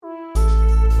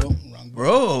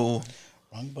Bro.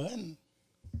 Wrong button.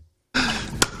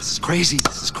 This is crazy.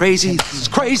 This is crazy. This is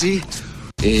crazy.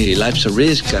 Hey, life's a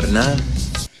risk, carnal.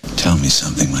 Tell me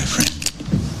something, my friend.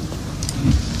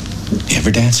 You ever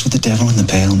dance with the devil in the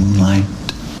pale moonlight?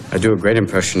 I do a great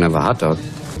impression of a hot dog.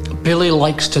 Billy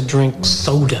likes to drink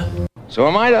soda. So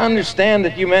am I to understand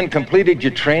that you men completed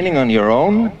your training on your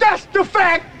own? That's the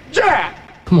fact,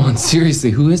 Jack! Come on,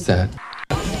 seriously, who is that?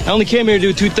 I only came here to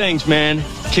do two things, man.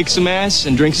 Kick some ass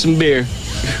and drink some beer.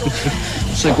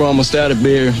 Looks like we're almost out of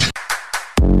beer.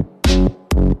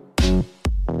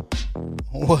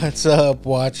 What's up,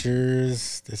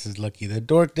 watchers? This is Lucky the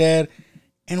Dork Dad,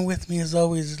 and with me as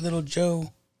always is Little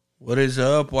Joe. What is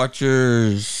up,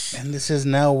 watchers? And this is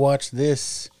Now Watch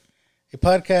This, a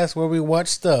podcast where we watch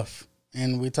stuff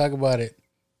and we talk about it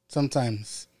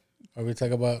sometimes, or we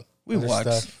talk about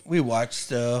stuff. We watch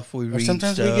stuff. We read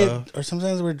sometimes stuff.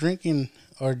 Sometimes we're drinking,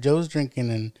 or Joe's drinking,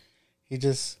 and he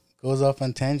just goes off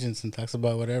on tangents and talks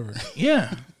about whatever.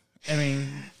 Yeah. I mean,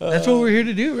 that's what we're here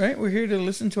to do, right? We're here to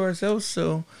listen to ourselves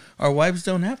so our wives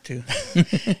don't have to.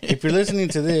 If you're listening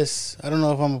to this, I don't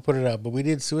know if I'm going to put it out, but we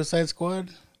did Suicide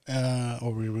Squad,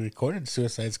 or we recorded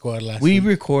Suicide Squad last week. We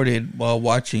recorded while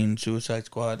watching Suicide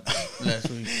Squad last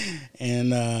week.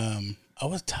 And I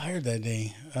was tired that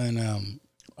day. And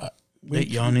we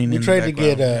tried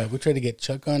to get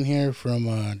Chuck on here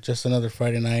from Just Another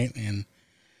Friday Night, and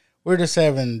we're just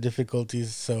having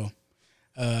difficulties, so...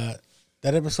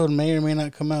 that episode may or may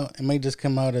not come out. It may just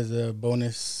come out as a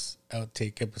bonus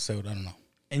outtake episode. I don't know.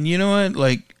 And you know what?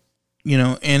 Like, you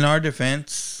know, in our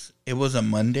defense, it was a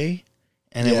Monday.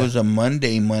 And it was a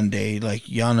Monday. Like,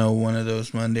 y'all know, one of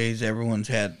those Mondays. Everyone's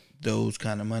had those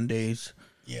kind of Mondays.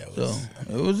 Yeah.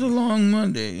 It was a long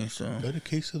Monday. So got a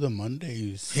case of the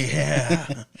Mondays.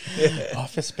 Yeah.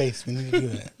 Office Space. We need to do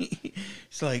that.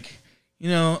 It's like,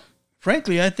 you know,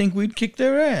 frankly, I think we'd kick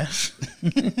their ass.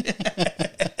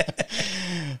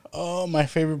 Oh, my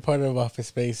favorite part of Office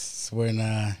Space is when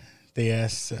they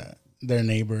asked their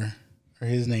neighbor or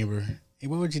his neighbor, "Hey,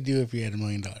 what would you do if you had $1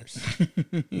 million?"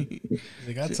 He's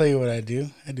like, "I'll tell you what I do.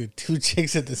 I do 2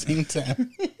 chicks at the same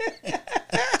time."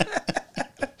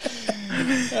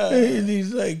 And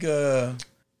he's like,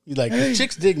 hey,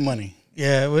 chicks dig money.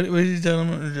 Yeah, what did he tell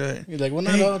him? He's like, well,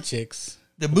 not all chicks.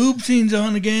 The boob scene's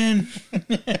on again.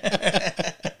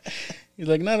 He's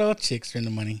like, not all chicks are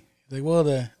into money. He's like, well,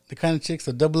 the kind of chicks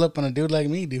that double up on a dude like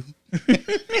me do.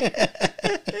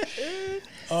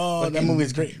 Oh, that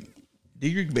movie's great.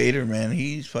 Diedrich Bader, man,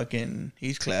 he's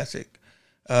classic.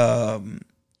 I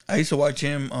used to watch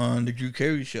him on the Drew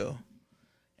Carey Show.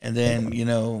 And then, you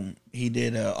know, he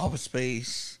did Office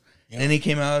Space. Yep. Then he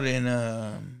came out in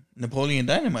Napoleon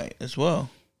Dynamite as well.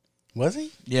 Was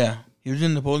he? Yeah, he was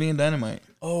in Napoleon Dynamite.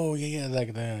 Oh, yeah,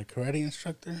 like the karate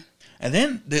instructor. And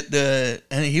then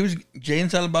and he was Jay and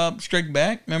Silent Bob Strike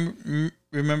Back.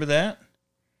 Remember that?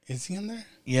 Is he in there?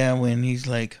 Yeah, when he's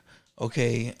like,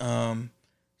 okay,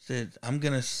 said I'm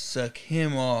gonna suck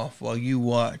him off while you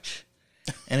watch,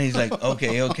 and he's like,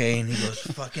 okay, and he goes,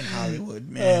 fucking Hollywood,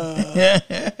 man.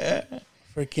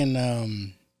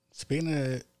 Freaking speaking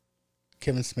of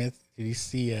Kevin Smith, did you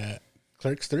see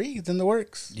Clerks 3? It's in the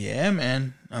works. Yeah,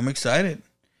 man, I'm excited.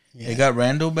 Yeah. They got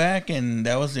Randall back, and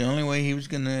that was the only way he was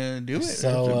gonna do it.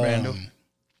 So, Randall.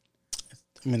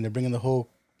 I mean, they're bringing the whole,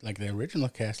 like, the original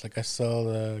cast. Like, I saw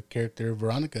the character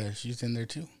Veronica; she's in there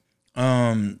too.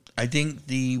 I think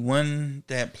the one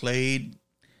that played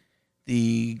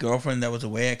the girlfriend that was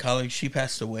away at college, she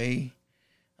passed away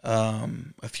a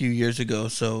few years ago.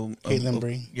 So Caitlin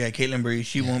Bree. Yeah, Caitlin Bree.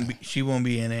 She won't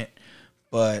be in it,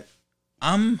 but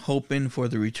I'm hoping for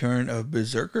the return of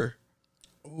Berserker.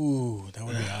 Ooh, that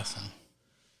would be awesome.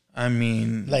 I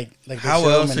mean, like how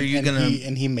else are you gonna?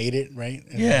 He made it, right?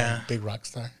 And yeah, big rock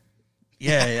star.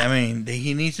 Yeah, I mean,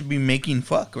 he needs to be making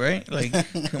fuck, right? Like,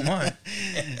 come on.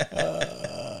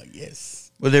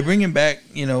 Yes. Well, they're bringing back,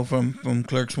 you know, from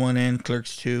Clerks 1 and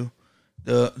Clerks 2.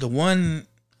 The one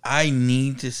I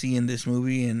need to see in this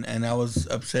movie, and I was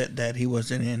upset that he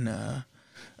wasn't in the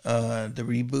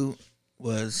reboot,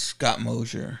 was Scott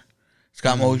Mosier.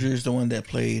 Scott Mosier is the one that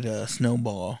played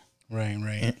Snowball.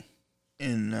 Right.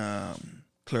 In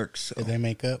Clerks. So. Did they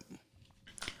make up?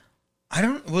 I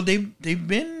don't. Well, they've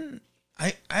been.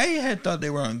 I had thought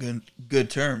they were on good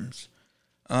terms.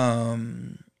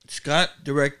 Scott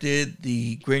directed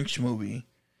the Grinch movie,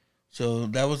 so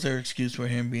that was their excuse for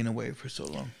him being away for so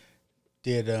long.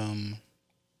 Did are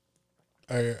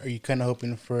you kind of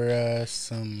hoping for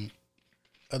some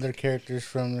other characters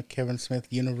from the Kevin Smith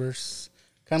universe,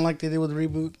 kind of like they did with the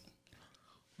reboot?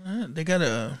 They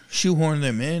gotta shoehorn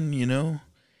them in, you know,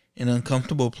 in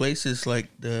uncomfortable places like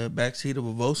the backseat of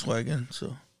a Volkswagen.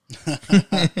 So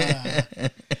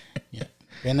Yeah,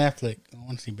 Ben Affleck. I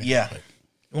want to see Ben Affleck.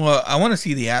 Well, I want to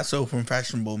see the asshole from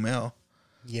Fashionable Male.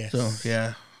 Yes. So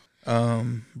yeah,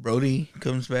 Brody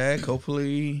comes back.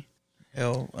 Hopefully,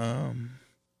 hell,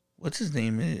 what's his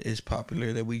name is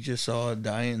popular that we just saw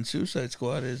die in Suicide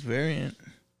Squad as Variant.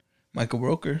 Michael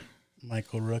Rooker.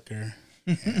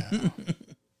 Yeah.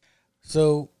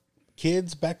 So,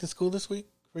 kids back to school this week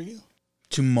for you?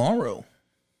 Tomorrow.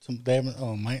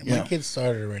 My kids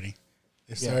started already.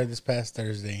 They started this past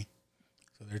Thursday,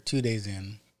 so they're 2 days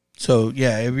in. So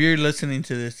yeah, if you're listening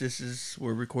to this,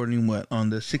 we're recording on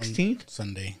the 16th?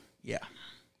 Sunday. Yeah.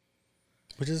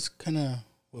 Which is kind of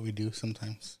what we do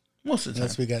sometimes. Most of the time.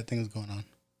 Unless we got things going on.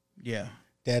 Yeah.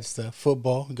 Dad's stuff.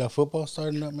 Football. We got football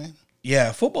starting up, man.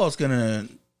 Yeah, football's going to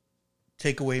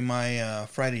take away my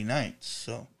Friday nights.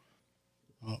 So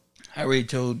I already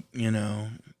told,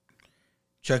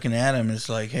 Chuck and Adam, it's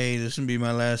like, hey, this will be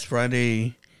my last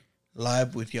Friday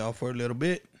live with y'all for a little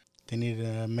bit. They need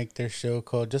to make their show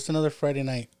called Just Another Friday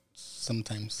Night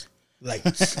sometimes.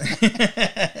 Lights.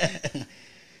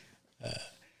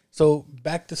 So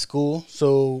back to school.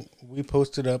 So we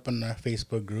posted up in our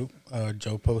Facebook group.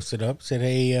 Joe posted up, said,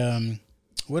 hey,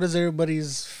 what is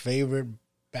everybody's favorite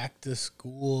back to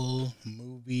school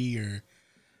movie or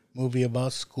movie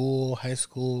about school, high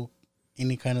school,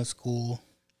 any kind of school?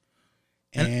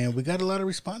 And we got a lot of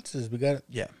responses.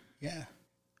 Yeah.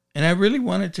 And I really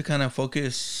wanted to kind of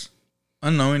focus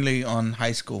unknowingly on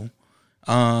high school.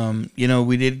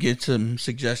 We did get some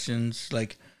suggestions.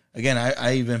 Like, again,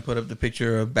 I even put up the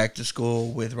picture of Back to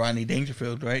School with Rodney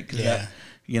Dangerfield, right? Because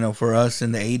for us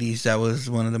in the 80s, that was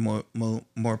one of the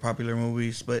more popular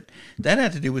movies. But that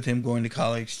had to do with him going to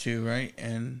college too, right?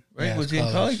 And was he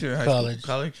in college or high school?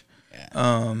 College.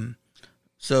 Yeah.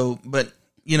 But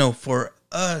for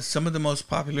us, some of the most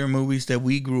popular movies that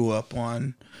we grew up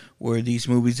on were these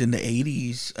movies in the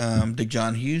 80s, the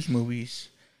John Hughes movies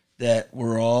that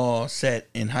were all set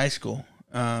in high school.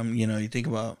 You think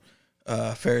about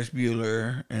Ferris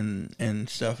Bueller and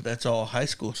stuff. That's all high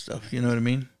school stuff. You know what I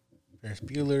mean? Ferris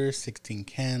Bueller, 16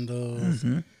 Candles,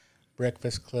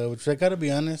 Breakfast Club, which I got to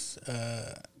be honest,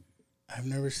 I've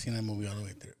never seen that movie all the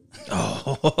way through.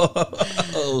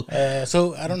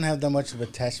 So I don't have that much of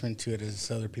attachment to it as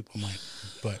other people might.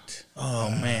 But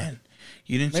man,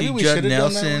 you didn't see Judd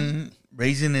Nelson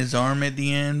raising his arm at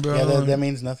the end, bro? Yeah, that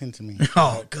means nothing to me.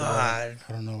 Oh God,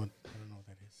 I don't know what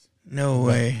that is. No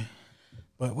way.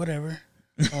 But whatever.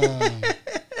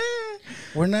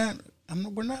 We're not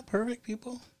perfect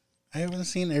people. I haven't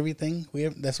seen everything.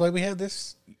 That's why we have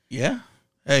this. Yeah.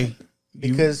 Hey,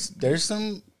 because there's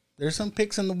some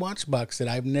picks in the watch box that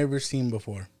I've never seen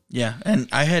before. Yeah, and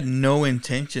I had no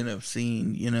intention of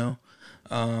seeing,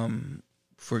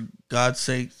 for God's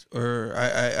sake, or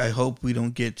I hope we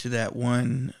don't get to that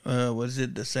one. Was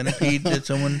it the centipede that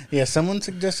someone? Yeah, someone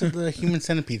suggested the human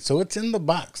centipede, so it's in the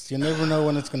box. You never know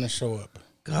when it's going to show up.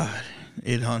 God,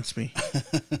 it haunts me.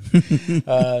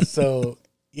 So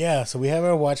we have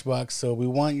our watch box. So we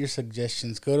want your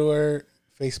suggestions. Go to our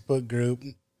Facebook group.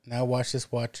 Now Watch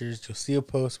This Watchers. You'll see a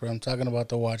post where I'm talking about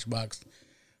the watch box.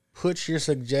 Put your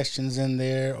suggestions in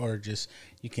there, or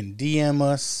you can DM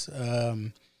us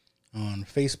on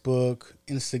Facebook,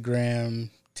 Instagram,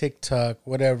 TikTok,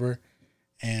 whatever,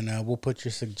 and we'll put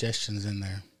your suggestions in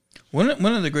there. One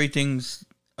of the great things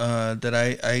that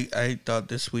I thought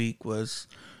this week was,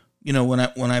 when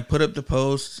I put up the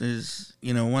post is,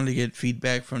 wanted to get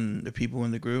feedback from the people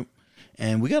in the group,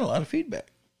 and we got a lot of feedback.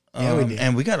 Yeah, we did.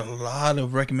 And we got a lot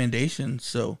of recommendations.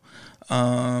 So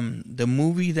the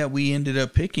movie that we ended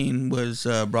up picking was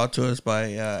brought to us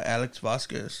by Alex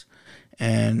Vasquez,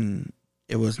 and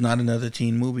it was Not Another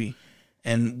Teen Movie.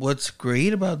 And what's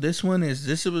great about this one is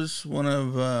this was one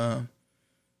of,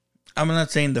 I'm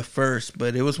not saying the first,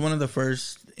 but it was one of the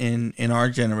first in our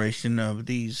generation of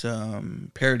these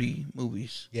parody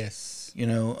movies. Yes.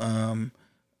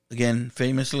 Again,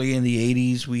 famously in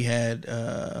the 80s, we had...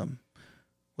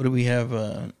 what do we have?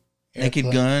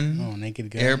 Naked Gun. Oh,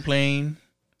 Naked Gun. Airplane.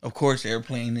 Of course,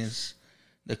 Airplane is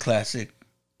the classic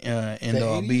end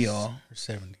all be all. Or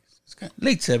 70s?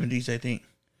 Late 70s, I think.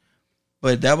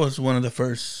 But that was one of the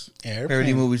first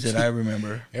parody movies that I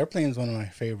remember. Airplane's one of my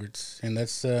favorites, and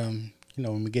that's when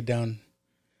we get down.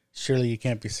 Surely You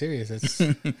Can't Be Serious. That's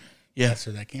that's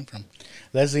where that came from.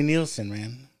 Leslie Nielsen,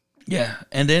 man. Yeah,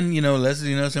 and then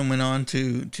Leslie Nielsen went on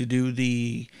to do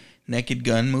the Naked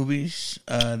Gun movies.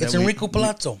 It's Enrico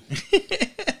Palazzo.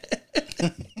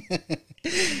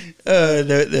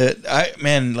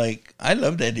 I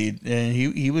love that dude.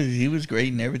 He was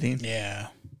great and everything. Yeah.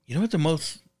 You know what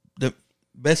the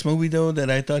best movie though that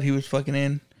I thought he was fucking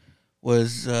in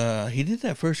was he did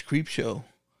that first Creep show,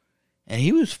 and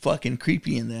he was fucking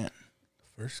creepy in that.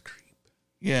 First Creep.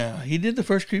 Yeah, he did the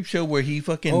first Creep show where he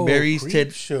fucking buries Creep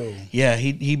Ted. Show. Yeah,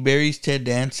 he buries Ted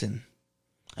Danson.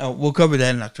 We'll cover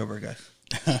that in October, guys.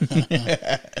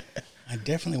 I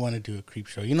definitely want to do a Creep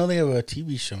show. You know they have a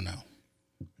TV show now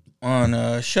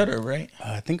on Shudder, right?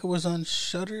 I think it was on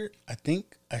Shudder. I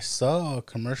think I saw a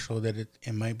commercial that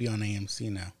it might be on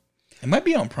AMC now. It might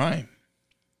be on Prime.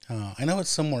 I know it's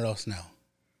somewhere else now,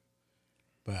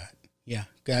 but yeah,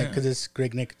 because it's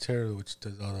Greg Nicotero, which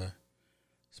does all the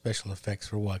special effects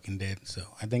for Walking Dead. So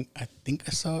I think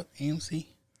I saw it AMC.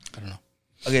 I don't know.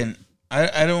 Again,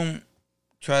 I don't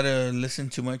try to listen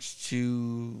too much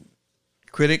to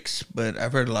critics, but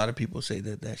I've heard a lot of people say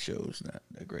that show is not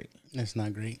that great. It's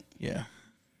not great. Yeah.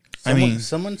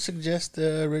 Someone suggests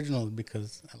the original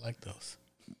because I like those.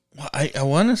 I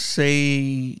want to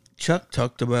say Chuck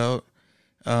talked about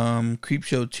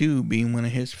Creepshow 2 being one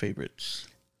of his favorites.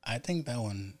 I think that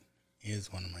one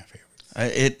is one of my favorites.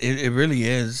 It really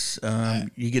is.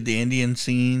 You get the Indian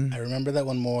scene. I remember that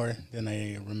one more than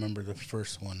I remember the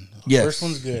first one. The yes. first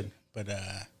one's good, but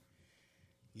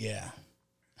yeah.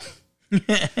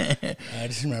 I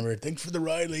just remember, thanks for the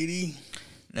ride, lady.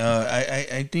 No,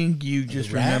 I think you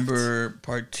just remember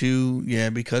part 2, yeah,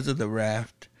 because of the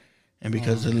raft and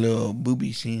because of the little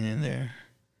booby scene in there.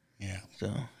 Yeah.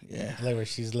 So, yeah. I like where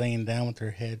she's laying down with her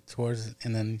head towards it,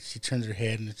 and then she turns her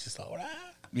head, and it's just like, ah.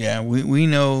 Yeah, we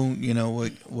know,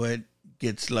 what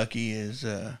gets Lucky is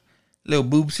a little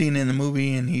boob scene in the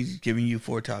movie, and he's giving you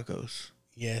 4 tacos.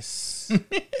 Yes.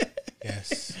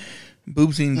 Yes.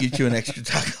 Boob scene get you an extra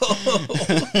taco.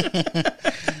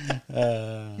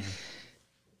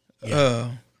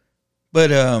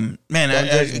 But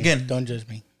man, don't judge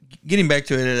me. Getting back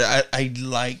to it, I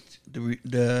liked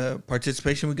the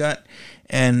participation we got,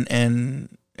 and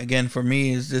again, for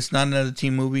me, is this not another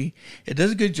teen movie? It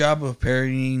does a good job of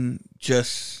parodying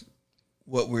just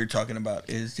what we're talking about.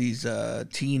 Is these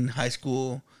teen high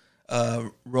school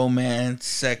romance,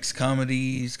 sex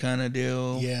comedies kind of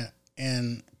deal? Yeah,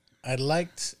 and I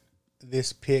liked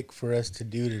this pick for us to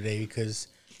do today because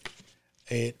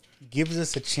it gives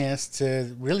us a chance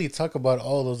to really talk about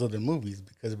all those other movies,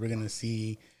 because we're going to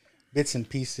see bits and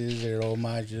pieces or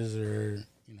homages or,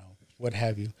 what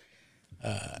have you,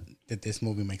 that this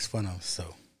movie makes fun of. So,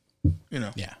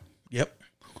 yeah. Yep.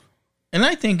 And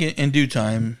I think in due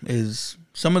time is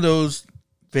some of those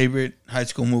favorite high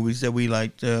school movies that we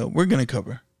liked, we're going to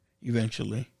cover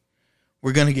eventually.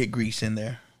 We're going to get Grease in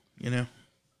there,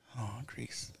 Oh,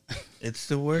 Grease. It's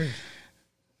the word.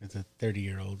 It's a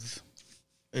 30-year-olds.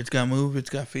 It's got move. It's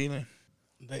got feeling.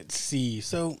 Let's see.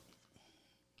 So,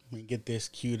 let me get this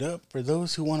queued up. For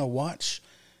those who want to watch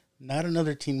Not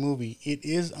Another Teen Movie, it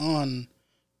is on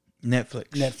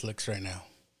Netflix right now.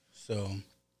 So,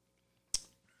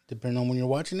 depending on when you're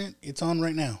watching it, it's on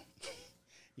right now.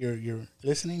 You're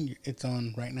listening, it's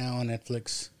on right now on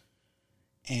Netflix.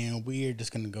 And we are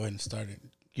just going to go ahead and start it.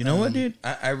 You know what, dude?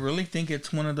 I really think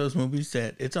it's one of those movies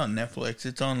that it's on Netflix.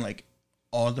 It's on like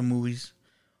all the movie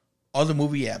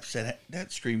apps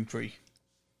that stream free.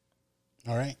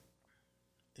 All right,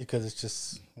 because it's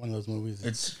just one of those movies.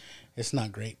 It's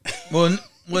not great. Well,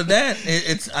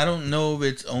 it's I don't know if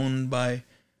it's owned by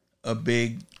a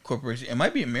big corporation. It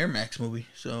might be a Miramax movie,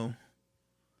 so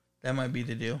that might be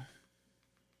the deal.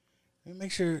 Let me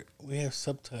make sure we have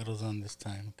subtitles on this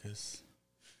time, because.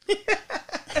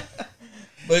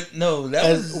 But no,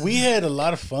 we had a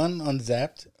lot of fun on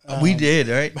Zapped. We did,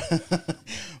 right?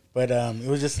 But it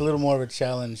was just a little more of a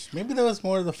challenge. Maybe that was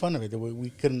more of the fun of it, that we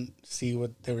couldn't see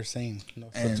what they were saying. No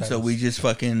subtitles. So we just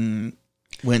fucking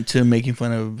went to making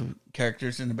fun of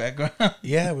characters in the background.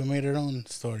 Yeah, we made our own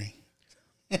story.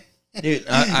 Dude,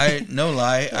 I no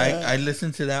lie. I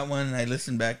listened to that one. I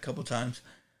listened back a couple times.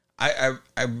 I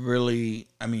really,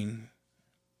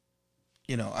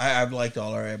 I've liked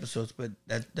all our episodes, but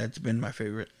that's been my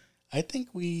favorite. I think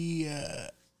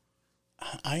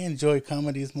I enjoy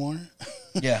comedies more.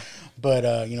 Yeah.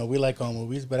 But, we like all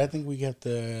movies, but I think we have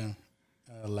to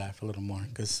laugh a little more,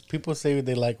 because people say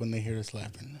they like when they hear us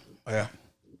laughing. Oh, yeah.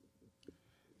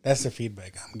 That's the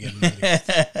feedback I'm getting.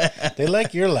 They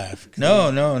like your laugh. No.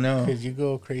 Because you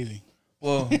go crazy.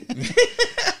 Well.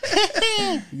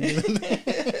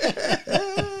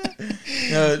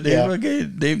 No,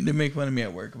 they make fun of me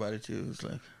at work about it too. It's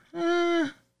like,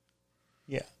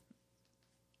 yeah.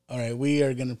 All right, we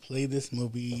are gonna play this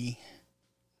movie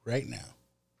right now.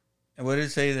 And what did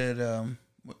it say that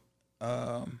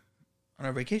on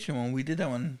our vacation one we did that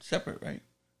one separate, right?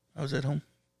 I was at home.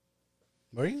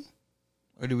 Were you?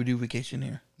 Or did we do vacation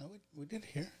here? No, we did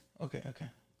here. Okay.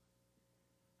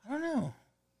 I don't know.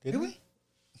 Did we?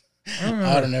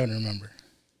 I don't remember.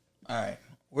 All right.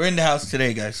 We're in the house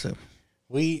today, guys. So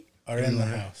we are in the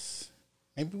house.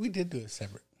 Maybe we did do it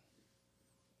separate.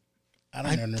 I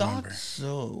don't remember. I thought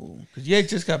so. Because you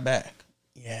just got back.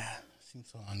 Yeah. Seems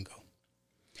so long ago.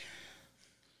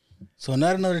 So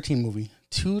not another teen movie.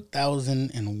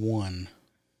 2001.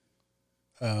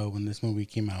 When this movie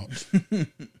came out.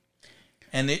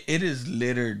 And it is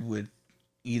littered with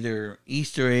either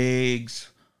Easter eggs,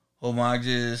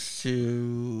 homages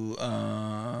to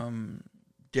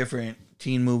different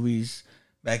teen movies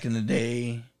back in the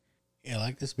day. Yeah, I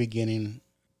like this beginning.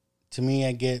 To me,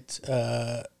 I get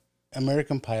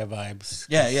American Pie vibes.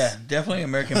 Yeah, definitely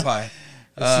American Pie.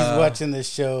 She's watching this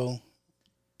show,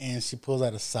 and she pulls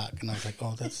out a sock, and I was like,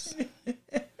 oh, that's...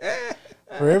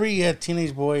 For every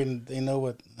teenage boy, they know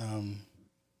what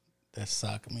that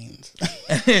sock means.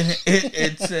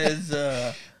 it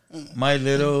says, my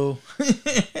little...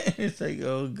 It's like,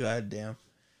 oh, goddamn.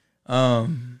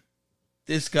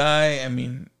 This guy, I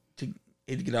mean, to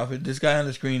get off it, this guy on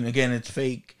the screen, again, it's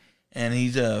fake. And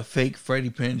he's a fake Freddie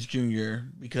Prinze Jr.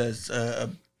 because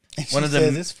one of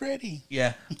them is Freddie.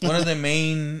 Yeah, one of the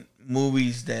main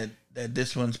movies that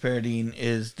this one's parodying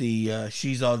is the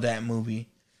She's All That movie,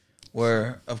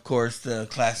 where of course the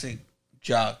classic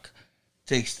jock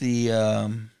takes the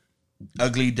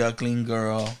ugly duckling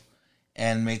girl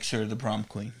and makes her the prom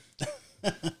queen.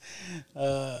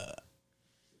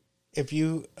 If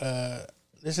you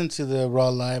listen to the Raw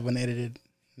Live Unedited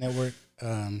Network.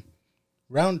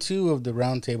 Round 2 of the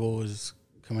round table is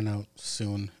coming out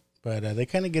soon, but they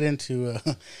kind of get into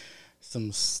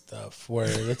some stuff where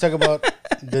they talk about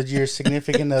does your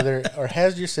significant other or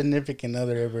has your significant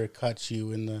other ever caught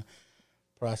you in the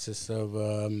process of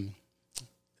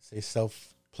say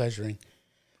self-pleasuring.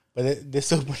 But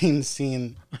this opening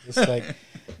scene, it's like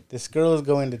this girl is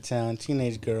going to town,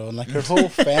 teenage girl, and like her whole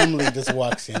family just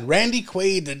walks in. Randy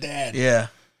Quaid, the dad. Yeah.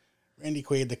 Randy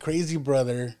Quaid, the crazy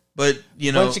brother. But,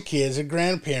 you know, bunch of kids and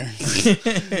grandparents.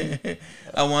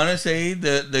 I want to say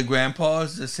the grandpa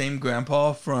is the same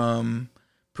grandpa from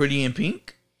Pretty in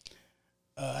Pink.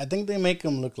 I think they make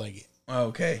him look like it.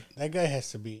 Okay. That guy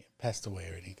has to be passed away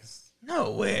already.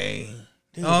 No way.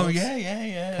 Dude,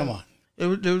 yeah. Come on. There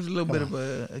was a little bit of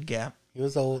a gap. He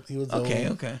was old.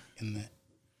 Okay. In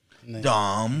the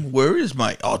Dom, where is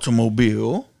my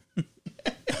automobile?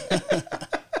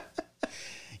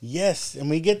 Yes, and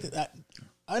we get that.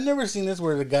 I've never seen this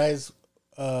where the guy's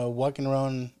walking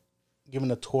around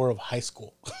giving a tour of high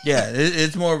school. Yeah,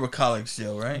 it's more of a college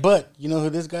deal, right? But you know who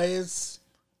this guy is?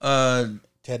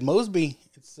 Ted Mosby.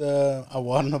 It's I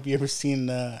don't know if you ever seen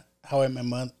How I Met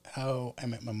My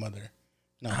Mother.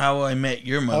 No. How I Met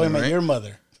Your Mother. How I Met Your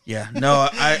Mother. Yeah, no,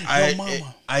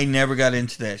 I never got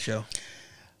into that show.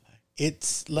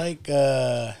 It's like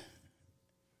they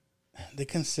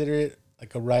consider it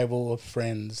like a rival of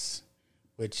Friends.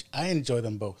 Which I enjoy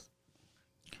them both.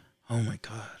 Oh my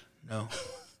God, no,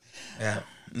 yeah,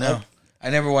 no,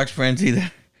 I never watched Friends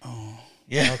either. Oh,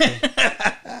 yeah. Okay.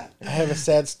 I have a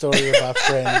sad story about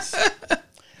Friends.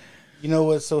 You know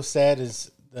what's so sad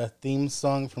is the theme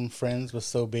song from Friends was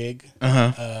so big.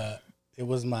 It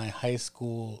was my high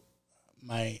school,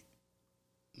 my.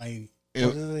 What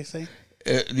did they say?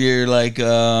 You're like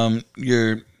the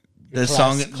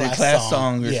class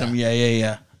song or something.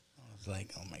 Yeah. I was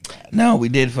like, oh my God. No, we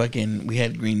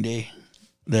had Green Day.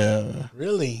 The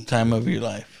really time of your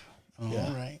life. Oh, yeah.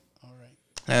 All right.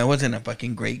 It wasn't a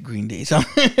fucking great Green Day song.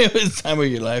 It was time of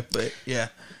your life, but yeah.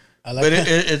 But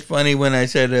it's funny when I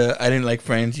said I didn't like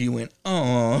Friends, you went,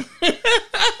 oh.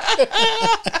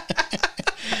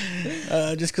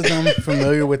 Just because I'm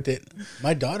familiar with it.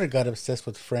 My daughter got obsessed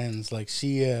with Friends. Like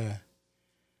she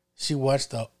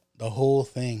watched the whole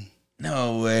thing.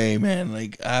 No way, man.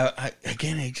 Like I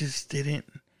again, it just didn't.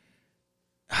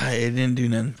 It didn't do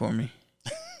nothing for me.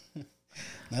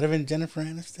 Not even Jennifer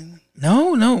Aniston.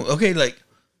 No. Okay, like.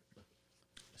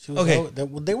 She was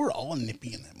they were all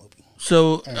nippy in that movie.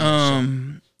 So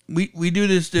we do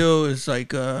this deal. It's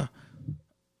like in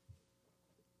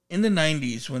the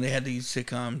 90s when they had these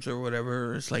sitcoms or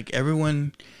whatever. It's like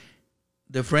everyone.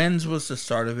 The Friends was the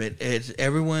start of it. It's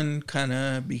everyone kind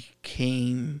of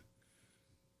became.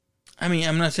 I mean,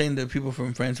 I'm not saying that people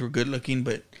from Friends were good looking,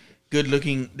 but good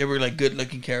looking. They were like good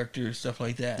looking characters, stuff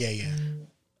like that. Yeah.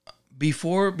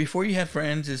 Before you had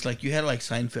Friends, it's like you had like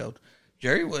Seinfeld.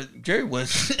 Jerry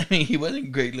was. I mean, he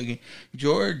wasn't great looking.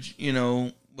 George,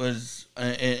 was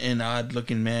an odd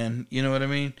looking man. You know what I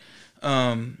mean?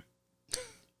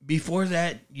 Before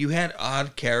that, you had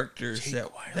odd characters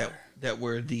that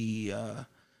were the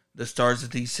the stars of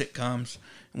these sitcoms.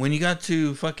 When you got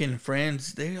to fucking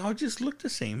Friends, they all just look the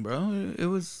same, bro. It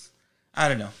was, I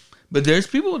don't know. But there's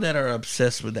people that are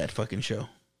obsessed with that fucking show.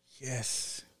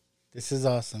 Yes. This is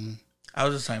awesome. I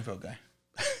was a Seinfeld guy.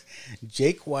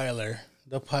 Jake Weiler,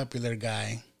 the popular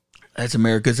guy. That's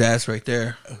America's ass right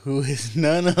there. Who is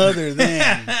none other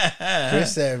than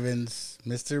Chris Evans,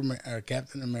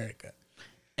 Captain America.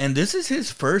 And this is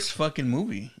his first fucking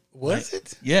movie. Was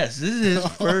it? Yes, this is his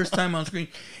first time on screen.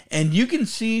 And you can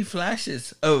see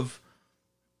flashes of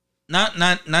not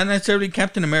necessarily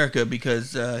Captain America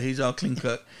because he's all clean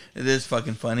cut. It is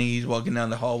fucking funny. He's walking down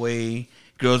the hallway.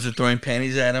 Girls are throwing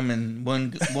panties at him, and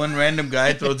one random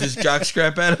guy throws his jock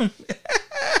strap at him.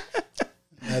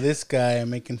 Now this guy, I'm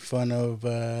making fun of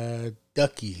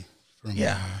Ducky from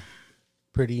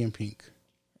Pretty in Pink.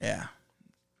 Yeah,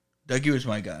 Ducky was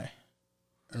my guy.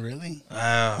 Really?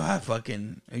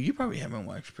 You probably haven't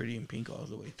watched Pretty in Pink all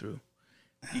the way through.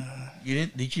 You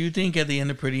didn't? Did you think at the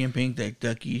end of Pretty in Pink that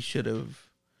Ducky should have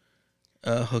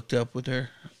hooked up with her?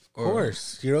 Of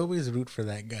course, you always root for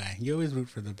that guy. You always root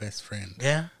for the best friend.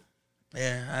 Yeah.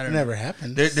 I don't know. Never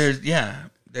happens. There's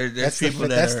people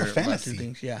that are fantasy.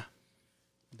 Things. Yeah,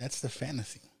 that's the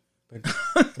fantasy. But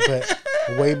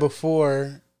way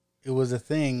before it was a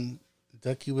thing,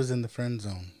 Ducky was in the friend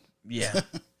zone. Yeah,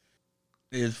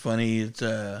 it's funny. It's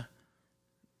the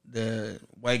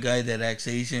white guy that acts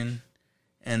Asian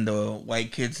and the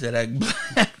white kids that act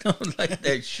black. Don't like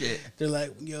that shit. They're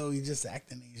like, "Yo, you just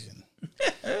acting Asian."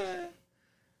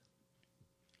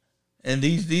 And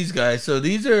these guys, so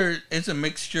it's a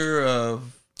mixture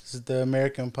of this is the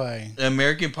American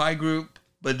Pie group,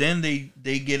 but then they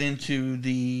get into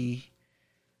the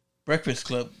Breakfast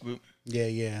Club group.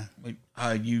 Yeah.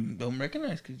 You don't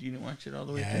recognize because you didn't watch it all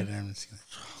the way through. I haven't seen it.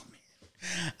 Oh,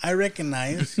 man. I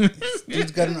recognize.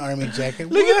 Dude's got an army jacket.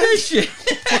 Look at that shit.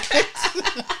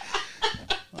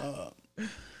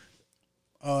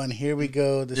 Oh, and here we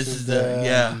go. This is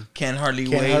Can't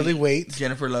Hardly Wait.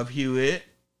 Jennifer Love Hewitt.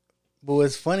 But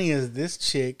what's funny is this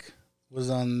chick was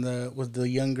the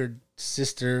younger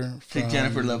sister from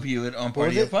Jennifer Love Hewitt on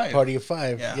Party of Five. Party of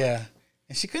Five, yeah.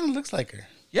 And she kind of looks like her.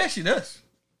 Yeah, she does.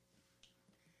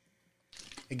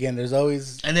 Again, there's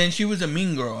always... And then she was a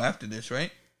mean girl after this, right?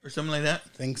 Or something like that? I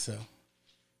think so.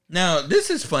 Now,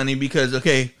 this is funny because,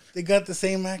 okay... They got the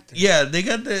same actor. Yeah, they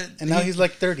got the... And now he's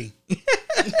like 30.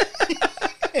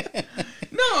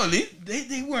 No,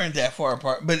 they weren't that far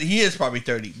apart. But he is probably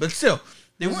 30. But still,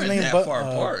 they weren't that far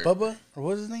apart. Bubba? Or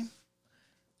what was his name?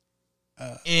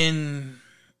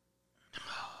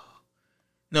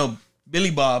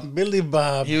 Billy Bob. Billy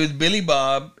Bob. He was Billy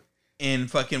Bob in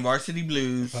fucking Varsity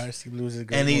Blues. Varsity Blues is a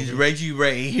great And he's movie. Reggie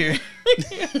Ray here.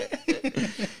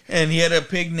 And he had a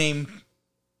pig named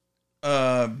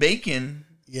Bacon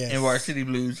in Varsity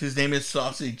Blues. His name is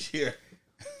Sausage here.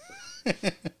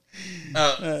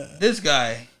 This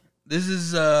guy. This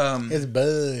is... it's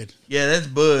Bud. Yeah, that's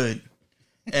Bud.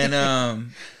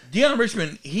 And Dion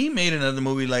Richmond, he made another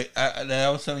movie like that I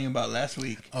was telling you about last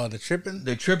week. Oh, The Trippin'?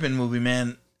 The Trippin' movie,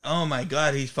 man. Oh my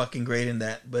God, he's fucking great in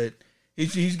that. But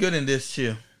he's good in this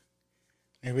too.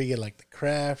 Maybe we get like The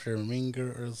Craft or Mean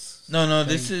Girls. No,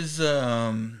 this is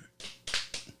the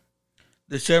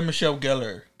Sarah Michelle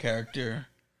Gellar character.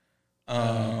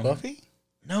 Buffy?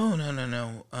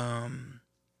 No.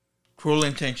 Cruel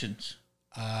Intentions.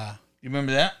 You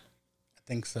remember that? I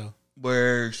think so.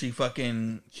 Where she's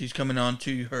coming on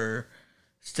to her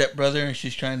stepbrother and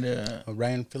she's trying to...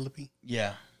 Ryan Phillippe?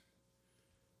 Yeah.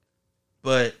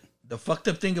 But the fucked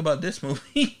up thing about this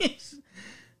movie is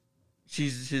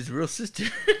she's his real sister.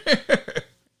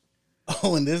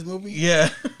 Oh, in this movie? Yeah.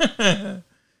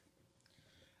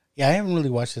 Yeah, I haven't really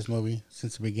watched this movie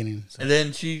since the beginning. So. And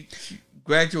then she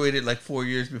graduated like 4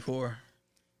 years before.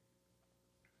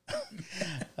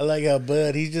 I like how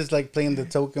Bud, he's just like playing the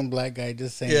token black guy,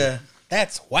 just saying,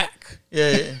 that's whack.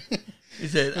 Yeah. He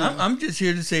said, I'm just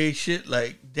here to say shit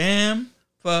like, damn,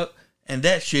 fuck, and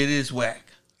that shit is whack.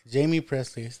 Jamie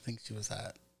Presley thinks she was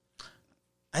hot.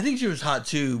 I think she was hot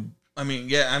too. I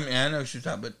know she was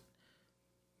hot, but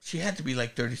she had to be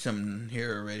like 30-something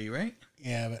here already, right?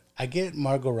 Yeah, but I get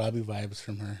Margot Robbie vibes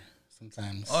from her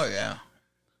sometimes. Oh, yeah.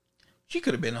 She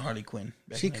could have been a Harley Quinn.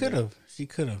 She could have.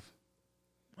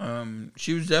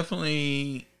 She was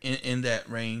definitely in that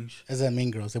range. As that Mean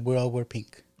Girls, they all wear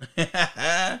pink.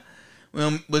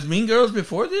 Well, was Mean Girls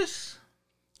before this?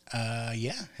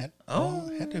 Yeah. Had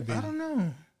to have been. I don't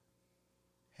know.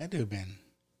 Had to have been.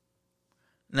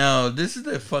 Now, this is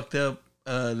the fucked up,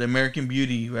 the American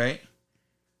Beauty, right?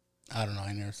 I don't know.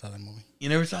 I never saw that movie. You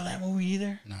never saw that movie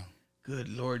either? No. Good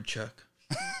Lord, Chuck.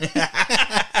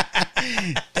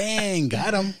 Damn Dang,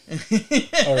 got him.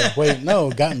 Or wait,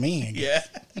 no, got me. I guess.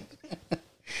 Yeah.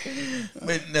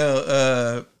 But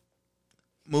no,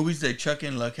 movies that Chuck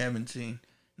and Luck haven't seen.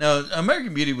 No,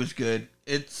 American Beauty was good.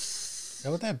 Is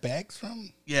that what that bag's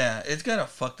from? Yeah, it's got a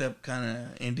fucked up kind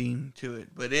of ending to it,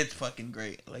 but it's fucking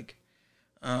great. Like,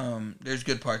 there's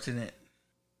good parts in it.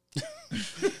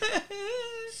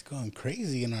 She's going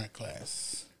crazy in art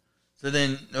class. So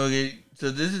then, okay,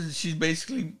 so she's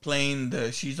basically playing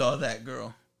the She's All That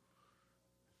girl.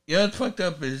 You know what's fucked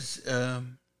up is...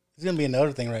 It's going to be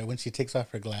another thing, right? When she takes off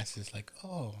her glasses, like,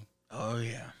 oh. Oh,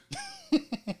 yeah.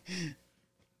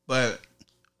 But,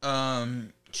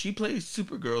 she plays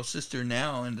Supergirl's sister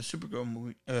now in the Supergirl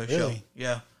movie show.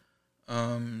 Yeah.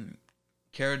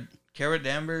 Cara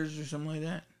Danvers or something like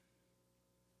that.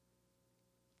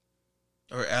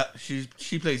 Or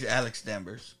she plays Alex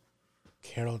Danvers.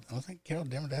 I was like Carol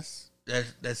Danvers.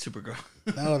 That's Supergirl.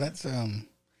 No, that's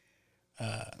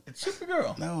it's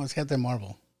Supergirl. No, it's Captain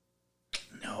Marvel.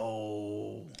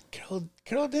 No.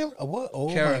 Carol Danvers. What?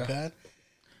 Oh Cara. my god.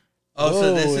 Oh,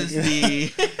 so this is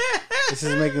the. This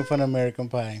is making fun of American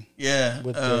Pie. Yeah,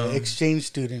 with the exchange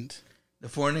student, the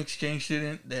foreign exchange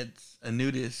student that's a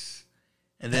nudist,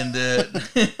 and then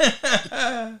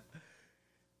the.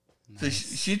 So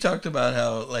she talked about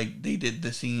how like they did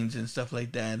the scenes and stuff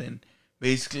like that, and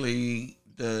basically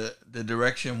the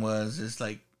direction was it's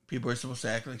like people are supposed to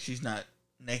act like she's not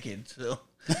naked, so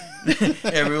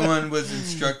everyone was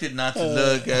instructed not to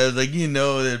look. I was like,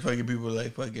 that fucking people were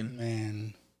like fucking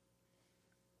man.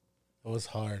 It was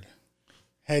hard.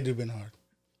 Had to have been hard.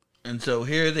 And so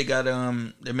here they got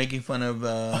they're making fun of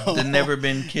the Never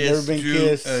Been Kissed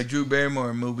Drew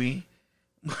Barrymore movie.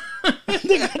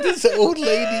 They got this old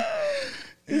lady.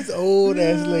 This old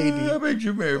ass lady. I bet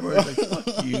Drew Barrymore is like,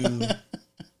 fuck you.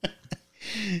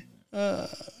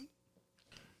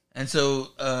 And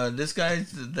so this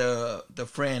guy's the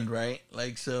friend, right?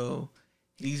 Like, so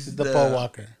he's the Paul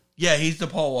Walker. Yeah, he's the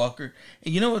Paul Walker.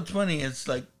 And you know what's funny? It's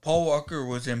like Paul Walker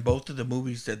was in both of the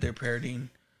movies that they're parodying.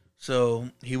 So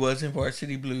he was in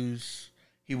Varsity Blues.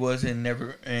 He was in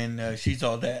She's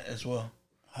All That as well.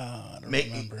 I don't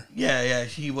remember. Yeah,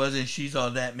 he was in She's All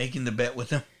That, making the bet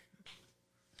with him.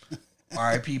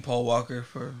 R.I.P. Paul Walker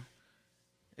for...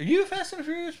 Are you a Fast and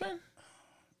Furious fan?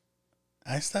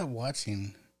 I stopped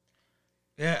watching.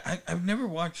 Yeah, I've never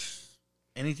watched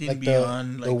anything like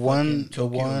beyond the one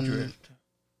Drift.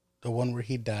 The one where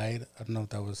he died. I don't know if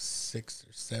that was 6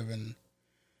 or 7.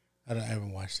 I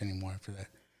haven't watched any more after that.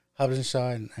 Hobbs and Shaw,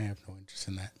 and I have no interest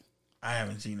in that. I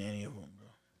haven't seen any of them, bro.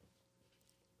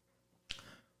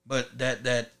 But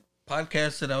that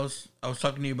podcast that I was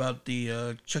talking to you about,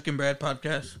 the Chuck and Brad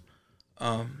podcast,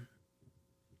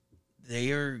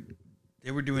 they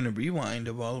were doing a rewind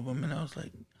of all of them, and I was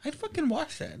like, I'd fucking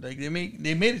watch that. Like they made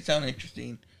it sound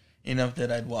interesting enough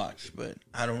that I'd watch, but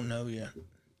I don't know yet.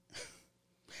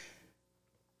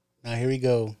 Now here we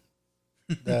go.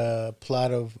 The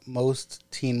plot of most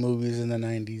teen movies in the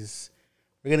 90s.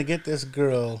 We're going to get this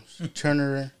girl, turn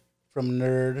her from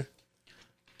nerd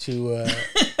to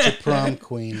prom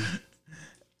queen.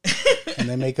 And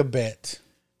they make a bet.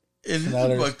 So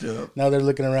now they're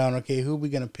looking around. Okay, who are we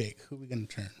going to pick? Who are we going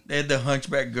to turn? They had the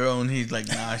hunchback girl, and he's like,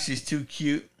 nah, she's too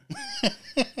cute.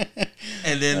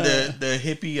 And then the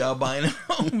hippie albino,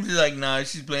 he's like, nah,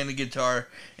 she's playing the guitar.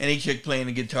 Any chick playing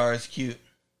the guitar is cute.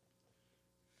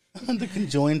 The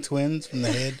conjoined twins from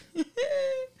the head.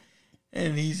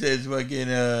 And he says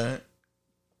fucking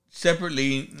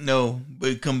separately, no,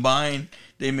 but combined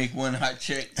they make one hot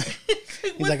chick.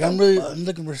 He's like, I'm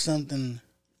looking for something,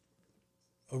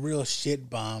 a real shit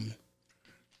bomb.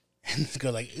 And this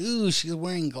girl like, ooh, she's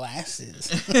wearing glasses.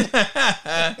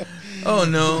 Oh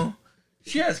no.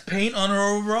 She has paint on her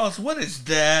overalls. What is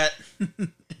that?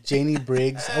 Janie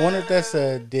Briggs. I wonder if that's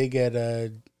a dig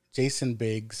at Jason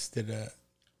Biggs.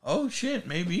 Oh shit,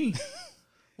 maybe.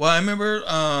 Well, I remember.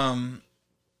 I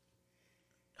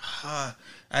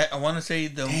want to say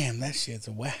the. Damn, that shit's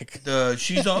a whack.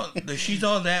 She's all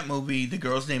that movie. The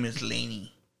girl's name is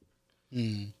Lainey.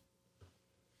 Hmm.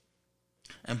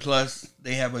 And plus,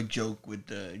 they have a joke with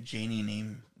the Janie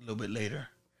name a little bit later,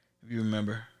 if you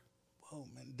remember. Whoa,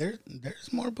 man,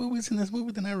 there's more boobies in this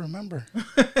movie than I remember.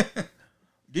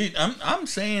 Dude, I'm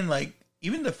saying like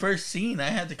even the first scene, I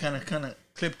had to kind of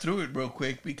clip through it real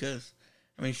quick because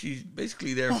I mean she's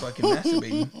basically there fucking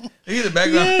masturbating. Look at the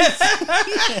background.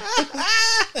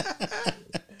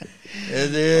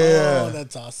 Yeah. Oh,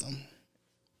 that's awesome.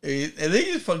 And they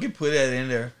just fucking put that in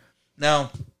there.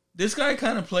 Now, this guy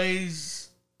kind of plays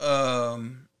a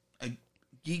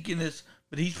geek in this,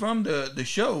 but he's from the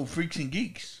show Freaks and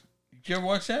Geeks. Did you ever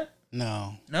watch that?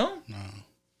 No. No?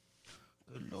 No.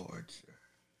 Good Lord, sir.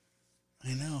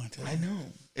 I know.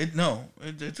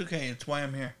 It's okay. It's why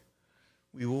I'm here.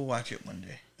 We will watch it one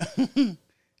day.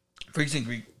 Freaks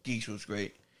and Geeks was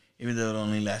great, even though it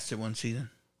only lasted one season.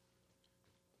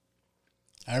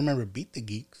 I remember Beat the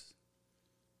Geeks.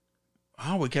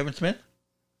 Oh, with Kevin Smith?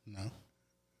 No.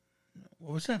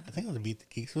 What was that? I think it was Beat the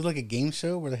Geeks. It was like a game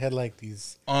show where they had like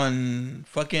these... On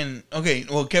fucking... Okay,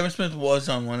 well, Kevin Smith was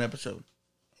on one episode.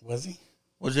 Was he?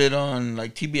 Was it on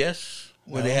like TBS?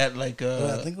 Where they had like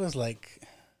a... I think it was like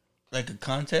a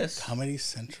contest? Comedy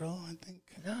Central, I think.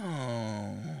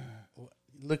 No.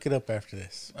 Look it up after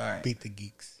this. All right. Beat the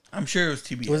Geeks. I'm sure it was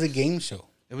TBS. It was a game show.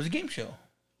 It was a game show.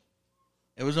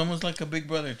 It was almost like a Big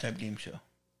Brother type game show.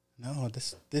 No,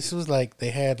 this was like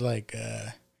they had like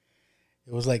it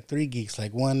was like 3 geeks.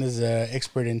 Like one is an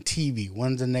expert in TV,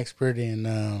 one's an expert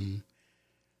in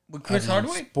with Chris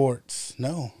Hardwick? Sports.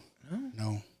 No.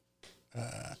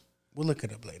 We'll look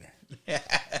it up later.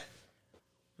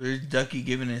 There's Ducky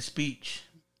giving a speech,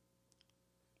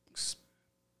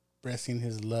 expressing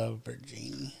his love for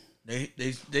Jeannie.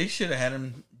 They should have had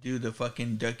him do the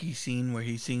fucking Ducky scene where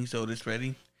he sings Otis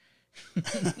Redding.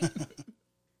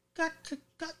 got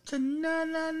to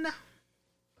na.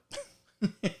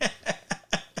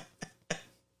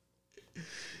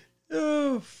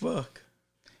 Oh fuck.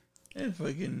 And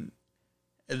fucking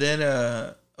and then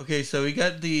okay, so we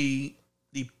got the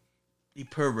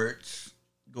perverts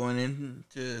going in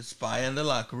to spy on the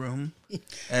locker room,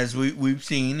 as we've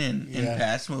seen in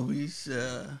past movies.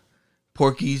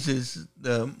 Porky's is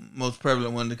the most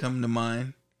prevalent one to come to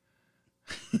mind.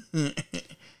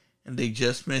 And they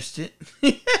just missed it.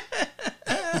 We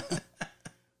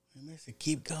missed it.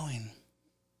 Keep going.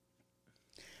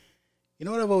 You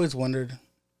know what I've always wondered?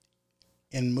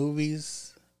 In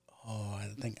movies, I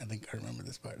think I remember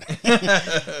this part.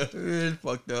 It's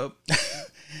fucked up.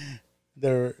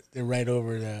 They're right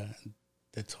over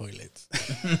the toilets.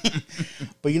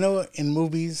 But you know what? In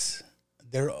movies,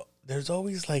 there's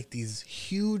always like these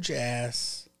huge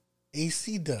ass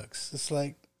AC ducts. It's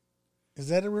like, is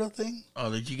that a real thing? Oh,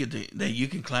 that you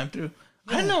can climb through?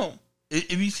 Yeah. I don't know.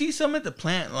 If you see some at the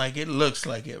plant, like it looks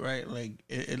like it, right? Like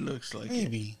it looks like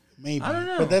maybe. I don't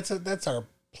know. But that's our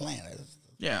plant.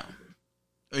 Yeah.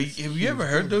 Have you ever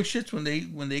heard those shits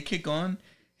when they kick on?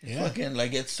 Yeah. Fucking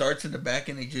like it starts in the back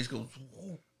and it just goes.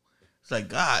 Whoa. It's like,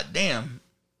 God damn.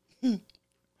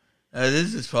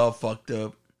 This is all fucked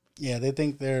up. Yeah, they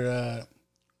think they're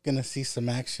gonna see some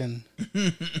action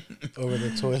over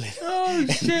the toilet. Oh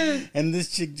shit! And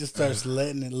this chick just starts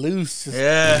letting it loose.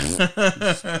 Yeah.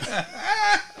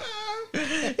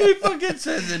 He fucking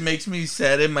says it makes me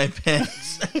sad in my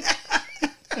pants.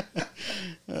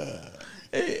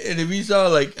 And if you saw,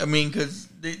 like, I mean, because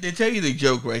they tell you the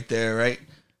joke right there, right?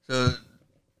 So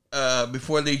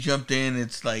before they jumped in,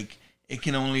 it's like it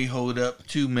can only hold up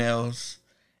 2 males,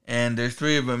 and there's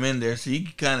 3 of them in there, so you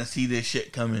can kind of see this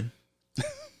shit coming.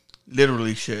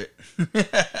 Literally shit.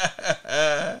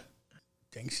 Dang,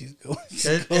 she's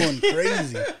going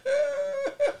crazy.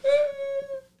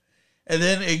 And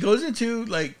then it goes into,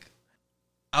 like,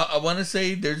 I want to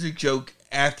say there's a joke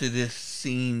after this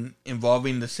scene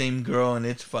involving the same girl, and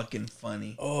it's fucking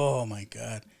funny. Oh my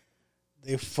God.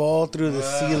 They fall through the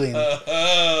ceiling.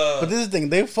 But this is the thing,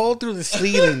 they fall through the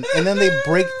ceiling and then they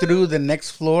break through the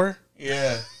next floor.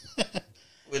 Yeah.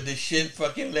 With the shit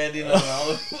fucking landing on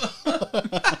all of them.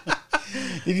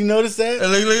 Did you notice that?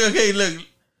 Look.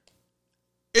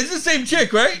 It's the same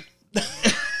chick, right?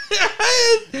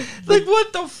 Like,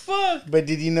 what the fuck? But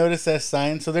did you notice that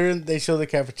sign? So they show the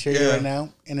cafeteria right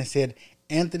now, and it said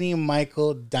Anthony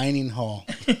Michael Dining Hall.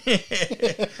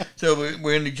 So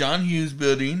we're in the John Hughes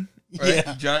building, right?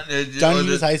 Yeah. John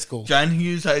Hughes High School. John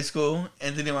Hughes High School,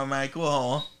 Anthony Michael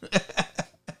Hall.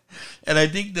 And I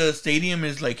think the stadium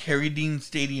is like Harry Dean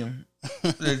Stadium.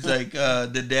 It's like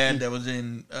the dad that was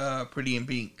in Pretty in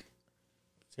Pink.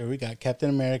 So we got Captain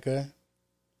America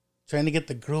trying to get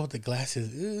the girl with the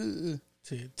glasses.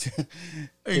 And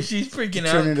she's freaking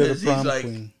out because he's like,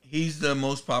 he's the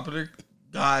most popular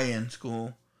guy in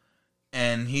school,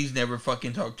 and he's never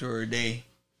fucking talked to her a day.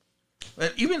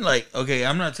 But even like, okay,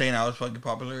 I'm not saying I was fucking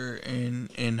popular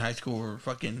in high school or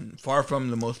fucking far from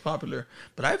the most popular,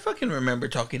 but I fucking remember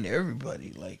talking to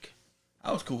everybody. Like,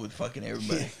 I was cool with fucking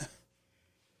everybody. Yeah.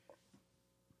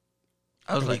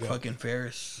 I was like fucking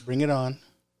Ferris. Bring it on.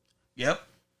 Yep.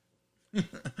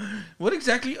 What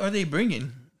exactly are they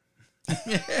bringing?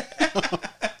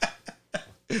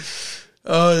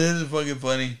 Oh, this is fucking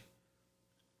funny.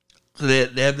 So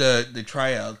they have the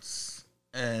tryouts,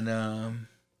 and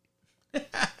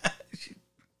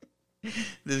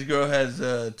this girl has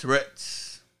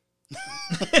Tourette's.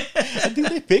 I think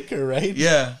they pick her, right?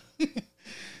 Yeah.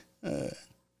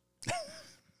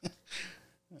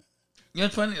 You know,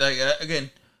 it's funny. Like again,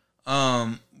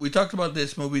 we talked about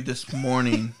this movie this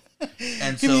morning,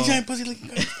 and Give so me giant pussy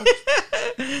looking.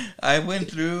 I went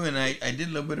through and I did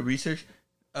a little bit of research.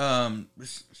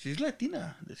 She's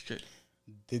Latina. This chick.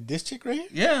 Did this chick right here?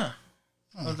 Yeah.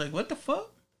 I was like, what the fuck?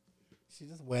 She's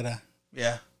just güera.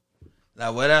 Yeah.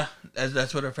 La güera.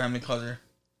 That's what her family calls her.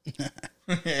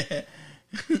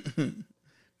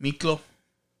 Miklo.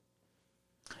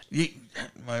 Yeah,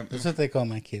 That's what they call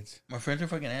my kids. My friends are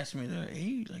fucking asking me, they're like,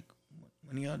 hey, like,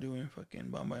 when are y'all doing fucking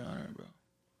Bombay Honor, bro?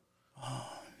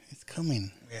 Oh, it's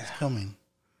coming. Yeah. It's coming.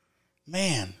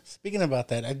 Man, speaking about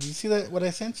that, did you see that? What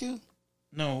I sent you?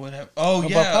 No, what happened? Oh, About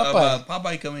yeah. Popeye.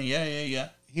 Popeye coming. Yeah.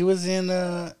 He was in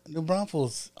New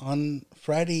Braunfels on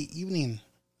Friday evening.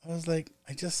 I was like,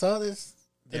 I just saw this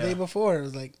the day before. I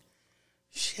was like,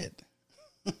 shit.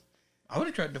 I would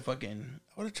have tried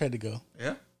to go.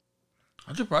 Yeah.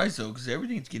 I'm surprised though, because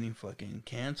everything's getting fucking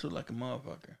canceled like a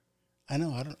motherfucker. I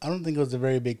know. I don't think it was a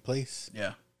very big place.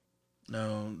 Yeah.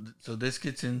 No. So this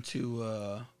gets into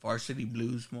Varsity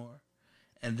Blues more,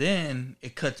 and then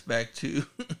it cuts back to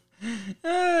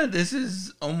this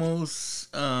is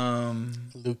almost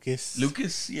Lucas.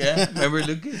 Lucas, yeah. Remember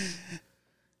Lucas?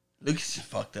 Lucas is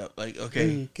fucked up. Like,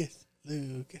 okay.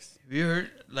 Lucas. Have you heard,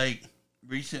 like,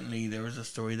 recently there was a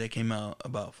story that came out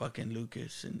about fucking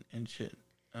Lucas and shit.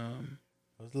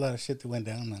 There was a lot of shit that went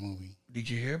down in that movie. Did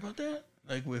you hear about that?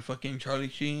 Like with fucking Charlie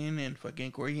Sheen and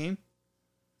fucking Corey Haim?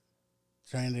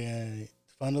 Trying to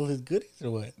funnel his goodies or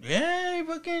what? Yeah, he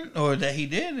fucking, or that he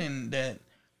did, and that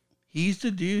he's the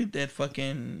dude that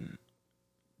fucking,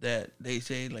 that they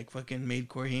say like fucking made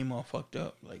Corey Haim all fucked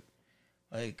up.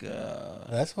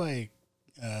 That's why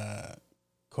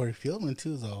Corey Feldman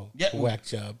too is a whack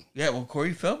job. Yeah, well,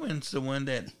 Corey Feldman's the one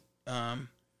that,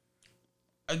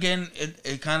 again,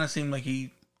 it kind of seemed like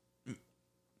he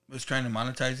was trying to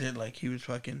monetize it. Like he was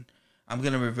fucking, I'm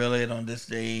gonna reveal it on this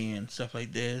day and stuff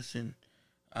like this, and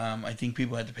I think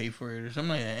people had to pay for it or something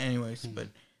like that. Anyways, but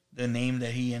the name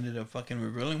that he ended up fucking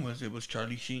revealing was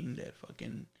Charlie Sheen that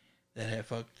had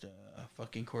fucked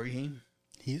fucking Corey Haim.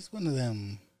 He's one of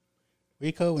them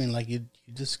Rico, and like you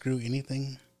just screw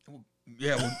anything.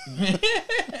 Yeah,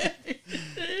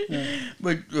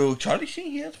 but Charlie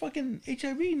Sheen, he has fucking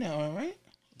HIV now, right?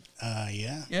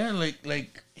 Yeah. Yeah,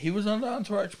 like he was on the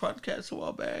Entourage podcast a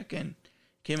while back and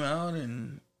came out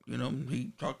and, you know,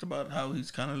 he talked about how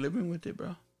he's kind of living with it,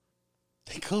 bro.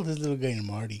 They called this little guy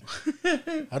Marty.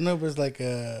 I don't know if it's like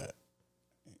it's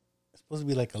supposed to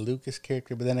be like a Lucas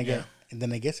character, but then I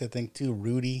guess I think too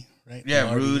Rudy, right? Yeah,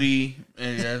 Marty. Rudy.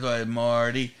 And that's why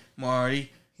Marty.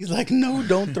 He's like, no,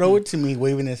 don't throw it to me,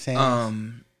 waving his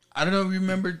hands. I don't know if you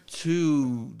remember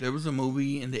too. There was a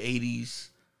movie in the 80s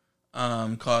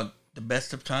called The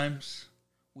Best of Times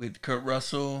with Kurt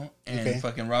Russell and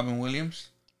fucking Robin Williams.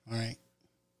 All right.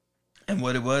 And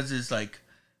what it was is like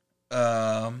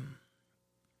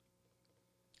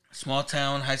small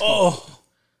town high school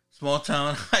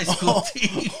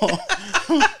team.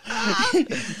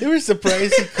 They were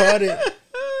surprised he caught it.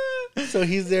 So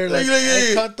he's there like,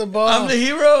 I caught the ball. I'm the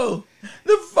hero.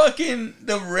 The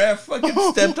ref fucking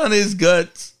stepped on his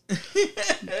guts. He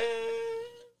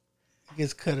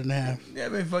gets cut in half. Yeah,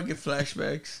 man, fucking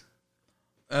flashbacks.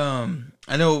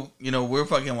 I know, you know, we're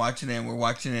fucking watching it and we're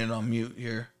watching it on mute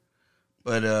here.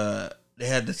 But they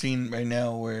had the scene right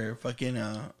now where fucking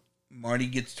Marty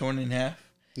gets torn in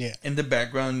half. Yeah. In the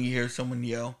background you hear someone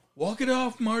yell, "Walk it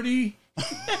off, Marty."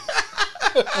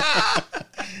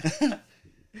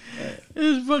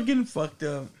 It's fucking fucked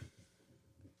up.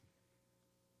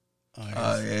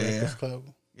 Breakfast Club.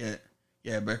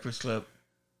 Yeah, Breakfast Club.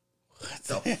 What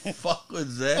the fuck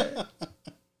was that?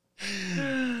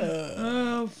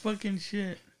 Oh, fucking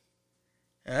shit.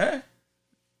 Huh?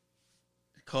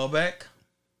 Callback?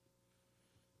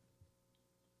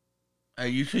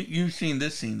 You've seen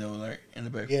this scene though, like in the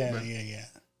Breakfast Club. Yeah.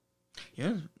 You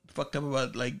know what's fucked up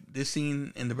about like this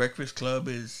scene in the Breakfast Club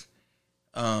is,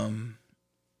 I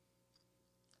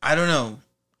don't know.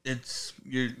 It's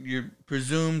you're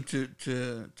presumed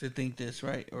to think this,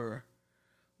 right, or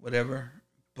whatever,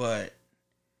 but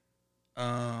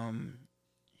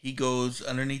he goes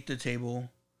underneath the table,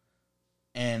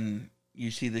 and you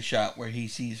see the shot where he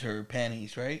sees her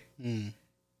panties, right, and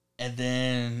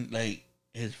then like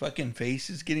his fucking face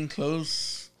is getting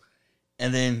close,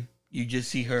 and then you just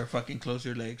see her fucking close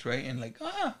her legs, right, and like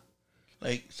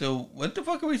like, so what the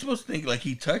fuck are we supposed to think? Like,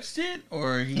 he touched it?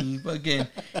 Or he fucking,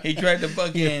 he tried to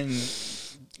fucking,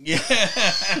 yeah.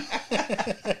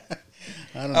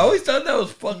 I always thought that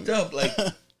was fucked up. Like,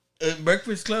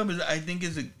 Breakfast Club I think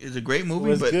is a great movie. It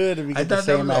was but good if we I get the thought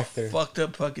that same was actor. a fucked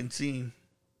up fucking scene.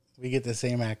 We get the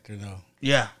same actor though.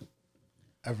 Yeah,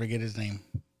 I forget his name.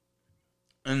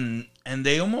 and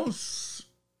they almost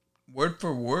word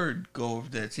for word go over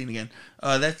that scene again.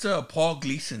 That's Paul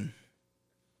Gleason.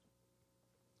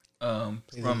 From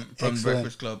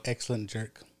Breakfast Club. Excellent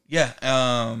jerk. Yeah.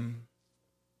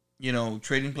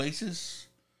 Trading Places.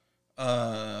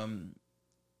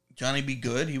 Johnny Be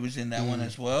Good. He was in that one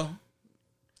as well.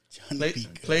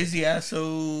 Plays the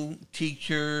asshole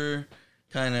teacher,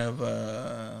 kind of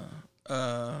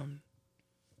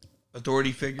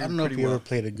authority figure. I don't know if he ever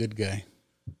played a good guy.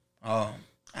 Oh,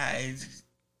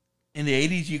 in the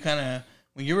 80s, you kind of,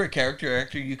 when you were a character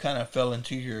actor, you kind of fell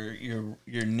into your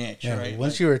niche, right?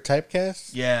 Once you were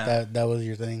typecast, yeah, that was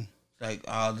your thing. Like,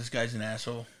 oh, this guy's an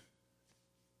asshole.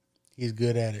 He's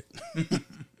good at it.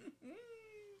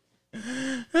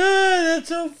 That's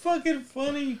so fucking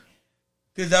funny.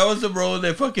 Because that was the role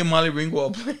that fucking Molly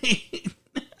Ringwald played.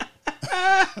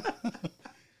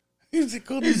 He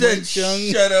said,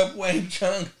 shut up, Wang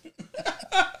Chung.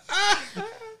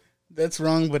 That's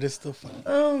wrong, but it's still funny.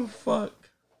 Oh, fuck.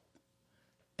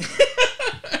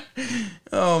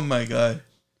 Oh, my God.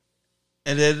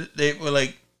 And then they were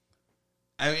like,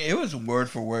 I mean, it was word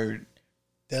for word.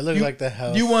 That looked like the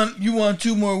house. You want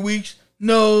 2 more weeks?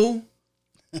 No.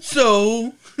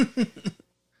 So.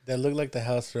 That looked like the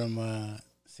house from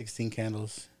 16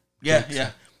 Candles. Yeah,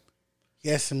 yeah.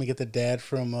 Yes, and we get the dad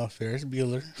from Ferris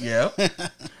Bueller. Yeah.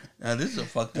 Now, this is a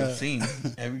fucked up scene.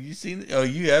 Have you seen it? Oh,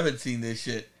 you haven't seen this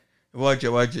shit. Watch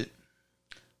it.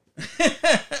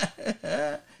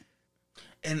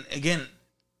 And again,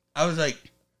 I was like,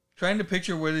 trying to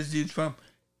picture where this dude's from.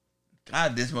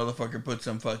 God, this motherfucker put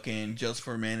some fucking Just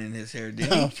for Men in his hair,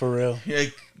 didn't he? Oh, for real.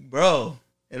 Like, bro,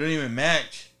 it don't even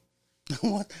match.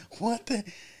 What the?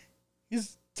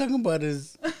 He's talking about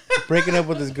his breaking up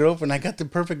with his girlfriend. I got the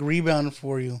perfect rebound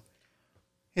for you.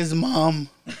 His mom.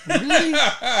 Really?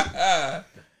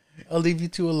 I'll leave you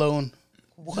two alone.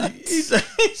 What?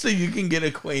 So you can get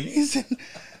acquainted. He said,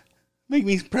 make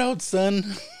me proud,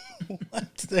 son.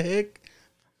 What the heck?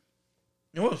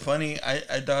 You know what's funny?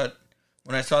 I thought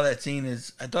when I saw that scene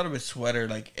I thought of a sweater.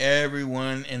 Like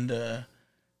everyone in the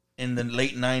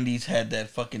late 90s had that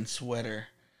fucking sweater.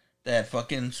 That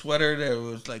fucking sweater that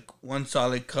was like one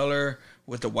solid color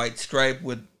with a white stripe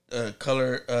with a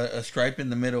stripe in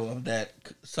the middle of that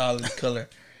solid color.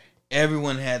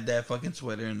 Everyone had that fucking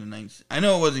sweater in the 90s. I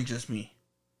know it wasn't just me.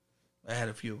 I had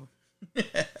a few of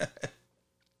them.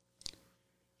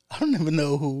 I don't even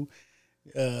know who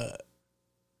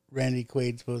Randy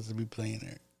Quaid's supposed to be playing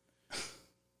her.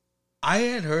 I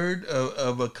had heard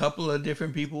of a couple of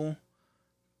different people,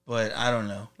 but I don't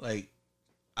know. Like,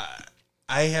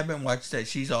 I haven't watched that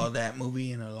She's All That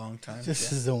movie in a long time. Just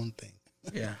his own thing.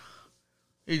 Yeah.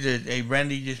 He did. Hey,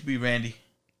 Randy, just be Randy.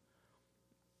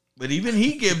 But even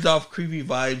he gives off creepy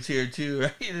vibes here, too,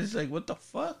 right? It's like, what the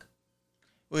fuck?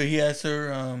 Well, he asked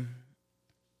her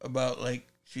about, like,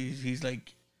 he's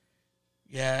like,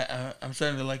 yeah, I'm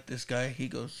starting to like this guy. He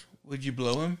goes, would you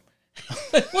blow him?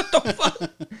 Like, what the fuck?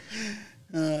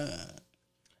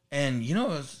 And, you know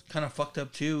what's kind of fucked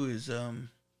up, too, is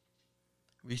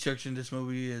researching this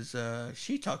movie is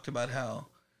she talked about how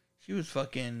she was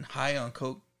fucking high on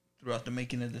coke throughout the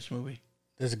making of this movie.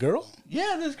 This girl?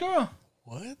 Yeah, this girl.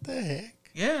 What the heck?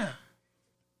 Yeah.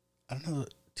 I don't know.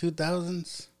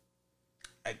 2000s?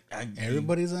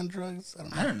 Everybody's on drugs?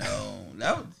 I don't know.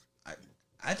 That was...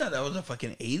 I thought that was a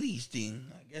fucking 80s thing.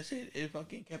 I guess it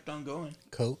fucking kept on going.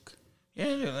 Coke?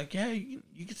 Yeah, they're like, yeah, you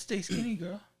can stay skinny,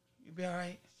 girl. You'll be all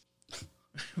right.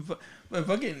 but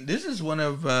fucking, this is one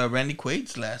of Randy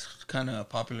Quaid's last kind of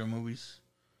popular movies.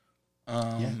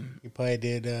 Yeah, he probably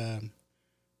did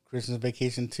Christmas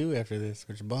Vacation 2 after this,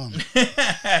 which bombed.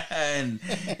 And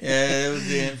yeah, it was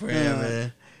the end for him,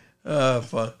 man. Oh,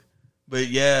 fuck. But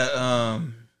yeah,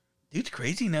 dude's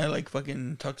crazy now. Like,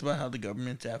 fucking talks about how the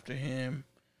government's after him.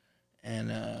 And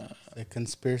the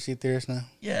conspiracy theorist now?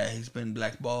 Yeah, he's been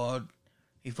blackballed.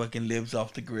 He fucking lives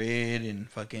off the grid and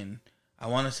fucking... I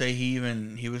want to say he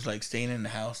was like staying in the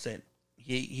house that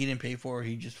he didn't pay for.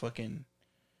 He just fucking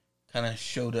kind of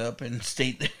showed up and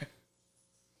stayed there.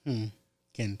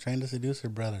 Again, trying to seduce her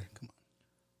brother. Come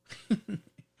on.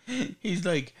 He's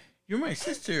like, you're my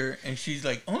sister. And she's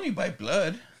like, only by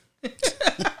blood.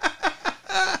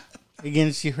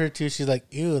 Again, she heard too. She's like,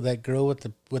 ew, that girl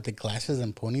with the glasses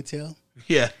and ponytail.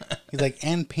 Yeah. He's like,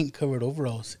 and pink covered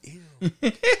overalls. Ew.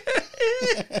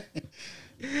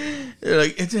 They're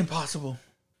like, it's impossible.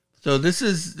 So this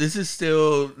is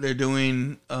still, they're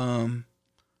doing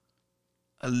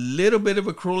a little bit of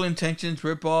a Cruel Intentions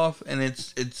ripoff, and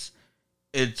it's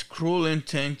Cruel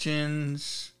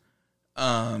Intentions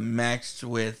maxed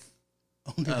with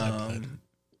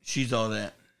She's All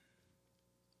That.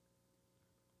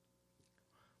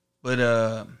 But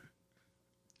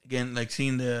again, like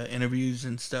seeing the interviews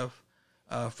and stuff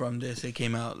from this, it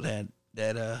came out that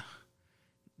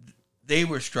they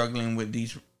were struggling with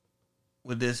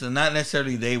this, and not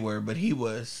necessarily they were, but he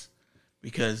was,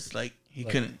 because like he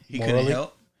couldn't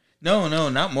help. No,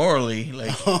 not morally,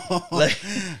 like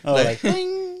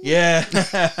yeah.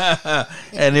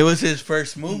 And it was his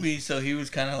first movie, so he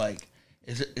was kind of like,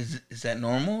 is that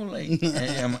normal? Like,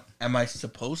 am I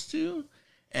supposed to?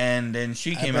 And then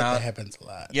she came out. That happens a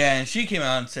lot. Yeah, and she came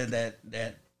out and said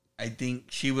that I think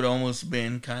she would almost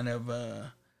been kind of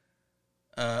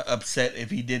upset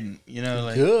if he didn't. You know,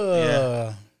 like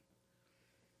yeah.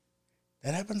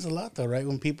 That happens a lot though, right?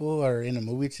 When people are in a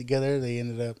movie together, they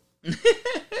end up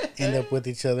with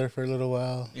each other for a little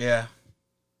while. Yeah.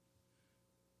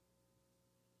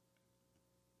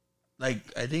 Like,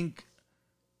 I think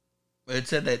it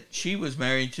said that she was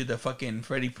married to the fucking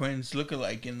Freddie Prinze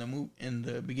lookalike in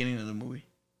the beginning of the movie.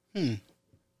 He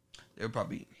was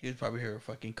probably her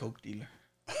fucking coke dealer.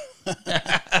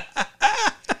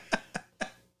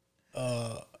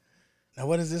 Now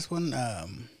what is this one?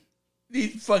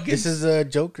 This is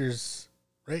Joker's,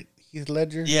 right? Heath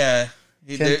Ledger. Yeah.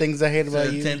 10 Things I Hate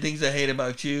About You. 10 Things I Hate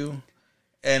About You.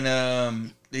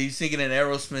 And he's singing an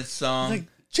Aerosmith song. Like,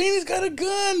 Janie's got a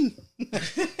gun.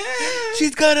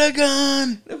 She's got a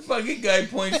gun. The fucking guy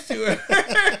points to her.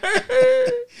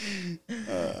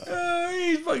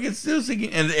 He's fucking still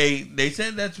singing. And they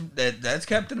said that's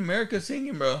Captain America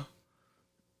singing, bro.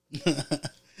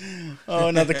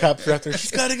 Oh, now the cops are after.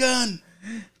 She's got a gun.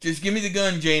 Just give me the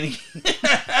gun, Janie.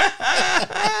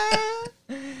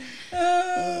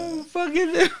 Oh,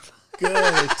 fucking good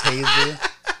taser.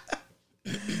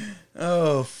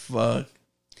 Oh, fuck.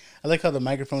 I like how the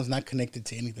microphone's not connected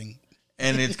to anything.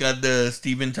 And it's got the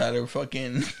Steven Tyler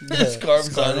fucking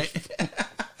scarves on it.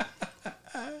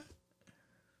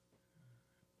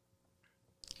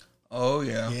 Oh,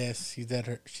 yeah. Yes,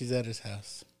 she's at his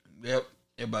house. Yep.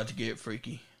 They're about to get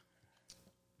freaky.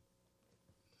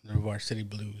 The Varsity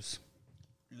Blues.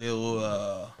 Little,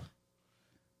 I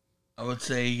would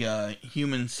say,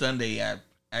 human Sunday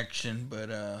action,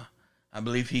 but I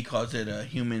believe he calls it a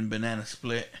human banana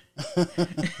split.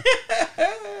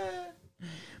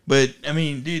 But I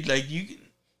mean, dude, like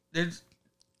there's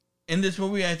in this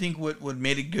movie, I think what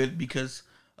made it good, because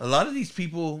a lot of these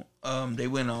people, they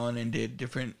went on and did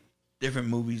different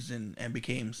movies and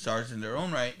became stars in their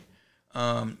own right.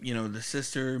 You know, the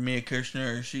sister Mia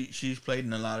Kirshner, she's played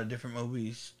in a lot of different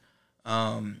movies,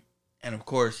 and of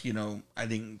course, you know, I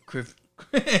think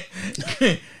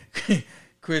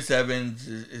Chris Evans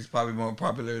is probably more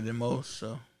popular than most.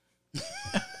 So,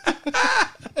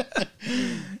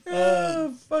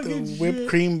 the whipped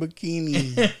cream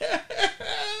bikini,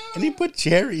 and he put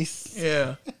cherries.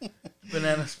 Yeah,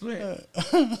 banana split.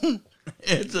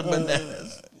 It's a banana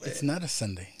split. It's not a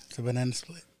Sunday. It's a banana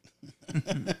split.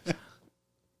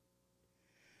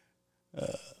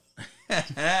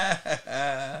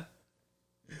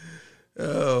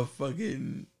 Oh,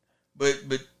 fucking! But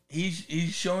he's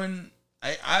showing.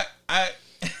 I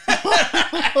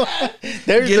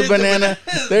There's the banana.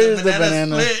 There's the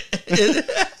banana.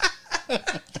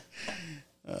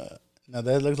 Now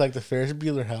that looks like the Ferris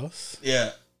Bueller house.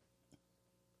 Yeah.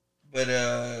 But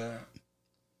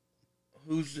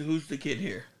who's the kid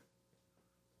here?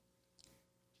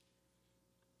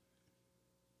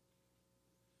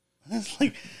 It's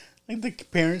like the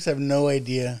parents have no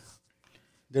idea.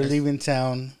 They're leaving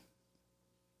town,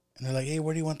 and they're like, "Hey,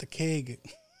 where do you want the keg?"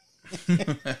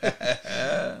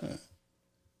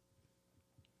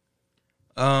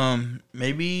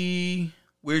 Maybe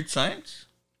Weird Science.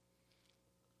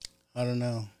 I don't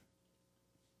know.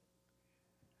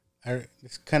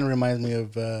 This kind of reminds me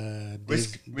of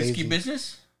Risky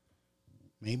Business.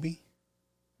 Maybe.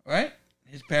 Right?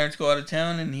 His parents go out of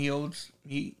town and he opens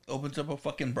up a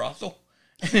fucking brothel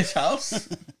in his house. Is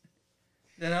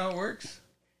that how it works?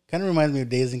 Kind of reminds me of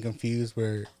Dazed and Confused,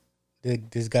 where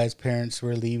this guy's parents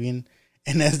were leaving,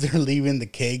 and as they're leaving the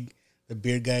keg, the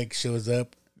beer guy shows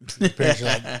up. The parents are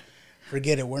like,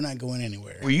 "Forget it, we're not going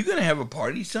anywhere." Were you gonna have a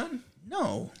party, son?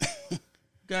 No.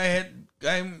 Guy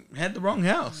had the wrong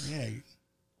house. Yeah. It's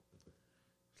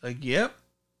like, yep,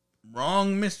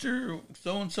 wrong, Mr.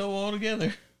 So-and-so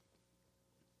altogether.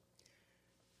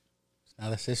 Now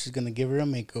the sister's gonna give her a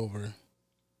makeover.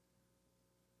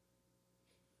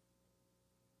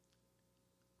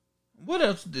 What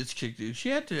else did this chick do? She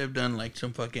had to have done like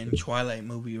some fucking Twilight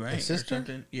movie, right? Her sister? Or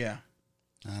something. Yeah.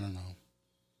 I don't know.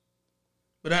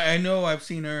 But I know I've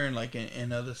seen her in like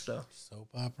in other stuff. Soap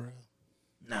opera?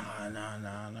 Nah.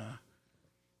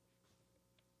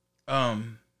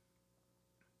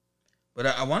 But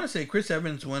I want to say Chris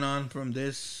Evans went on from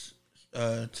this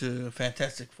to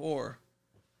Fantastic Four.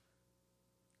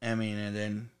 I mean, and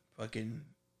then fucking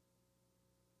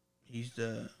he's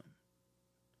the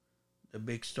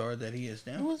big star that he is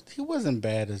now. He wasn't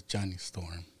bad as Johnny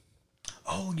Storm.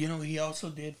 Oh, he also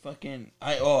did fucking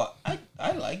I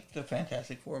like the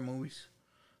Fantastic Four movies.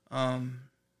 And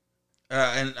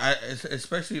I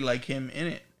especially like him in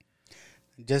it.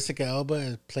 Jessica Alba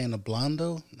is playing a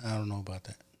Blondo. I don't know about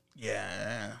that.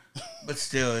 Yeah, but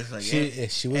still, it's like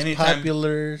she was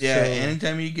popular. Yeah, so.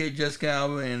 Anytime you get Jessica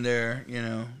Alba in there,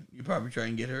 you probably try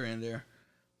and get her in there.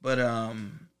 But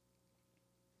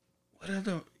what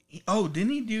other? Oh,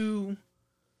 didn't he do?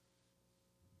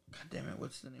 God damn it!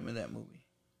 What's the name of that movie?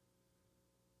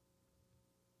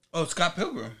 Oh, Scott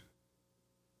Pilgrim.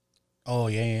 Oh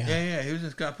yeah. He was in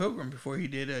Scott Pilgrim before he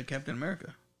did Captain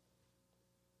America.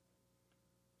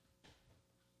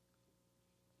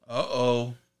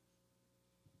 Oh,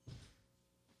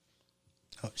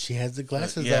 she has the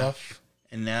glasses off.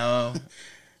 And now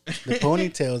the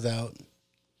ponytail's out.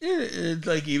 It's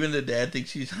like even the dad thinks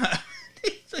she's hot.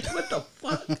 He's like, what the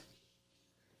fuck?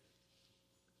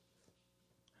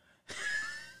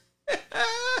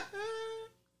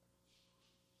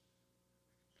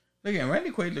 Look at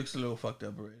Randy Quaid looks a little fucked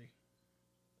up already.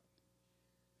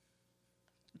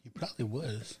 He probably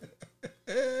was.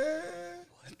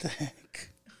 What the heck?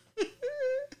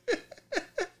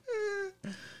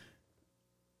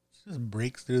 Just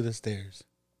breaks through the stairs.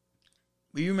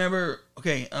 Well, you remember?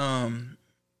 Okay,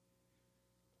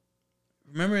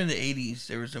 remember in the 80s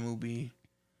there was a movie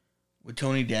with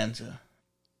Tony Danza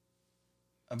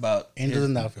about Angels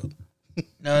in the Outfield.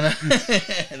 No, that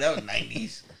was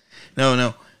 90s.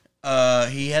 No.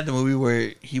 He had the movie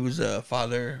where he was a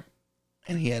father,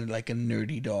 and he had like a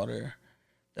nerdy daughter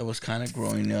that was kind of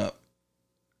growing up.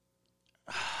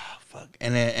 Fuck.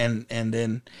 And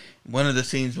then one of the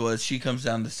scenes was she comes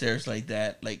down the stairs like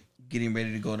that, like getting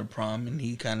ready to go to prom, and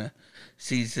he kind of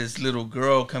sees this little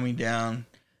girl coming down,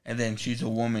 and then she's a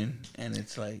woman, and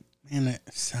it's like, man, it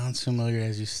sounds familiar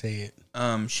as you say it.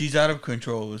 She's Out of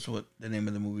Control is what the name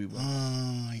of the movie was.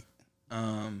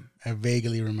 I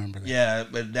vaguely remember that. Yeah,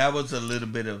 but that was a little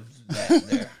bit of that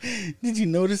there. Did you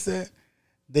notice that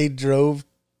they drove?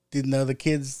 The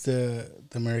kids, the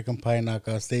American Pie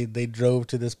knockoffs, they drove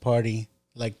to this party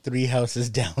like 3 houses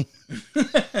down.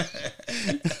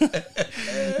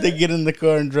 They get in the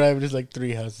car and drive just like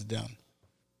 3 houses down.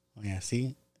 Oh yeah,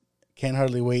 see, Can't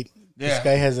Hardly Wait. Yeah. This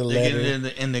guy has a letter.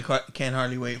 In the car, Can't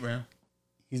Hardly Wait, bro.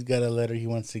 He's got a letter he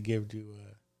wants to give to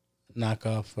knock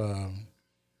off.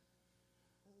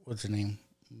 What's her name?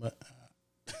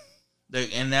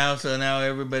 And now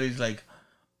everybody's like,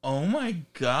 oh my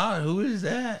God, who is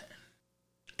that?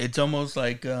 It's almost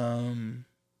like Can't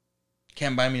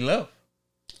Buy Me Love.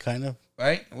 Kind of.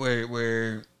 Right?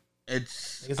 Where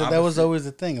it's... Like I said, that was always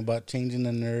the thing about changing a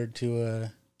nerd to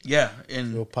a... Yeah.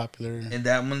 And to a popular... And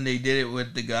that one, they did it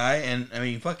with the guy. And, I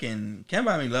mean, fucking Can't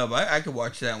Buy Me Love. I could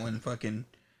watch that one fucking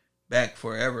back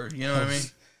forever. You know what I mean?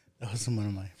 That was one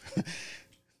of my...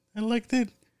 I liked it.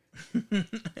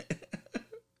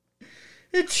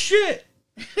 It's shit.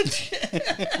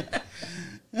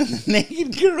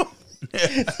 Naked girl.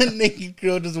 The naked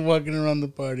girl just walking around the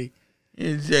party.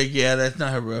 It's like, yeah, that's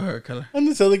not her real hair color. And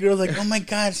this other girl's like, oh my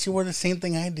God, she wore the same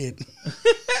thing I did.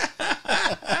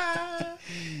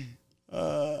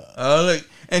 Oh, look.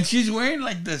 And she's wearing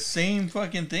like the same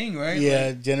fucking thing, right? Yeah,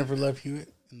 like, Jennifer Love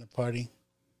Hewitt in the party.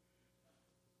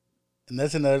 And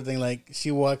that's another thing. Like,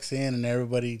 she walks in and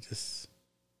everybody just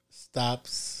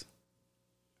stops.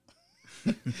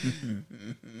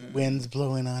 Wind's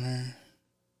blowing on her.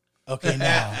 Okay,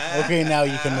 now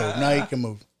you can move. Now you can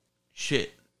move.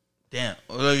 Shit. Damn.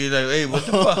 Look, he's like, hey, what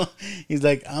the fuck? He's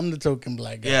like, I'm the token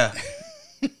black guy. Yeah.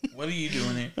 What are you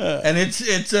doing here? And it's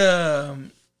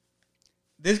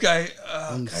this guy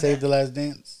Save the Last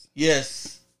Dance.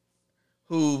 Yes.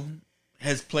 Who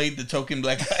has played the token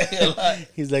black guy a lot.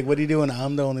 He's like, what are you doing?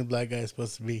 I'm the only black guy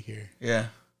supposed to be here. Yeah.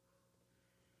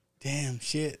 Damn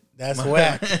shit. That's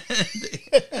whack. He's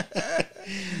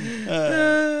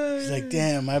like,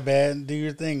 damn, my bad. Do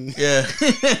your thing. Yeah.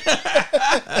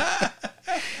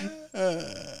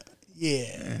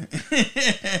 Yeah.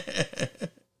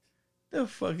 The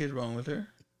fuck is wrong with her?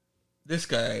 This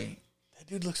guy. That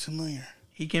dude looks familiar.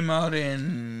 He came out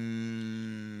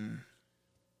in.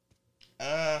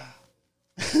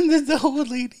 There's the old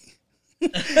lady.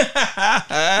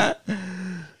 I've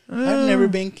never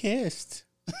been kissed.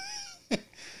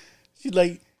 She's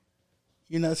like,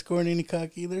 you're not scoring any cock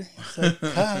either? It's like,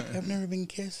 cock, I've never been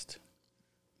kissed.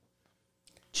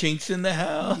 Chinks in the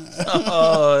house.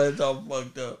 Oh, it's all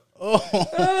fucked up.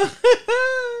 Oh.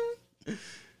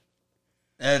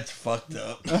 That's fucked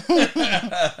up. Look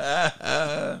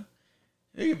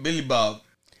at Billy Bob.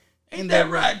 Ain't that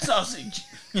right, sausage?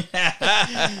 Oh,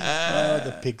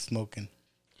 the pig smoking.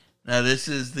 Now, this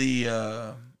is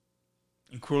the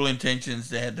in Cruel Intentions.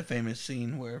 They had the famous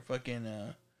scene where fucking...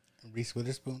 Reese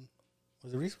Witherspoon?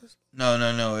 Was it Reese Witherspoon?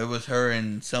 No. It was her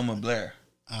and Selma Blair.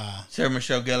 Sarah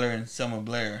Michelle Gellar and Selma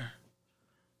Blair.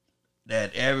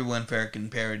 That everyone fucking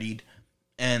parodied.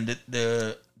 And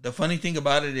the funny thing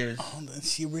about it is... Oh,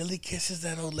 she really kisses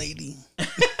that old lady.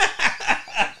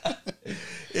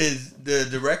 Is the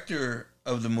director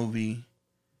of the movie,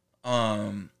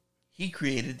 he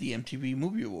created the MTV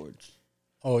Movie Awards.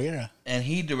 Oh, yeah. And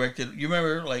he directed... You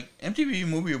remember, like, MTV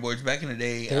Movie Awards back in the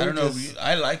day, I don't know,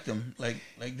 I liked them. Like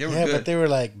they were good. Yeah, but they were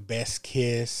like Best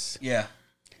Kiss. Yeah.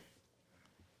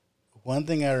 One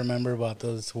thing I remember about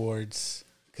those awards,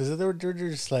 because they were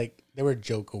just like, they were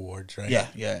joke awards, right?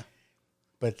 Yeah.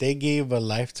 But they gave a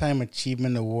Lifetime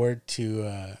Achievement Award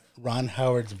to Ron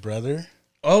Howard's brother.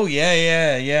 Oh,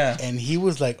 yeah. And he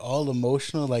was like all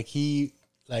emotional, like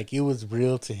it was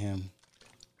real to him.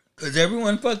 Because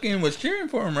everyone fucking was cheering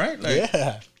for him, right? Like,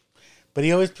 yeah. But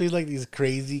he always played like these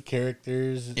crazy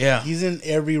characters. Yeah. He's in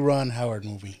every Ron Howard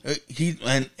movie.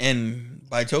 And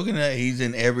by token of that, he's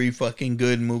in every fucking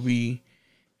good movie.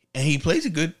 And he plays a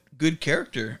good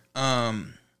character.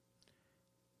 One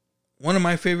of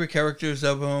my favorite characters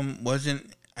of him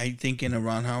wasn't, I think, in a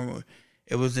Ron Howard movie.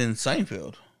 It was in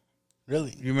Seinfeld.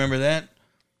 Really? You remember that?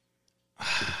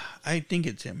 I think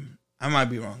it's him. I might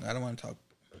be wrong. I don't want to talk.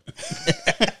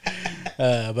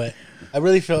 But I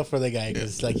really felt for the guy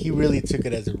because like he really took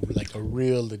it as a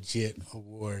real legit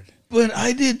award. But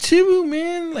I did too,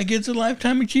 man. Like it's a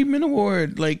Lifetime Achievement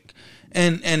Award. Like,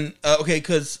 and at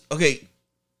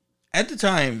the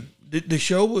time the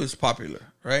show was popular,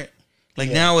 right? Like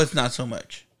now it's not so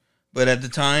much, but at the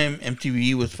time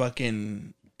MTV was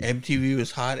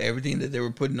hot. Everything that they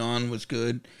were putting on was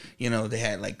good. You know, they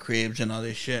had like Cribs and all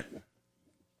this shit.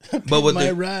 But what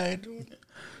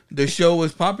the show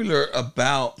was popular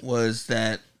about was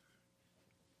that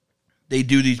they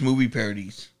do these movie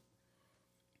parodies.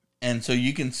 And so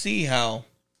you can see how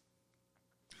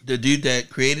the dude that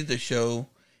created the show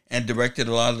and directed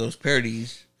a lot of those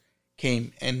parodies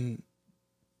came and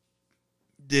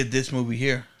did this movie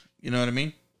here. You know what I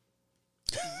mean?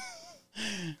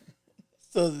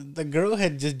 So the girl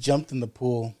had just jumped in the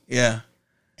pool. Yeah.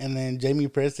 And then Jamie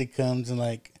Presley comes and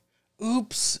like,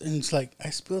 oops. And it's like,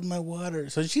 I spilled my water.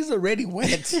 So she's already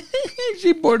wet.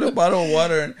 She poured a bottle of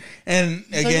water. And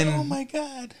it's again. Like, oh my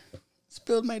God.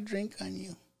 Spilled my drink on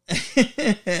you.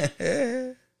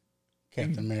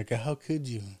 Captain America, how could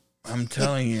you? I'm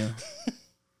telling you.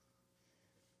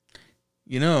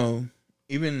 You know,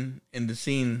 even in the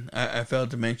scene, I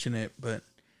failed to mention it, but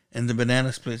in the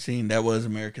banana split scene, that was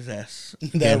America's ass.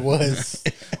 That was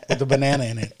with the banana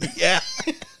in it. Yeah.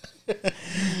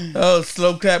 Oh,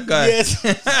 slow clap guy. Yes,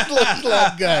 slow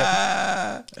clap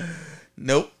guy.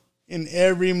 Nope. In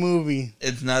every movie,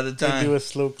 it's not a time. They do a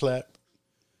slow clap.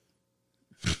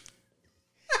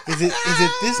 Is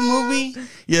it this movie?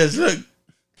 Yes, look.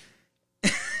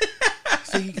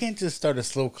 So you can't just start a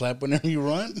slow clap whenever you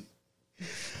run.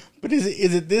 But is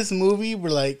it this movie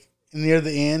where like near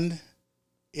the end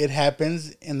it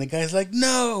happens and the guy's like,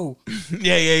 no.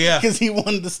 Yeah. Because he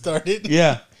wanted to start it.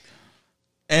 Yeah.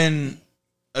 And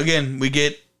again, we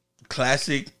get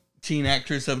classic teen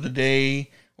actress of the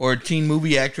day or teen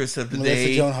movie actress of the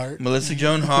day. Melissa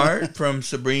Joan Hart from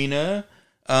Sabrina.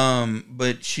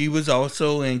 But she was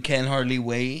also in Can't Hardly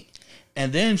Wait.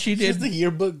 And then she did... She's the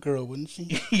yearbook girl, wasn't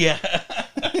she? Yeah.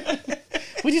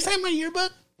 Would you sign my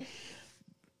yearbook?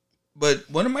 But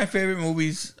one of my favorite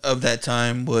movies of that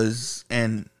time was,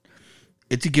 and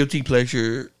it's a guilty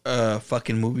pleasure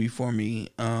fucking movie for me.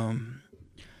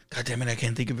 God damn it, I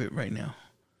can't think of it right now.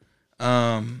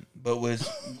 But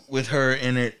with her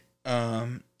in it,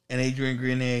 and Adrian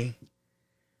Grenier.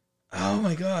 Oh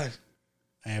my God.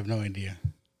 I have no idea.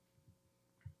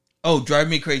 Oh, Drive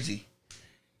Me Crazy.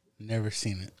 Never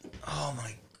seen it. Oh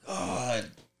my God.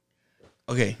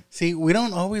 Okay. See, we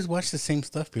don't always watch the same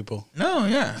stuff, people. No,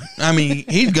 yeah. I mean,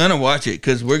 he's gonna watch it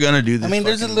because we're gonna do this. I mean,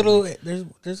 there's a little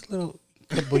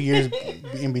couple years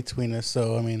in between us,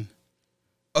 so I mean.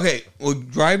 Okay, well,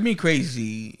 Drive Me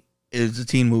Crazy is a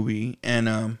teen movie,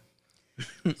 and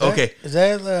okay, is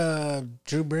that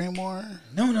Drew Barrymore?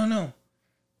 No.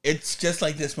 it's just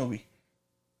like this movie.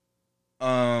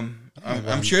 I'm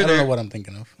sure I don't know what I'm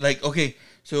thinking of. Like, okay,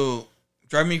 so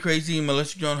Drive Me Crazy,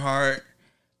 Melissa Joan Hart.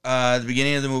 At the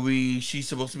beginning of the movie, she's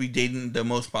supposed to be dating the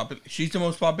most popular. She's the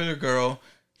most popular girl.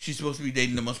 She's supposed to be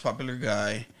dating the most popular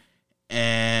guy,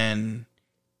 and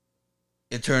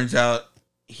it turns out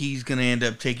he's gonna end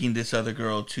up taking this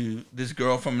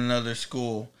girl from another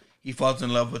school. He falls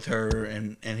in love with her,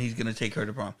 and he's gonna take her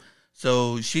to prom.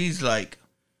 So she's like,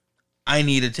 I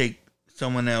need to take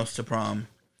someone else to prom.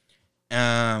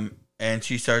 And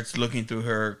she starts looking through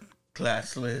her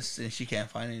class list, and she can't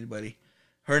find anybody.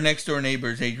 Her next door neighbor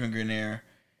is Adrian Grenier,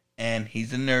 and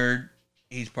he's a nerd.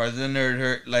 He's part of the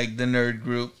nerd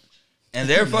group, and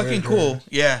they're fucking cool.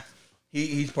 Yeah,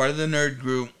 he's part of the nerd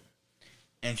group,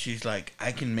 and she's like,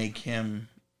 I can make him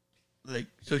like.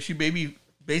 So she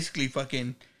basically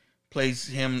fucking plays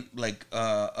him like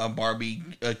a Barbie,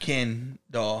 a Ken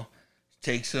doll,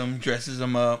 takes him, dresses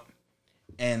him up,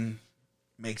 and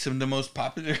makes him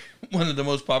one of the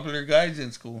most popular guys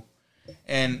in school.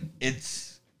 And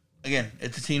it's a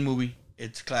teen movie.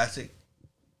 It's classic.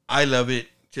 I love it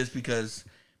just because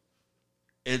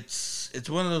it's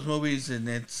one of those movies, and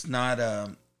it's not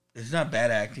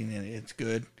bad acting in it. It's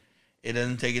good. It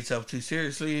doesn't take itself too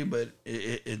seriously, but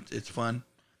it's fun.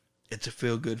 It's a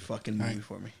feel good fucking movie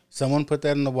for me. Someone put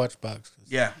that in the watch box.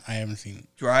 Yeah, I haven't seen it.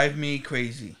 Drive Me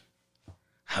Crazy.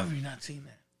 How have you not seen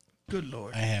that? Good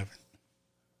Lord, I haven't.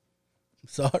 I'm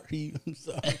sorry.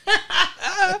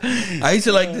 I used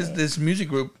to like this music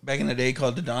group back in the day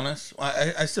called the Donnas.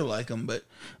 I still like them, but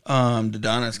the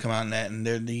Donnas come out in that, and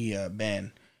they're the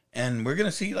band. And we're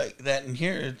gonna see like that in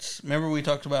here. Remember we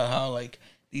talked about how like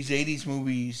these 80s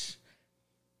movies,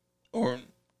 or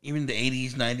even the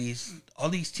 80s, 90s, all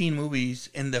these teen movies,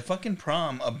 in the fucking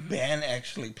prom, a band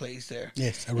actually plays there.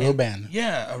 Yes, a real band.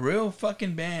 Yeah, a real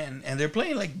fucking band. And they're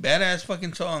playing like badass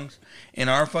fucking songs. In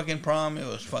our fucking prom, it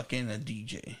was fucking a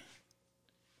DJ.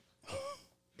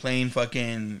 Playing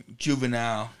fucking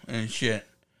Juvenile and shit.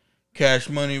 Cash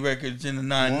Money Records in the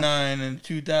 99 and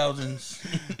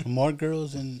 2000s. More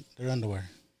girls in their underwear.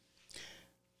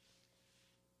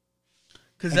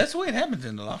 Because that's the way it happens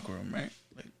in the locker room, right?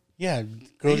 Like, yeah,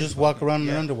 girls just walk around in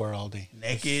their underwear all day.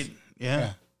 Naked.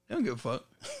 Yeah. They don't give a fuck.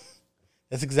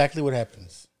 That's exactly what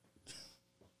happens.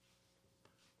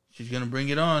 She's going to bring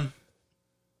it on.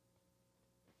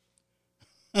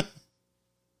 You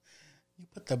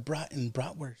put the brat in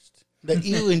bratwurst. The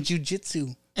ew in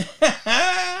jujitsu.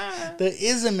 The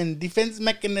ism in defense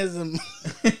mechanism.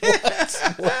 What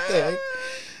the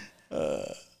heck?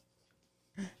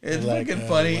 It's fucking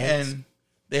funny. What? And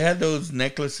they had those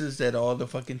necklaces that all the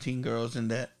fucking teen girls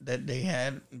and that they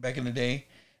had back in the day.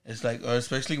 It's like, or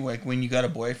especially like when you got a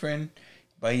boyfriend,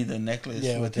 buy you the necklace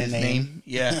with his name.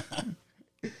 Yeah.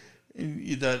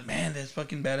 You thought, man, that's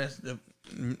fucking badass.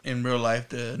 In real life,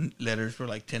 the letters were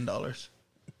like $10.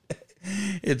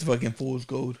 It's fucking fool's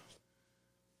gold.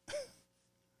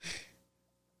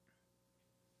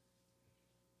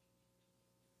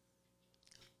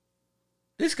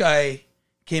 This guy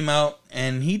came out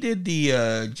and he did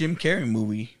the Jim Carrey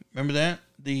movie. Remember that?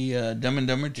 The Dumb and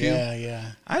Dumber 2?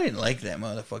 Yeah. I didn't like that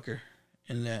motherfucker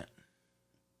in that.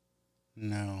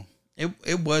 No.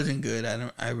 It wasn't good.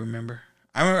 I remember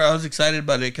I was excited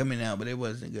about it coming out, but it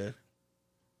wasn't good.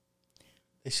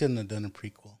 They shouldn't have done a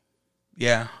prequel.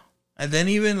 Yeah. And then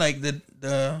even like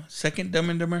the second Dumb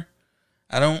and Dumber,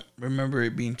 I don't remember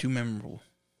it being too memorable.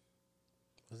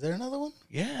 Was there another one?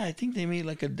 Yeah, I think they made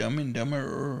like a Dumb and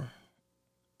Dumber.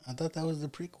 I thought that was the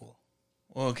prequel.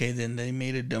 Well, okay, then they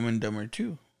made a Dumb and Dumber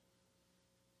 2.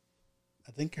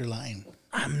 I think you're lying.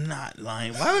 I'm not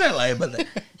lying. Why would I lie about that?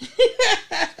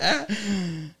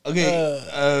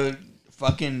 Okay,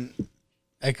 fucking.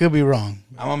 I could be wrong.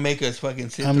 I'm gonna make us fucking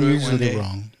sit I'm through it one usually day.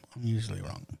 wrong. I'm usually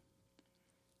wrong.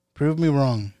 Prove me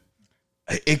wrong.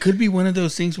 It could be one of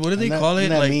those things. What do they call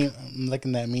it? Like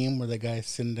in that meme where the guy's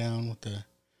sitting down with the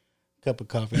cup of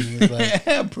coffee and he's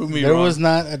like, "Prove me there wrong." was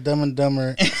not a Dumb and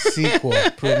Dumber sequel.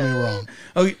 Prove me wrong.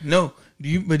 Okay, no. Do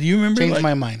you remember? Change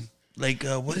my mind. Like,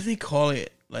 what do they call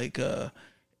it? Like,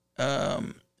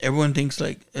 everyone thinks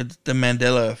like it's the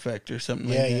Mandela effect or something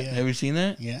like that. Yeah. Have you seen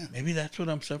that? Yeah. Maybe that's what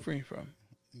I'm suffering from.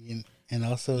 And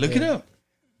also, look it up.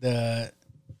 The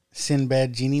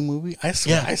Sinbad Genie movie. I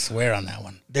swear on that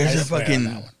one. There's a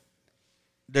Shazam.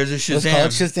 It's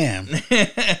called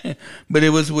Shazam. But it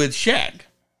was with Shaq.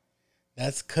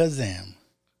 That's Kazam.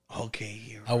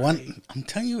 Okay, I'm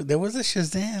telling you, there was a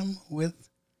Shazam with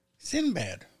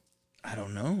Sinbad. I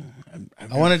don't know.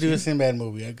 I want to do a Sinbad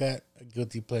movie. I got a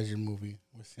guilty pleasure movie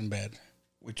with Sinbad.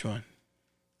 Which one?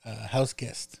 House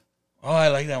Guest. Oh, I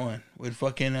like that one with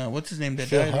fucking what's his name that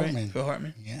Phil died? Hartman. Right? Phil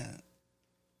Hartman. Yeah.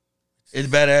 It's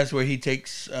badass where he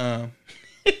takes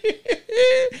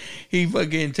he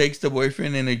fucking takes the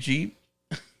boyfriend in a Jeep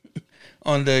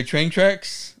on the train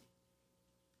tracks,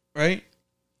 right?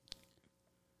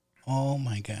 Oh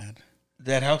my God.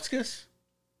 That Hauskis?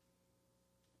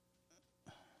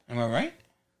 Am I right?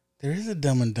 There is a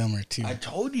Dumb and Dumber too. I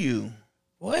told you.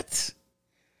 What?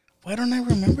 Why don't I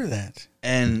remember that?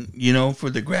 And, for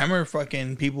the grammar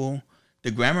fucking people,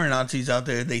 the grammar Nazis out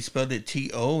there, they spelled it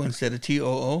T-O instead of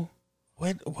T-O-O.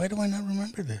 Why do I not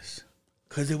remember this?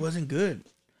 Because it wasn't good.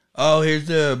 Oh, here's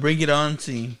the Bring It On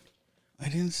scene. I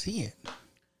didn't see it.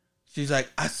 She's like,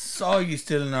 I saw you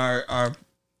stealing our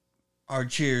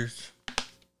cheers.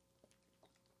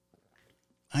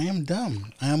 I am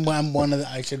dumb. I'm one of the...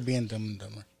 I should be in Dumb and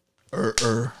Dumber.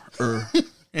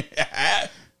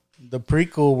 The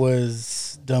prequel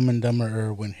was Dumb and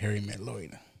Dumber When Harry Met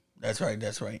Lloyd. That's right.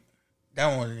 That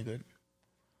one wasn't good.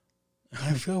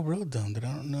 I feel real dumb that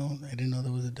I didn't know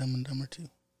there was a Dumb and Dumber 2.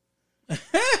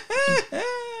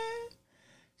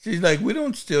 She's like, we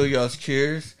don't steal y'all's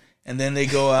cheers. And then they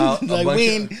go out. Like,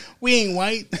 we ain't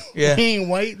white. Yeah. We ain't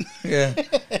white. Yeah.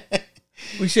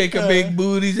 We shake our big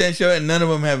booties and show, and none of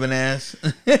them have an ass.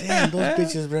 Damn, those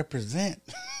bitches represent.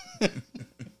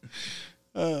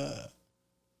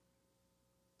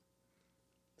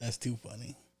 That's too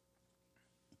funny.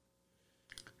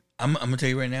 I'm gonna tell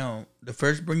you right now, the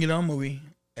first Bring It On movie,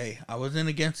 hey, I wasn't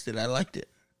against it. I liked it.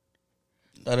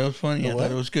 Thought it was funny. I thought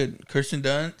it was good. Kirsten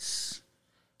Dunst,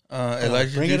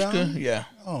 Elijah Dushku, yeah.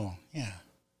 Oh yeah.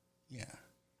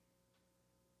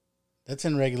 That's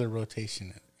in regular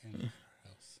rotation.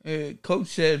 Coach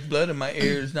said blood in my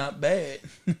ear is not bad.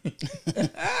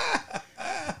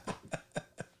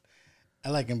 I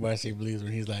like in Varsity Blues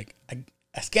where he's like,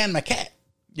 I scanned my cat.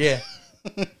 Yeah.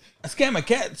 I scanned my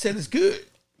cat and said it's good.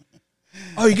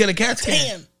 Oh, you got a cat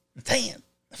scan? 10.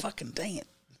 Fucking 10.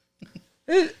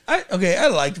 I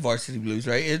liked Varsity Blues,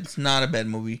 right? It's not a bad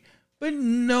movie. But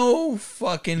no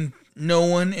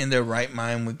one in their right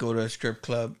mind would go to a strip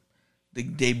club the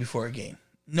day before a game.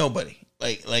 Nobody.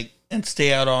 Like and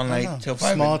stay out all night till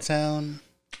 5 Small town.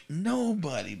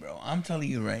 Nobody, bro. I'm telling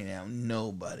you right now,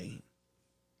 nobody.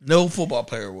 No football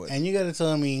player would. And you got to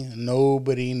tell me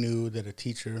nobody knew that a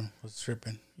teacher was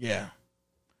stripping. Yeah.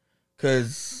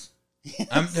 Because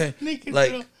I'm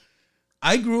like,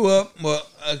 I grew up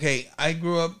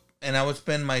and I would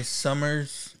spend my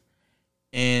summers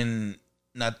in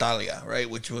Natalia, right?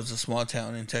 Which was a small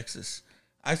town in Texas.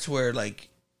 I swear, like,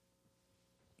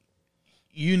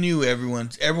 everyone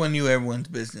knew everyone's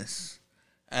business.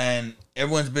 And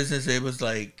everyone's business, it was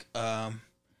like, I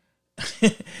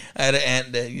had an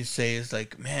aunt that used to say, it's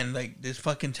like, man, like, this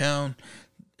fucking town,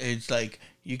 it's like,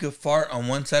 you could fart on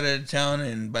one side of the town,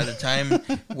 and by the time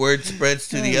word spreads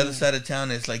to the other side of town,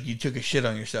 it's like you took a shit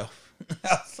on yourself. I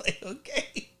was like,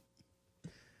 okay.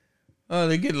 Oh,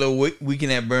 they get a little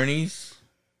Weekend at Bernie's.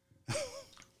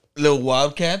 Little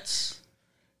Wildcats.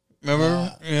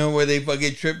 Remember? Where they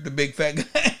fucking tripped the big fat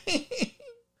guy.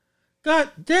 God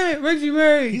damn it, Reggie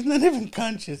Ray. He's not even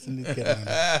conscious in this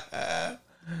guy.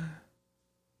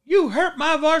 You hurt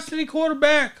my varsity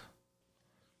quarterback.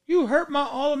 You hurt my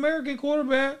All-American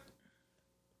quarterback.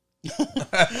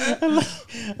 I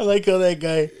like how that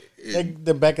guy, like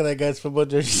the back of that guy's football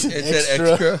jersey,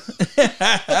 extra.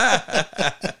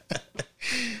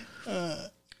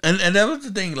 And that was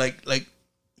the thing, like,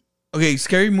 okay,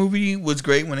 Scary Movie was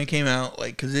great when it came out,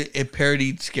 like, because it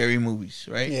parodied scary movies,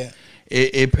 right? Yeah.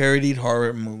 It parodied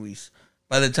horror movies.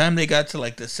 By the time they got to,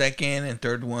 like, the second and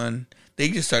third one, they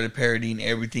just started parodying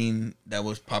everything that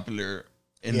was popular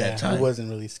in that time. It wasn't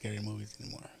really scary movies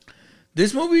anymore.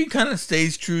 This movie kind of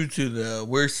stays true to the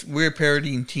we're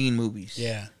parodying teen movies.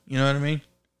 Yeah. You know what I mean?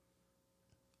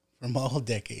 From all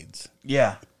decades.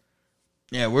 Yeah.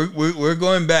 Yeah, we're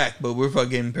going back, but we're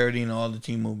fucking parodying all the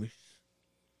teen movies.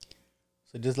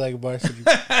 So just like Varsity.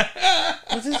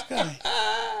 What's this guy?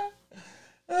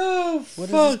 Oh, what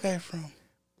is this guy from?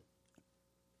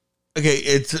 Okay,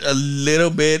 it's a little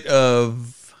bit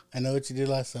of I Know What You Did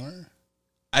Last Summer.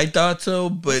 I thought so,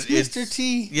 but it's Mr.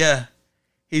 T. Yeah.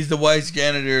 He's the wise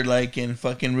janitor like in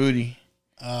fucking Rudy.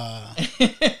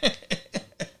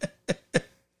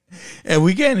 And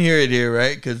we can't hear it here,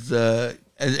 right? Because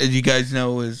as you guys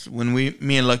know, is when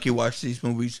me and Lucky watch these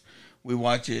movies, we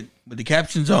watch it with the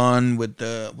captions on, with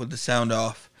the sound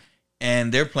off,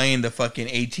 and they're playing the fucking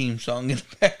A-Team song in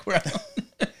the background.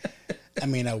 I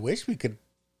mean, I wish we could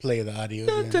play the audio.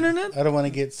 I don't want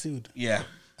to get sued. Yeah.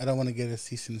 I don't want to get a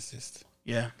cease and desist.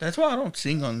 Yeah, that's why I don't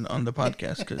sing on the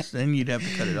podcast, because then you'd have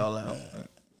to cut it all out.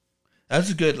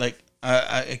 That's good. Like,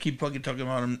 I keep fucking talking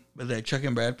about him, but that Chuck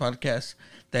and Brad podcast.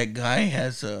 That guy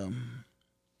has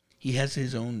he has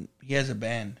a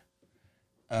band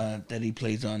that he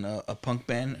plays on, a punk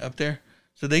band up there.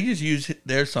 So they just use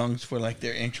their songs for like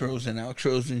their intros and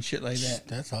outros and shit like that.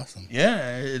 That's awesome.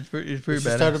 Yeah, it's pretty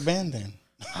badass. Start a band then.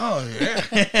 Oh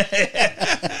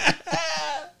yeah.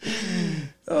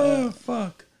 Oh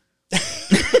fuck.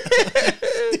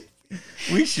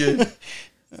 We should.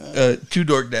 Two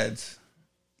Dork Dads.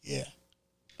 Yeah.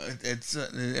 It's.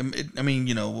 I mean,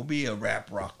 you know, we'll be a rap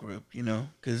rock group, you know,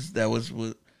 because that was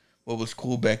what was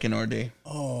cool back in our day.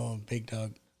 Oh, Big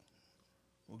Dog.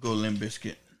 We'll go Limp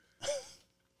Bizkit.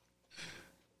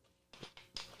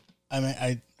 I mean,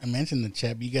 I mentioned the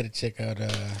chat, but you got to check out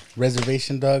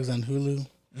Reservation Dogs on Hulu.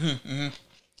 Mm-hmm.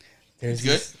 There's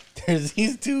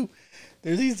these two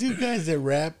guys that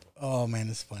rap. Oh man,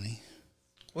 it's funny.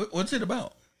 What's it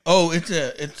about? Oh,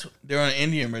 they're on an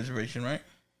Indian reservation, right?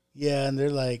 Yeah, and they're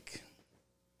like,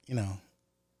 you know,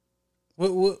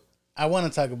 what I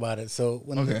want to talk about it. So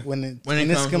when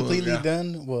it's completely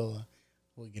done, we'll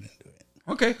get into it.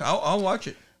 Okay, I'll watch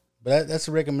it. But that's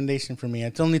a recommendation for me.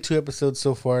 It's only 2 episodes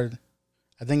so far.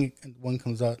 I think one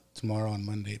comes out tomorrow on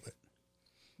Monday. But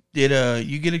did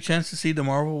you get a chance to see the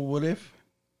Marvel What If?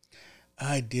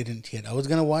 I didn't yet. I was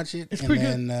gonna watch it, it's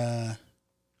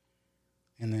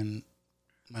and then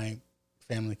my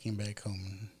family came back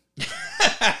home, and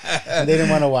they didn't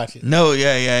want to watch it. No,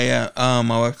 yeah.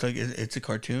 My wife's like, "It's a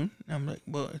cartoon." I'm like,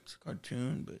 "Well, it's a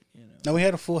cartoon, but you know." No, we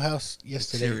had a full house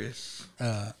yesterday. Serious.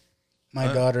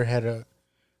 My daughter had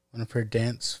one of her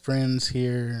dance friends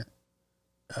here.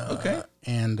 Okay.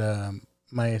 And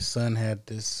my son had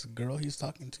this girl he's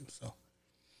talking to. So.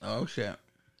 Oh shit.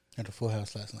 Had a full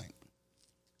house last night.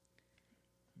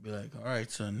 Be like, all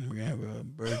right, son, we're gonna have a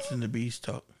birds and the bees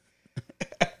talk.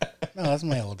 No, that's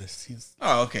my oldest. He's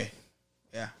okay.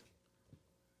 Yeah.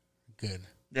 Good.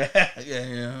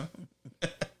 Yeah.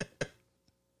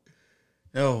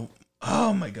 No.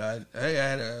 Oh my God. I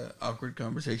had an awkward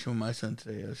conversation with my son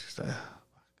today. I was just like,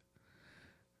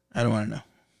 I don't want to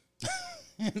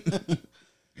know.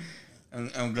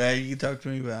 I'm glad you talked to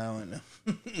me, but I don't want to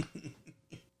know.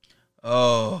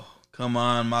 Oh, come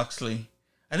on, Moxley.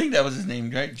 I think that was his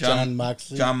name, right? John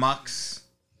Moxley. John Mox.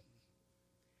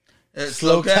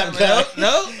 Slow clap guy.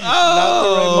 No?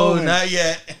 Oh, not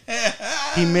yet.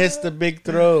 He missed a big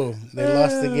throw. They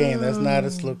lost the game. That's not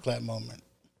a slow clap moment.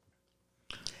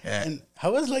 Yeah. And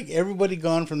how was like everybody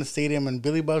gone from the stadium and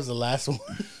Billy Bob's the last one?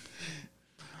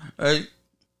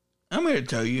 I'm here to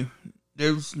tell you,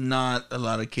 there's not a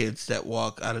lot of kids that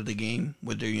walk out of the game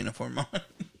with their uniform on.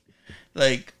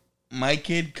 Like, my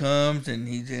kid comes and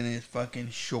he's in his fucking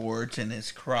shorts and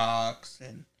his Crocs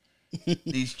and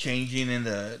he's changing in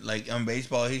the, like on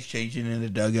baseball, he's changing in the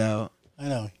dugout. I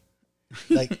know.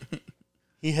 Like,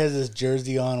 he has his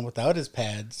jersey on without his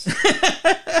pads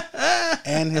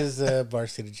and his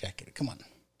varsity jacket. Come on.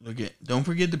 Don't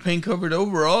forget the paint covered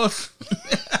overalls.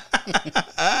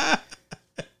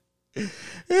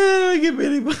 Look at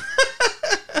Billy.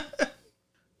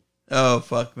 Oh,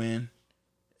 fuck, man.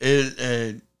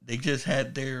 They just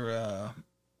had their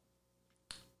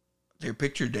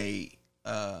picture day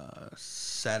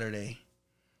Saturday,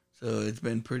 so it's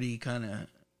been pretty kind of,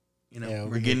 you know, yeah,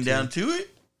 we're getting down to it.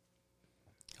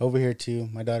 Over here too,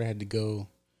 my daughter had to go.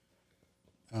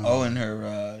 In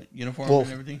her uniform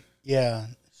and everything. Yeah,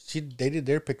 they did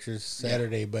their pictures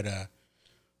Saturday, but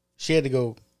she had to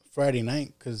go Friday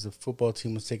night because the football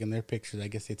team was taking their pictures. I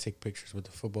guess they take pictures with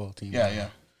the football team. Yeah.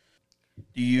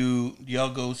 Do y'all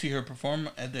go see her perform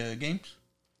at the games,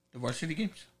 the varsity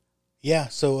games? Yeah.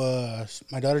 So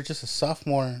my daughter's just a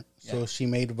sophomore, so she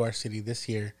made varsity this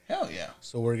year. Hell yeah!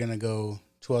 So we're gonna go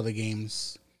to all the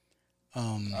games.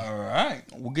 All right,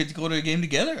 we'll get to go to a game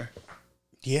together.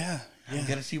 Yeah. I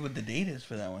gotta see what the date is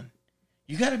for that one.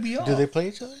 You gotta be off. Do they play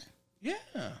each other? Yeah.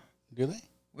 Do they?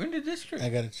 We're in the district. I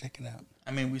gotta check it out.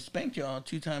 I mean, we spanked y'all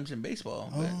 2 times in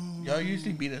baseball, but y'all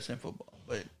usually beat us in football.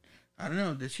 But I don't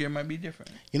know. This year might be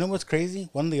different. You know what's crazy?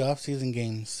 One of the off-season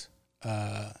games,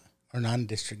 or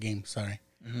non-district games, sorry.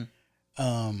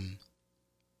 Mm-hmm.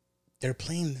 They're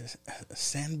playing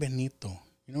San Benito.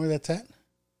 You know where that's at?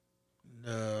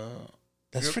 No.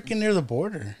 That's freaking near the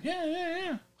border.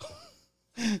 Yeah.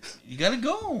 You gotta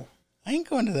go. I ain't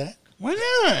going to that. Why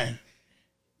not?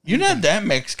 You're not that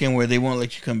Mexican where they won't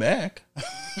let you come back.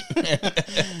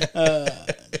 I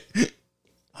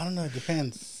don't know. It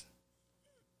depends.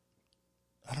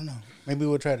 I don't know. Maybe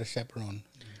we'll try to chaperone.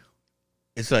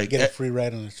 It's like get a free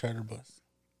ride on a charter bus.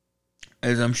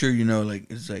 As I'm sure you know,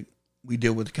 like it's like we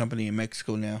deal with a company in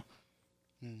Mexico now,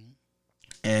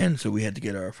 and so we had to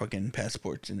get our fucking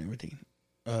passports and everything.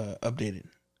 updated.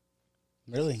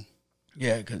 Really?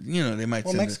 Yeah, because they might.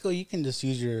 Well, Mexico, you can just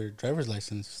use your driver's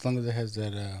license as long as it has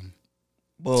that.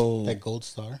 That gold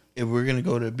star. If we're gonna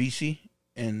go to BC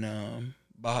and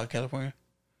Baja California,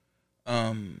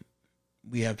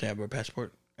 we have to have our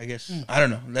passport. I guess I don't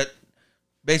know. That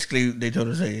basically they told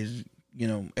us that is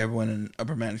everyone in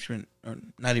upper management, or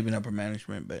not even upper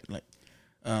management, but like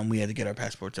we had to get our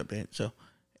passports updated. So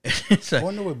it's like, I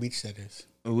wonder what beach that is.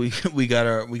 We got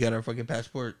our fucking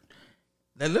passport.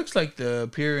 That looks like the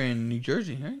pier in New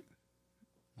Jersey, right?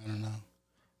 I don't know.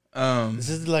 This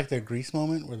is like their Grease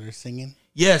moment where they're singing.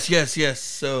 Yes.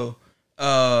 So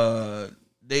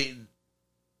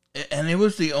and it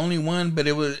was the only one, but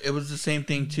it was the same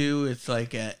thing too. It's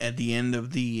like at the end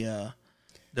of the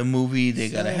movie, they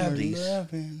gotta have these.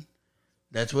 Loving.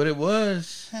 That's what it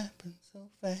was. Happened so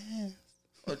fast.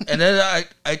 And then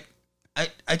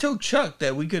I told Chuck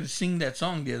that we could sing that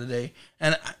song the other day,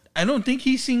 and I don't think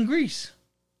he's seen Grease.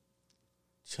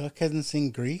 Chuck hasn't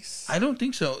seen Grease? I don't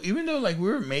think so. Even though like we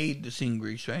were made to sing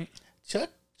Grease, right?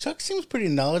 Chuck seems pretty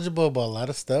knowledgeable about a lot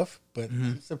of stuff, but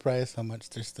I'm surprised how much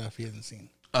there's stuff he hasn't seen.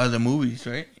 The movies,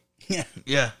 right? Yeah.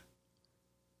 Yeah.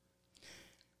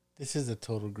 This is a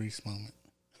total Grease moment.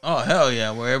 Oh, hell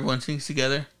yeah, where everyone sings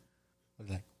together.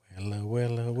 Like,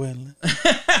 Wella.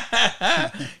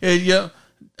 Yeah,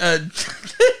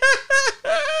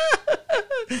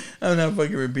 I'm not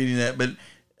fucking repeating that, but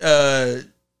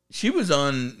she was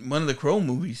on one of the Crow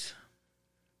movies.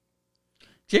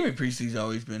 Jamie Priestley's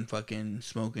always been fucking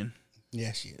smoking.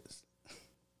 Yeah, she is.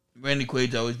 Randy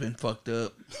Quaid's always been fucked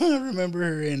up. I remember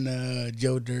her in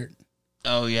Joe Dirt.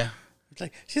 Oh, yeah. It's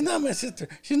like, she's not my sister.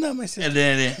 She's not my sister. And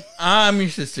then I'm your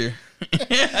sister.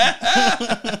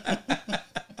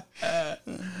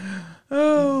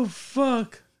 Oh,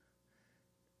 fuck.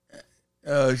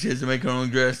 Oh, she has to make her own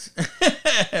dress.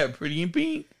 Pretty in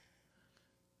pink.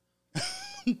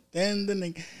 And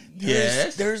then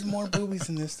there's more boobies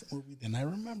in this movie than I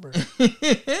remember.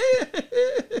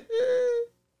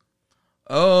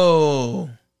 Oh,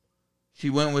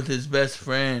 she went with his best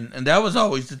friend, and that was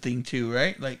always the thing too,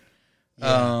 right? Like,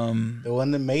 the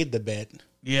one that made the bet.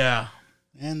 Yeah,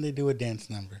 and they do a dance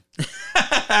number.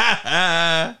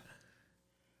 I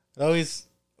always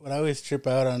trip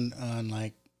out on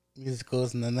like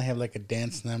musicals, and then they have like a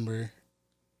dance number,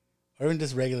 or even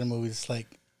just regular movies. It's like,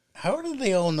 how do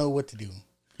they all know what to do?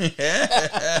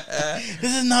 This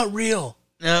is not real.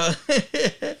 No,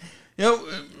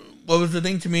 what was the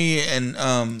thing to me, and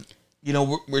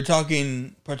we're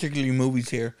talking particularly movies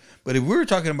here, but if we were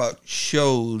talking about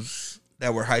shows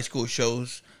that were high school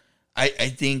shows, I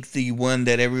think the one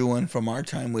that everyone from our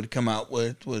time would come out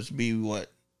with be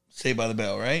what? Saved by the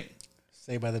Bell, right?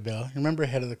 Saved by the Bell. Remember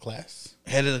Head of the Class?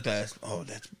 Head of the Class. Oh,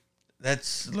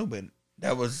 that's a little bit.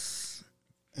 That was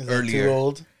is earlier. That too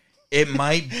old? It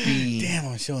might be. Damn,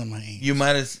 I'm showing my age. You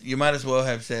might as well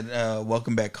have said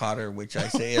 "Welcome Back, Kotter," which I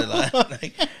say a lot.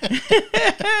 Like,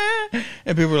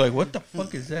 and people are like, "What the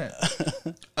fuck is that?"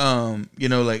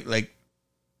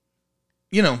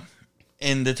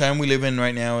 In the time we live in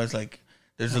right now, is like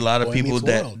there's a lot of people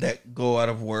that go out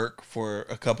of work for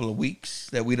a couple of weeks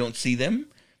that we don't see them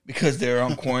because they're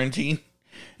on quarantine,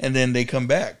 and then they come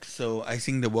back. So I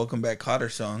sing the "Welcome Back,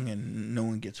 Kotter" song, and no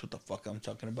one gets what the fuck I'm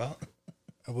talking about.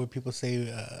 Or would people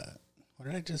say, what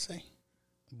did I just say?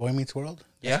 Boy Meets World?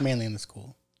 Yeah. That's mainly in the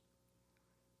school.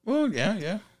 Well,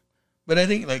 yeah. But I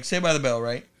think, like, Saved by the Bell,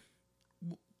 right?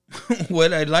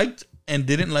 What I liked and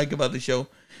didn't like about the show,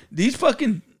 this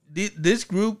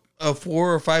group of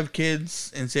 4 or 5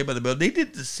 kids in Saved by the Bell, they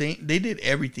did the same, they did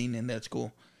everything in that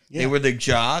school. Yeah. They were the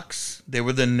jocks, they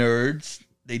were the nerds,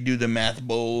 they do the math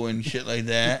bowl and shit like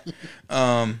that.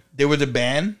 They were the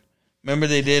band. Remember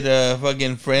they did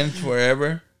fucking Friends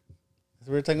Forever?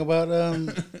 We were talking about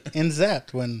in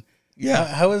Zapped when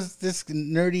how is this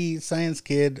nerdy science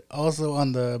kid also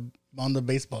on the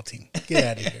baseball team? Get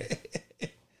out of here.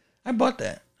 I bought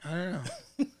that. I don't know.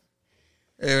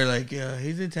 They were like, yeah,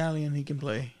 he's Italian, he can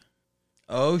play.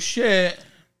 Oh shit.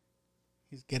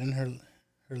 He's getting her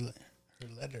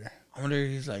letter. I wonder if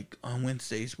he's like, on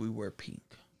Wednesdays we wear pink.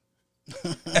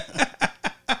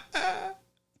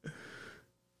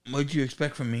 What'd you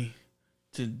expect from me?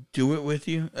 To do it with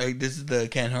you? Like, this is the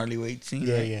Can't Hardly Wait scene,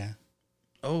 yeah, right? Yeah.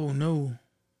 Oh, no.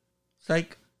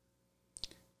 Psych.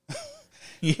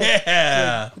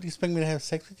 Yeah. Like, what do you expect me to have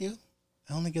sex with you?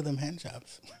 I only give them hand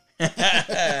jobs.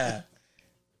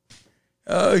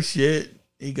 Oh, shit.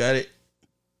 He got it.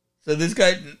 So this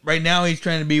guy, right now, he's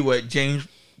trying to be what? James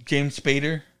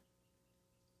Spader?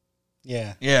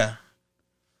 Yeah. Yeah.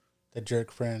 The jerk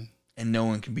friend. And no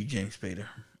one can be James Spader.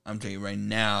 I'm telling you right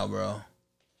now, bro.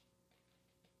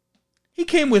 He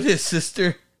came with his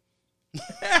sister.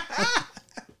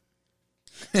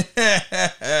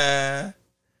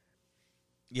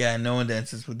 Yeah, no one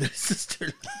dances with their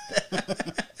sister. I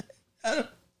don't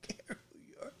care who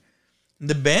you are.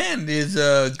 The band is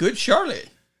Good Charlotte.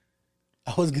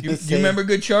 I was gonna say. Do you remember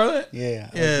Good Charlotte? Yeah.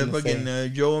 Yeah,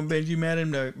 fucking Joel and Benji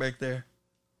Madden back there.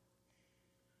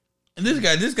 And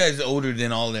this guy's older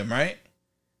than all of them, right?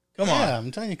 Come on. Yeah,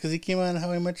 I'm telling you, because he came out in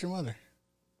How I Met Your Mother.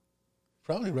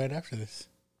 Probably right after this.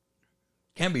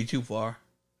 Can't be too far.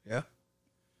 Yeah.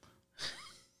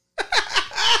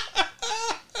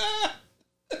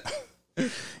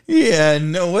 Yeah,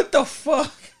 no, what the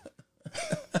fuck?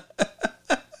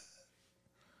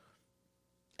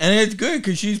 And it's good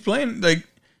because she's playing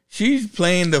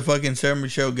the fucking Sarah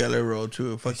Michelle Gellar role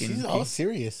too. She's all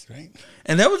serious, right?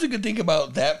 And that was a good thing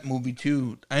about that movie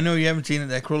too. I know you haven't seen it,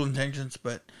 that Cruel Intentions,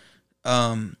 but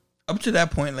up to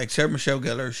that point, like Sarah Michelle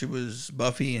Gellar, she was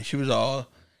Buffy, and she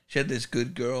had this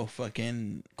good girl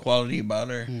fucking quality about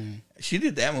her. She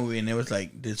did that movie, and it was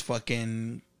like this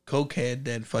fucking cokehead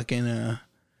that fucking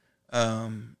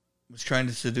was trying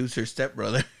to seduce her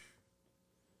stepbrother.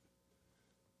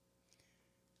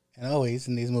 And always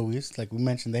in these movies, like we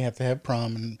mentioned, they have to have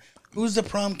prom. And who's the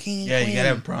prom king? Yeah, you gotta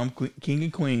have prom king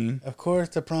and queen. Of course,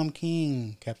 the prom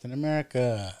king, Captain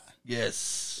America.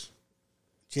 Yes.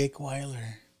 Jake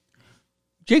Weiler.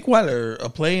 Jake Weiler, a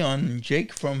play on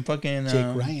Jake from fucking...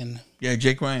 Jake Ryan. Yeah,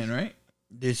 Jake Ryan, right?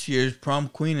 This year's prom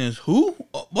queen is who?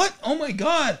 What? Oh my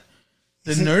God.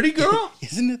 The nerdy girl?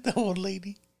 Isn't it the old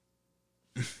lady?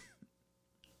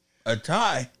 A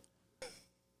tie.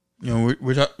 You know,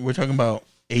 we're talking about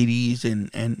 80s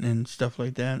and stuff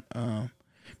like that.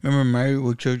 Remember Married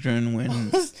with Children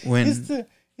when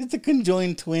it's the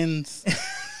conjoined twins.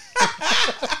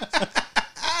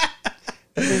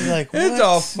 It's like, what? It's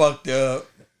all fucked up.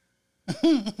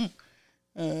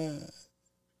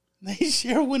 They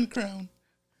share one crown.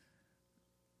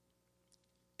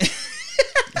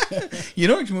 You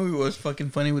know which movie was fucking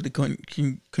funny with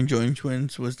the conjoined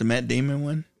twins? Was the Matt Damon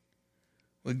one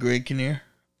with Greg Kinnear?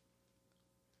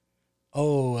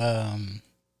 Oh,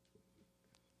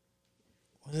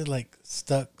 was it like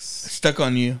Stuck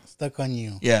on You? Stuck on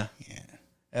You. Yeah.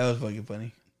 That was fucking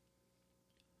funny.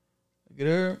 Look at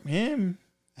her, him.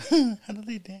 How do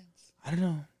they dance? I don't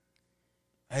know.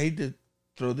 I hate to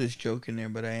throw this joke in there,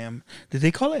 but I am. Did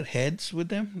they call it heads with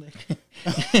them?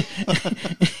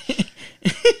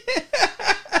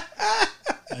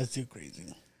 That's too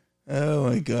crazy. Oh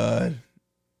my God.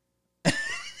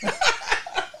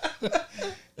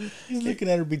 He's looking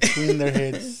at her between their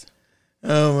heads.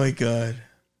 Oh my God.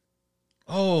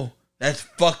 Oh, that's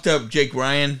fucked up, Jake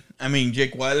Weiler.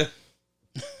 The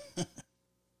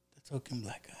token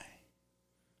black guy.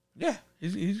 Yeah,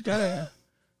 he's got to.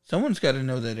 Someone's got to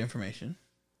know that information.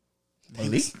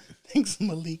 Malik. Thanks,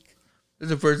 Malik. This is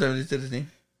the first time they said his name.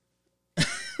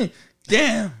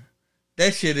 Damn,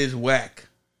 that shit is whack.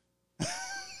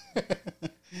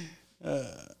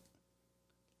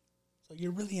 So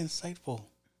you're really insightful.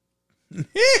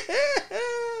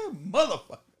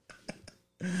 Motherfucker.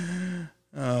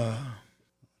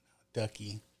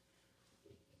 Ducky.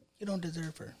 You don't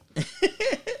deserve her.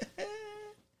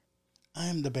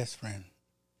 I'm the best friend.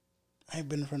 I've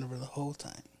been in front of her the whole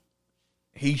time.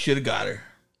 He should have got her.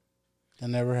 That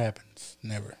never happens.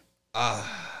 Never.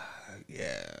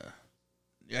 Yeah.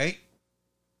 Right?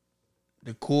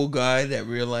 The cool guy that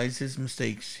realized his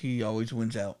mistakes, he always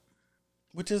wins out.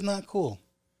 Which is not cool.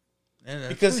 Yeah,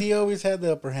 because he always had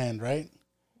the upper hand, right?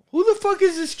 Who the fuck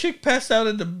is this chick passed out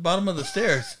at the bottom of the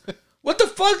stairs? What the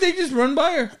fuck? They just run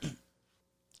by her?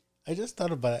 I just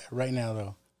thought about it right now,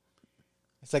 though.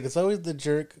 It's like it's always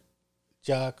the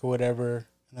jock or whatever.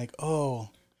 Like, oh,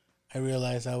 I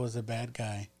realized I was a bad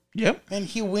guy. Yep. And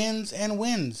he wins and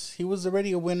wins. He was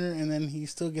already a winner, and then he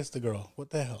still gets the girl. What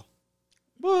the hell?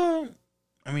 Well,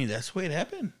 I mean, that's the way it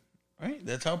happened, right?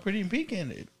 That's how Pretty in Pink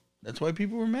ended. That's why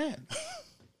people were mad.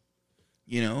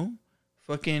 You know,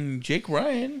 fucking Jake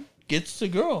Ryan gets the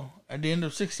girl at the end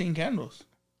of 16 Candles.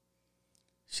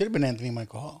 Should have been Anthony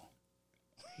Michael Hall.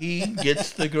 He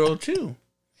gets the girl too.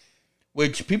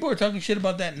 Which people are talking shit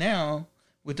about that now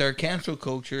with our cancel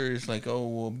culture. It's like, oh,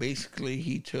 well, basically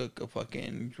he took a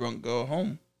fucking drunk girl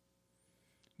home.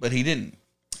 But he didn't.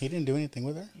 He didn't do anything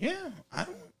with her? Yeah. I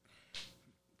don't.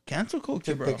 Cancel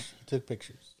culture, bro. He took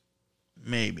pictures.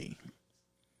 Maybe.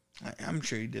 I'm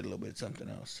sure he did a little bit of something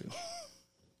else too.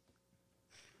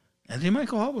 Anthony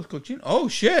Michael Hall was coaching. Oh,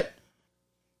 shit.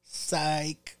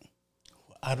 Psych.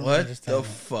 I don't what understand the that.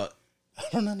 fuck? I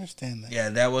don't understand that. Yeah,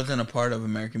 that wasn't a part of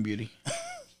American Beauty.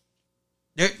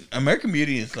 American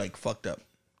Beauty is like fucked up.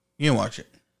 You didn't watch it.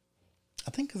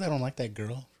 I think because I don't like that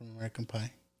girl from American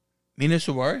Pie. Mena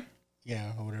Suvari?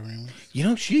 Yeah, or whatever her name is. You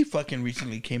know, she fucking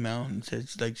recently came out and said,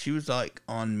 like, she was, like,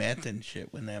 on meth and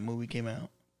shit when that movie came out.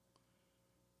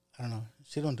 I don't know.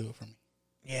 She don't do it for me.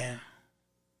 Yeah.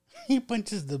 He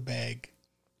punches the bag.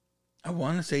 I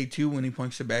want to say, too, when he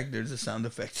punched the bag, there's a sound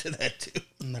effect to that, too.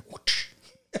 I'm like,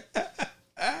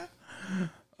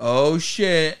 oh,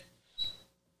 shit.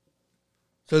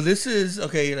 So this is,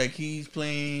 okay, like, he's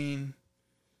playing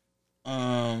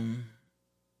the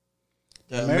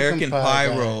American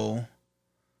Pie role.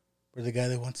 Or the guy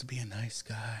that wants to be a nice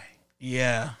guy.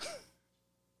 Yeah.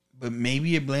 But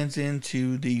maybe it blends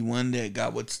into the one that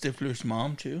got with Stifler's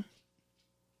mom, too.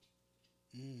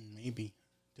 Maybe.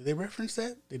 Do they reference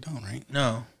that? They don't, right?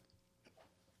 No.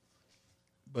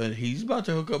 But he's about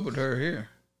to hook up with her here.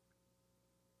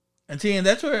 And see, and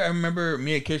that's where I remember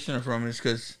Mia Kirshner from, is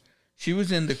because she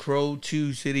was in The Crow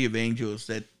 2 City of Angels.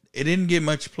 That it didn't get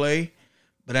much play,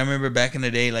 but I remember back in the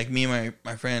day, like me and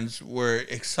my friends were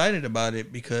excited about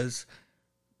it because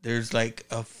there's like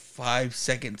a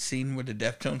 5-second scene where the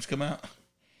Deftones come out.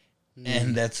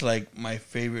 And that's like my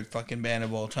favorite fucking band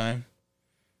of all time.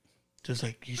 Just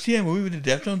like, you see that movie with the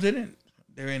Deftones in it?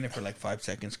 They're in it for like 5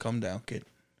 seconds. Calm down, kid.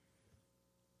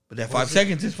 But that 5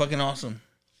 seconds is fucking awesome.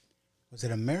 Was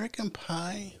it American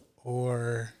Pie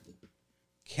or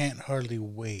Can't Hardly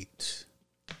Wait?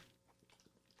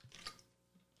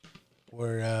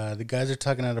 Where the guys are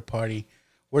talking at a party,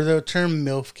 where the term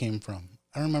MILF came from.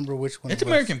 I don't remember which one. It's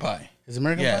American Pie. Is it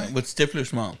American Pie? Yeah, with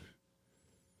Stifler's mom.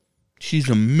 She's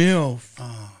a MILF.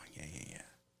 Oh, yeah.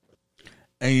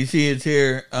 And you see it's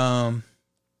here.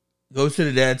 Goes to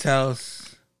the dad's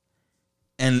house.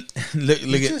 And look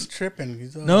He's at... just tripping.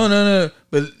 He's No.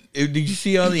 But did you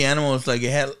see all the animals? Like,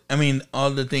 it had... I mean,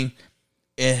 all the thing...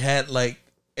 It had, like,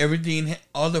 everything...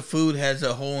 All the food has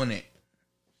a hole in it.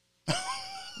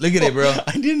 Look at it, bro.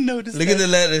 I didn't notice Look at the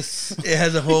lettuce. It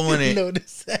has a hole in it. I didn't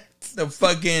notice that. The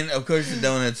fucking... Of course, the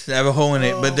donuts have a hole in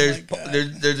it. But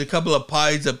there's a couple of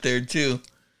pies up there, too.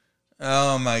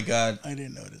 Oh, my God. I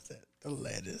didn't notice that. The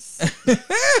lettuce.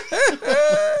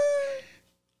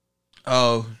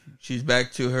 Oh, she's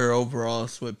back to her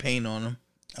overalls with paint on them.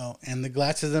 Oh, and the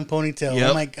glasses and ponytail. Yep.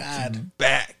 Oh, my God. She's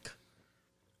back.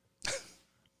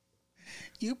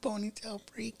 You ponytail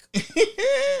freak.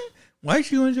 Why is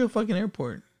she going to a fucking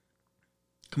airport?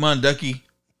 Come on, Ducky.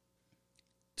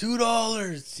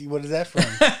 $2. See, what is that from?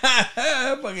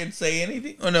 Fucking say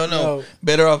anything? Oh, no.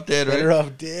 Better Off Dead, right? Better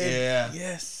Off Dead. Yeah.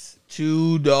 Yes.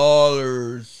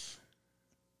 $2.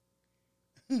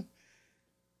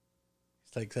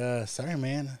 It's like, sorry,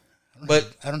 man. I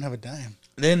don't have a dime.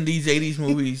 Then these 80s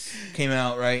movies came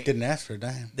out, right? Didn't ask for a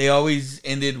dime. They always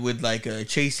ended with like a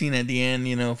chase scene at the end,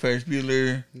 Ferris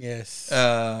Bueller. Yes.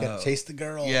 Gotta chase the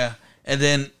girl. Yeah. And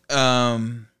then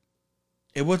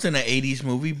it wasn't an 80s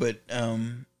movie, but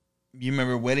you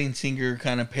remember Wedding Singer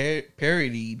kind of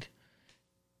parodied.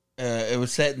 It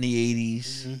was set in the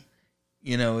 80s.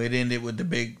 Mm-hmm. It ended with the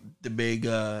big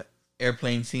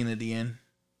airplane scene at the end.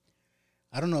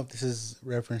 I don't know if this is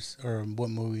reference or what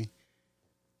movie.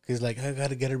 Because, like, I got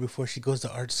to get her before she goes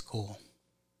to art school.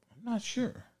 I'm not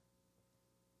sure.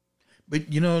 But,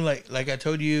 like I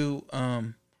told you,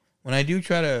 when I do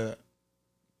try to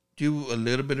do a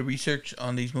little bit of research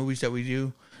on these movies that we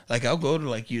do, like, I'll go to,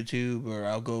 like, YouTube or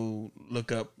I'll go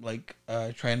look up, like,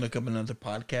 try and look up another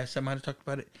podcast that might have talked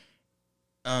about it.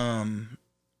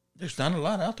 There's not a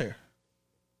lot out there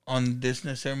on this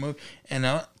necessary movie. And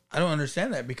I don't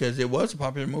understand that because it was a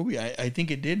popular movie. I think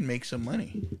it did make some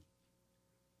money.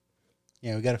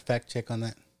 Yeah, we got a fact check on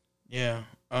that. Yeah.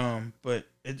 But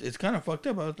it's kind of fucked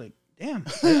up. I was like, damn.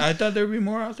 I thought there would be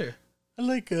more out there. I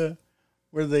like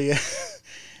where they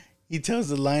he tells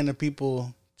the line of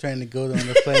people trying to go on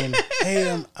the plane.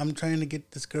 Hey, I'm trying to get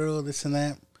this girl, this and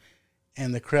that.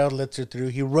 And the crowd lets her through.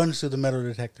 He runs through the metal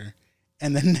detector.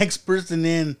 And the next person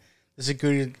in, the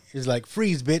security is like,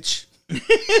 freeze, bitch.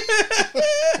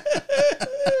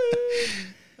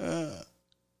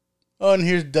 And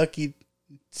here's Ducky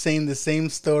saying the same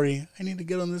story. I need to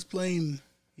get on this plane.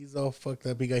 He's all fucked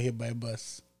up. He got hit by a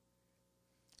bus.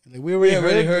 Like, we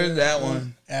already heard that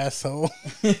one. Asshole.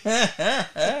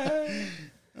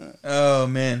 Oh,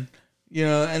 man.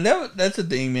 And that's the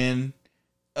thing, man.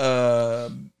 For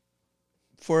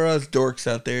us dorks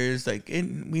out there, it's like,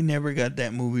 we never got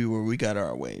that movie where we got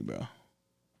our way, bro.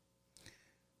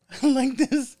 Like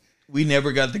this. We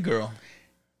never got the girl.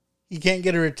 He can't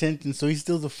get her attention, so he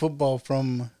steals a football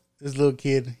from this little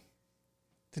kid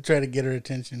to try to get her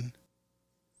attention.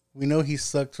 We know he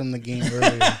sucked from the game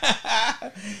earlier.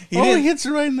 He hits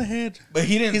her right in the head. But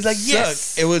he didn't. He's like, suck.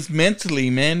 yes. It was mentally,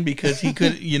 man, because he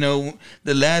could.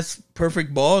 The last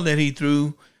perfect ball that he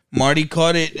threw, Marty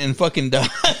caught it and fucking died.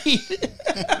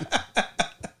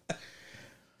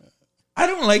 I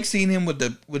don't like seeing him with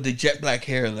the jet black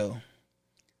hair though.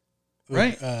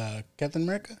 Right? Captain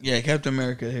America? Yeah, Captain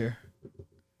America hair.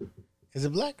 Is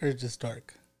it black or just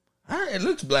dark? It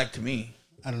looks black to me.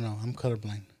 I don't know. I'm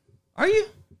colorblind. Are you?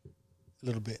 A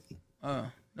little bit.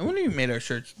 No wonder you made our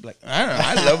shirts black. I don't know.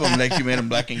 I love them like you made them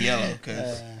black and yellow.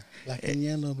 Cause black and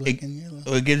yellow.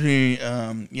 It gives me,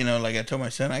 like I told my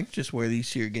son, I can just wear these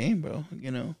to your game, bro.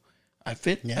 I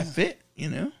fit. Yeah. I fit,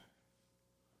 They're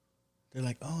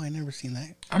like, oh, I never seen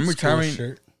that. I'm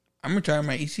retiring. I'm retiring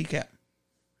my EC cap.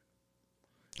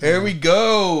 There we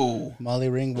go. Molly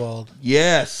Ringwald.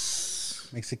 Yes.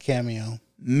 Makes a cameo.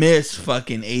 Miss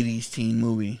fucking 80s teen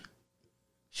movie.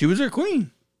 She was her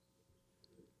queen.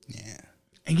 Yeah.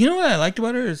 And you know what I liked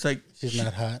about her? It's like... She's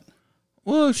not hot.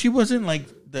 Well, she wasn't like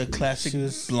the classic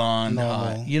blonde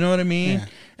hot. You know what I mean? Yeah.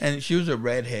 And she was a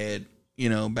redhead,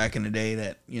 back in the day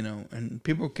that, and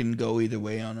people can go either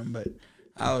way on them. But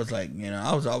I was like,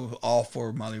 I was all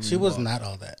for Molly Ringwald. She was not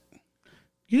all that.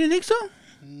 You didn't think so?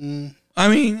 I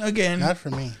mean, again... Not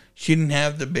for me. She didn't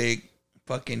have the big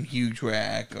fucking huge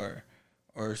rack or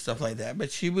stuff like that.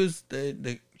 But she was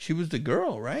she was the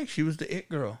girl, right? She was the it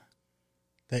girl.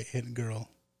 The it girl.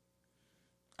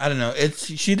 I don't know.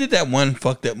 She did that one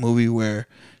fucked up movie where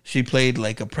she played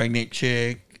like a pregnant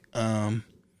chick. My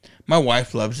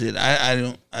wife loves it.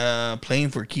 I don't Playing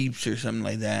for Keeps or something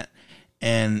like that.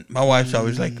 And my wife's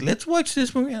always like, let's watch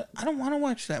this movie. I don't want to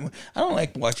watch that movie. I don't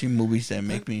like watching movies that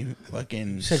make me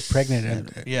fucking... You said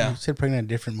pregnant. Yeah. You said pregnant. A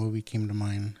different movie came to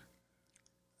mind.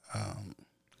 I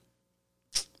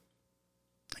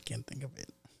can't think of it.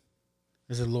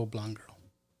 There's a little blonde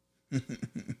girl.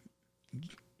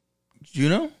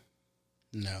 Juno?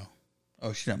 No.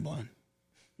 Oh, she's not blonde.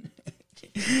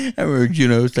 I remember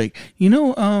Juno's like,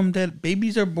 that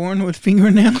babies are born with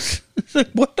fingernails. It's like,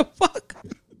 what the fuck?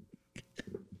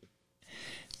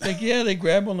 Like, yeah, they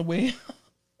grab on the way.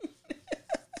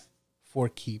 For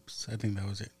Keeps. I think that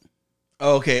was it.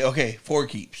 Okay. For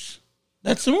Keeps.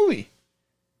 That's the movie.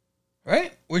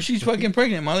 Right? Where she's fucking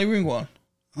pregnant, Molly Ringwald.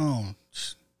 Oh,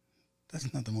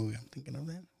 that's not the movie I'm thinking of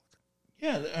then.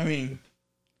 Yeah, I mean...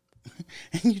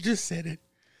 And you just said it.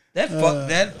 That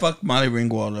fucked Molly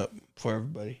Ringwald up for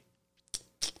everybody.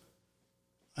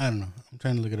 I don't know. I'm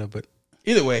trying to look it up, but...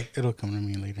 Either way. It'll come to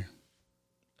me later.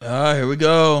 Here we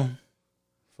go.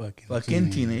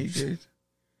 Fucking teenagers.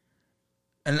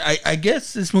 And I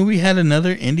guess this movie had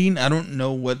another ending. I don't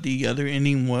know what the other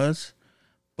ending was,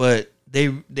 but they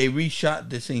reshot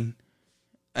this scene.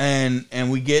 And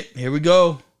we get, here we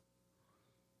go.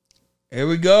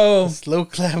 The slow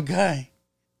clap guy.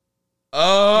 Oh.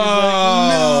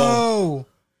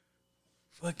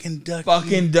 Like, no.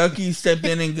 Fucking Ducky stepped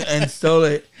in and stole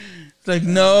it. It's like,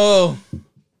 no.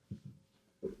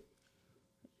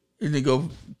 He's gonna go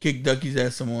kick Ducky's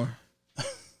ass some more.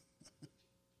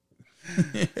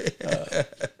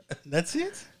 That's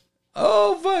it?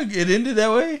 Oh, fuck. It ended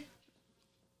that way?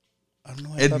 I don't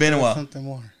know. It's been a while. Something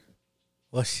more.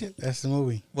 Well, shit. That's the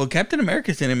movie. Well, Captain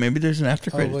America's in it. Maybe there's an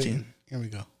after credit scene. Here we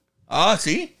go. Oh,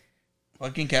 see?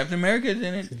 Fucking Captain America's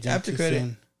in it. After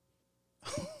credit.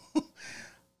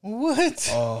 What?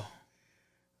 Oh.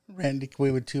 Randy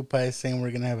Quaid with 2 pies saying we're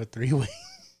going to have a 3-way.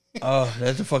 Oh,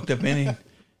 that's a fucked up ending.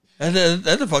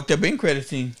 That's a fucked up end credit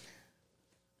scene.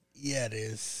 Yeah, it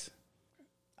is.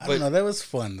 I don't know. That was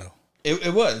fun, though.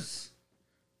 It was.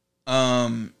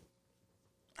 I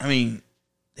mean,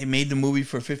 they made the movie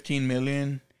for $15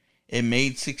 million. It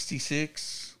made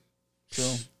 66.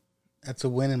 So that's a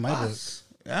win in my book.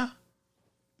 Yeah.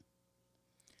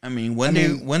 I mean, one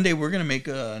day we're gonna make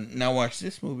a Now Watch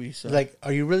This movie. So, like,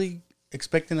 are you really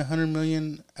expecting $100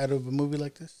 million out of a movie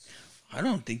like this? I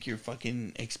don't think you're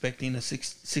fucking expecting a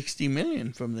 $60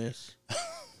 million from this.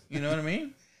 You know what I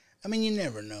mean? I mean, you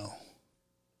never know.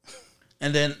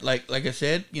 And then, like I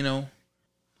said,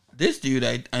 this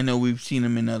dude, I know we've seen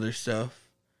him in other stuff,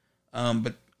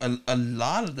 but a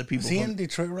lot of the people. Was he in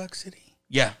Detroit Rock City?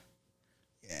 Yeah.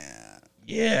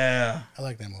 Yeah. I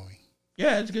like that movie.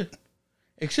 Yeah, it's good.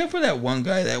 Except for that one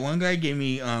guy. That one guy gave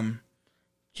me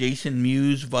Jason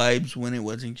Mewes vibes when it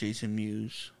wasn't Jason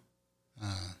Mewes.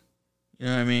 You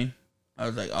know what I mean? I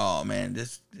was like, oh man,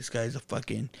 this guy's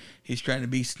he's trying to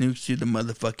be Snooch to the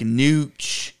motherfucking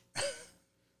Nooch.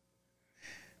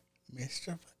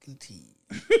 Mr. fucking T.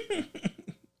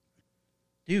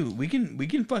 Dude, we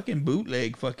can fucking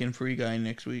bootleg fucking Free Guy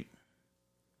next week.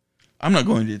 I'm not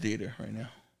going to the theater right now.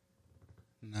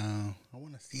 No, I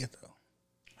want to see it though.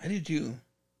 I did too.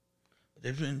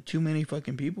 There's been too many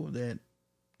fucking people that...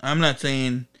 I'm not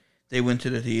saying they went to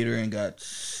the theater and got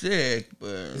sick, but...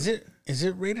 Is it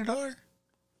rated R?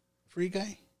 Free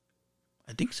Guy?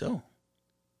 I think so.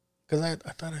 Because I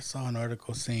thought I saw an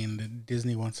article saying that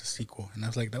Disney wants a sequel. And I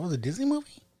was like, that was a Disney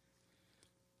movie?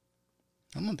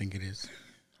 I don't think it is.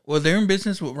 Well, they're in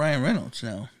business with Ryan Reynolds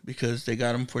now because they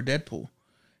got him for Deadpool.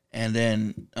 And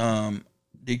then,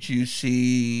 did you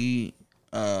see...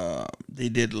 they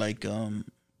did like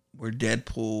where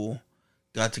Deadpool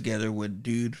got together with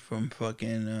dude from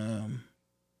fucking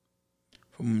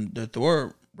from the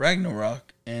Thor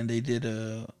Ragnarok, and they did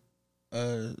a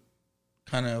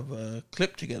kind of a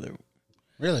clip together.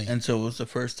 Really? And so it was the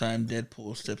first time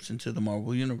Deadpool steps into the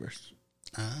Marvel universe.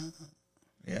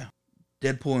 Yeah,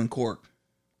 Deadpool and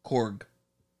Korg.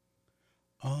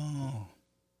 Oh.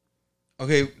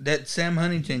 Okay, that Sam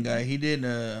Huntington guy, he did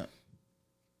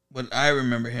what I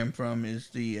remember him from is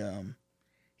the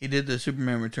he did the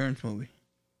Superman Returns movie.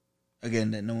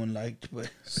 Again, that no one liked, but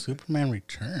Superman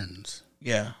Returns.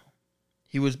 Yeah,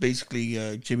 he was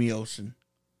basically Jimmy Olsen.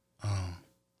 Oh,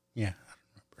 yeah, I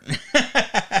don't remember.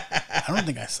 I don't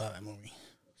think I saw that movie.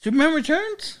 Superman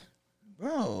Returns,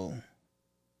 bro.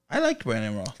 I liked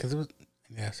Brandon Roth because it was.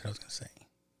 Yeah, that's what I was gonna say.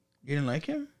 You didn't like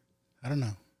him? I don't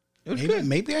know. It was good.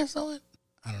 Maybe I saw it.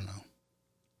 I don't know.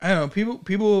 I don't know.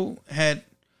 People had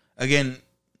again.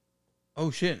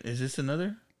 Oh shit! Is this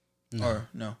another? No. Or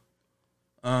no?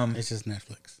 It's just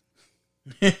Netflix.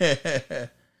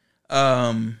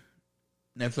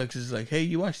 Netflix is like, hey,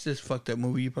 you watched this fucked up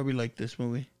movie. You probably like this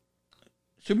movie.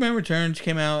 Superman Returns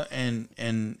came out and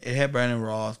it had Brandon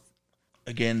Roth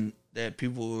again. That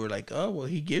people were like, oh well,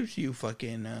 he gives you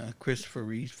fucking Christopher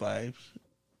Reeve vibes,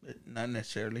 but not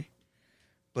necessarily.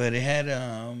 But it had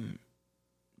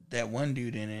that one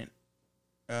dude in it.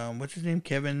 What's his name?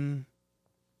 Kevin.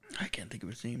 I can't think of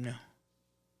his name now.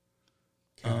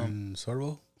 Kevin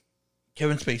Sorbo?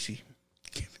 Kevin Spacey.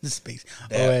 Kevin Spacey.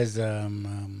 As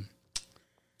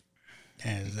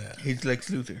he's Lex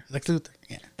Luthor. Lex Luthor,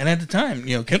 yeah. And at the time,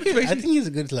 Kevin Spacey. I think he's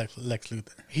a good Lex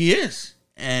Luthor. He is.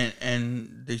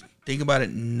 And the thing about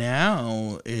it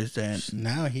now is that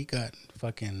now he got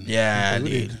fucking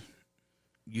dude.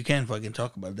 You can't fucking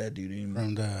talk about that dude anymore.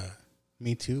 From the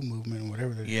Me Too movement,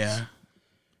 whatever that is. Yeah.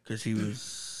 Because he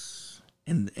was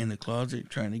in the closet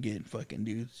trying to get fucking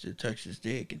dudes to touch his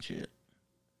dick and shit.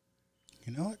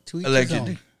 You know what? To each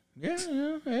allegedly. Yeah,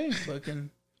 hey, fucking,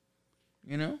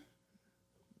 get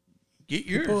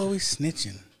yours. People always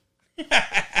snitching.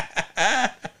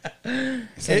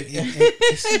 It's like,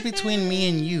 this is between me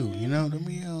and you, Don't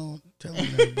be telling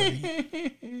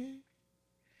everybody.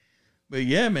 But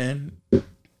yeah, man.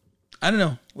 I don't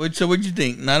know. So what'd you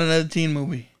think? Not another teen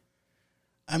movie.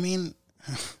 I mean,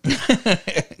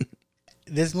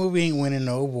 this movie ain't winning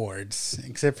no awards,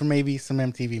 except for maybe some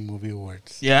MTV Movie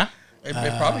Awards. Yeah, it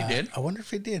probably did. I wonder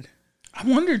if it did. I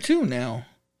wonder too now.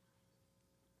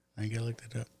 I gotta look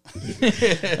that up.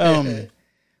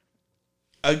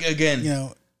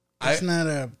 Again, it's not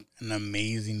an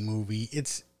amazing movie.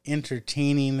 It's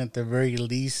entertaining at the very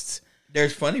least.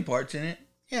 There's funny parts in it.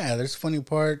 Yeah, there's funny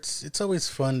parts. It's always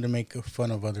fun to make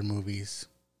fun of other movies.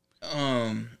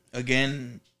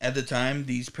 Again, at the time,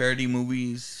 these parody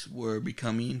movies were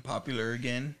becoming popular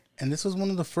again. And this was one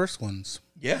of the first ones.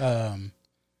 Yeah.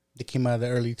 That came out of the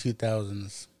early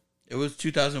 2000s. It was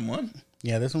 2001.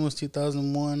 Yeah, this one was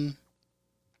 2001.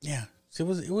 Yeah, so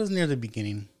it was near the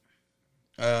beginning.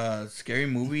 Scary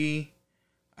Movie,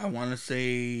 I want to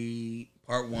say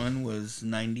part 1 was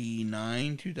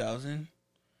 99, 2000.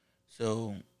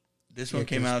 So this one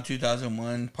came out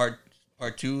 2001. Part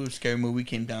 2 of Scary Movie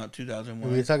came out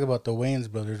 2001. We talk about the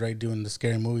Wayans brothers, right, doing the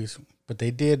scary movies. But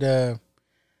they did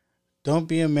Don't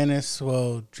Be a Menace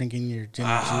While Drinking Your Gin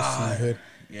and Juice in the Hood.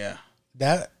 Yeah.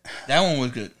 That one was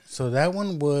good. So that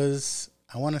one was,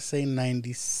 I want to say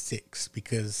 96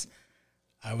 because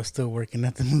I was still working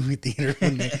at the movie theater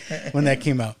when that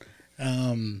came out.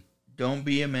 Don't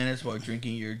be a menace while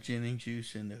drinking your gin and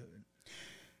juice in the hood.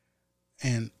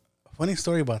 And a funny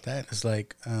story about that is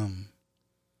like,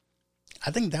 I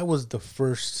think that was the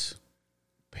first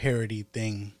parody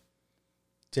thing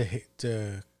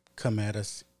to come at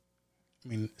us. I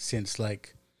mean, since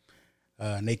like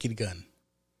Naked Gun.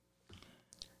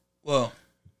 Well,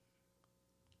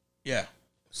 yeah.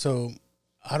 So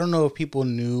I don't know if people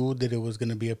knew that it was going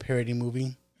to be a parody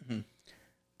movie.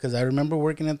 Because I remember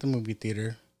working at the movie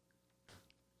theater.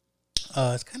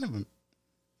 It's kind of a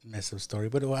messed up story,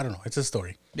 but I don't know. It's a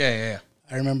story. Yeah.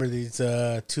 I remember these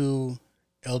two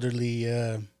elderly,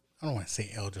 I don't want to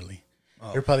say elderly.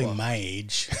 They're probably my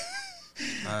age.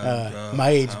 My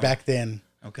age back then.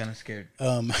 I'm kind of scared.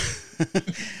 Well,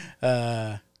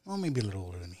 maybe a little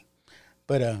older than me.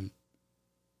 But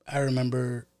I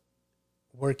remember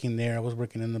working there. I was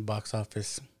working in the box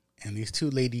office, and these two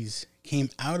ladies came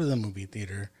out of the movie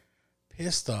theater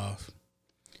pissed off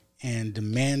and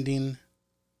demanding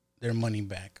their money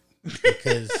back.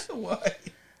 Because why?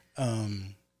 I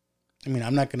mean,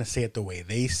 I'm not going to say it the way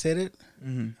they said it,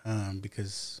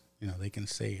 because, you know, they can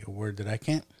say a word that I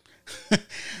can't.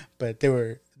 But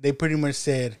they pretty much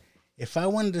said, if I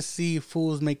wanted to see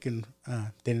fools making,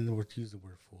 they didn't use the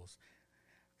word fools.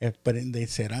 But they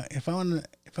said, if I want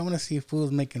to see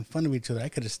fools making fun of each other, I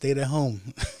could have stayed at home.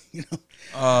 You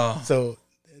know? So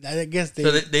I guess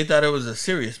they thought it was a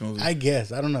serious movie. I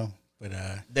guess. I don't know. But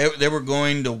they were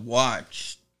going to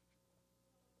watch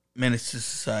Menace to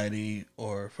Society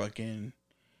or fucking...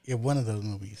 Yeah, one of those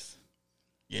movies.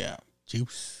 Yeah.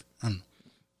 Juice. I don't know.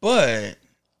 But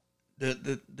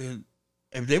the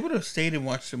if they would have stayed and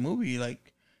watched the movie,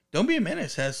 like, Don't Be a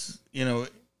Menace has, you know,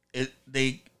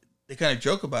 they kind of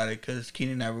joke about it because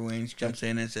Keenan Ivory Wayans jumps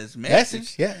in and says,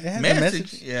 message. Yeah, it has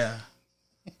message. Yeah.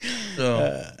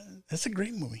 So that's a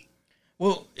great movie.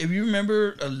 Well, if you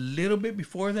remember a little bit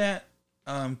before that,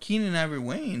 Keenan Ivory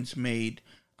Wayans made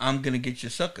I'm Gonna Get You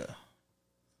Sucker.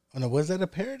 Oh, no, was that a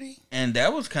parody? And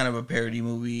that was kind of a parody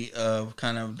movie of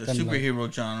kind of the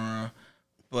superhero genre,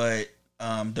 but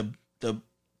the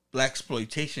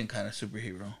blaxploitation kind of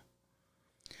superhero.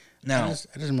 Now, I just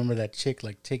remember that chick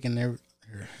like taking her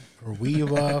weave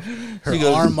off, her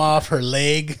arm off, her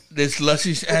leg. This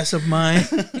luscious ass of mine.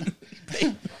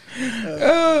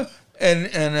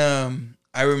 And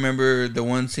I remember the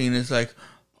one scene is like,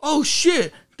 oh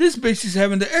shit, this bitch is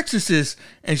having the Exorcist,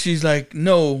 and she's like,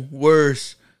 no,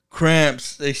 worse,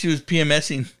 cramps. Like she was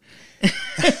PMSing.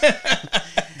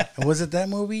 Was it that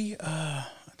movie? I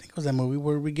think it was that movie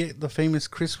where we get the famous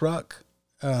Chris Rock.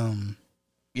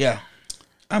 Yeah,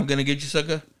 I'm gonna get you,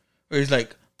 sucker. Where he's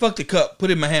like, fuck the cup, put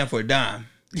it in my hand for a dime.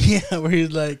 Yeah, where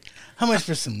he's like, how much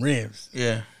for some ribs?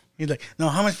 Yeah. He's like, no,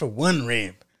 how much for one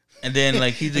rib? And then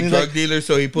like he's a drug dealer,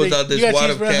 so he pulls out this wad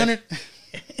of cash.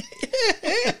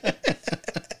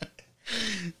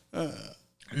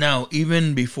 Now,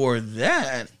 even before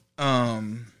that,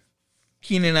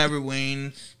 Keenan Ivory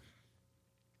Wayans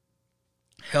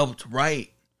helped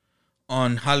write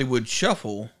on Hollywood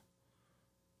Shuffle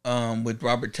with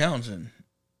Robert Townsend.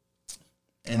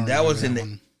 And that was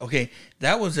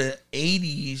that was an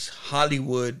 80s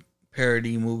Hollywood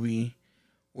parody movie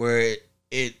where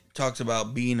it talks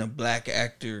about being a black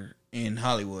actor in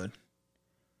Hollywood.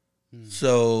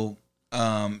 So,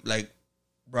 like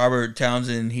Robert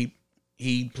Townsend,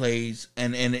 he plays,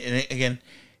 and again,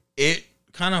 it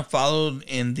kind of followed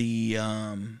in the,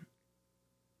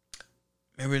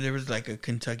 remember there was like a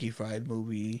Kentucky Fried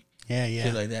movie. Yeah.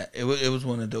 Shit like that. It was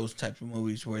one of those type of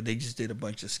movies where they just did a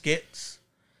bunch of skits.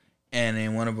 And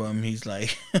in one of them, he's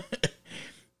like,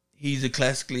 he's a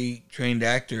classically trained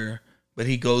actor, but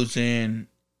he goes in,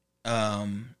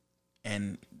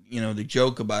 and you know the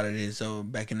joke about it is,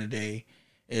 back in the day,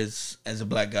 is as a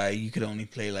black guy you could only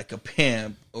play like a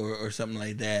pimp or something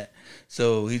like that.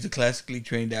 So he's a classically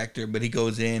trained actor, but he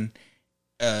goes in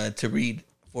to read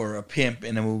for a pimp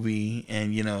in a movie,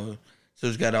 and you know, so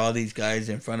he's got all these guys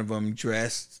in front of him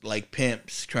dressed like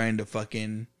pimps, trying to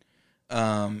fucking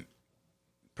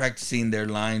practicing their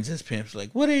lines as pimps, like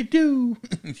what they do,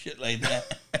 shit like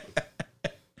that.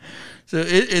 So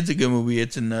it's a good movie.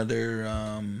 It's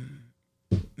another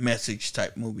message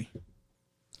type movie.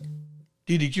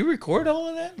 Dude, did you record all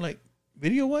of that, like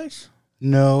video wise?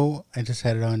 No, I just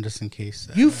had it on just in case.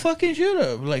 You fucking should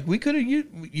have. Like you could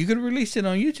have released it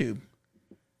on YouTube.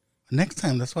 Next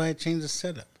time, that's why I changed the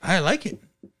setup. I like it.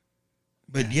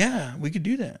 But yeah, we could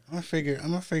do that. I'm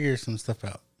gonna figure some stuff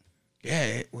out.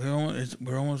 Yeah,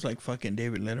 we're almost like fucking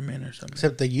David Letterman or something.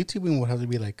 Except the YouTubing will have to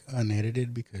be like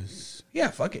unedited because...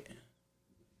 Yeah, fuck it.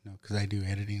 No, because I do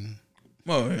editing.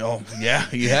 Well, yeah,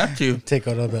 you have to. Take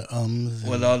out all the ums.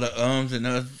 With all the ums and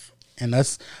us. And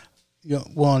us... You know,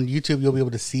 well, on YouTube, you'll be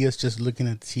able to see us just looking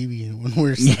at the TV when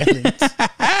we're silent.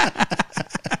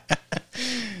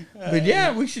 But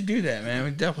yeah, we should do that, man. We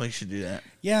definitely should do that.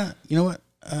 Yeah, you know what?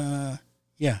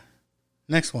 Yeah.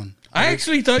 Next one. I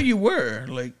actually thought you were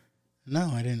like...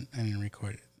 No, I didn't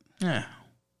record it. Yeah.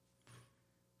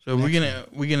 So we're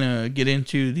gonna get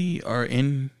into our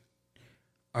end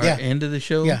of the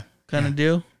show kind of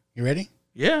deal. You ready?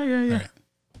 Yeah. All right.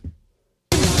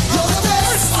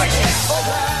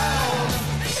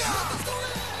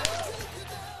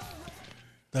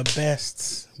 The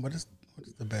best. What is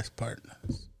the best part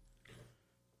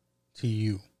to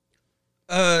you?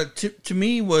 To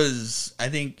me was, I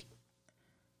think,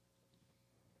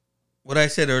 what I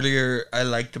said earlier I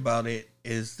liked about it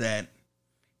is that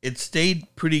it stayed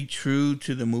pretty true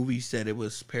to the movies that it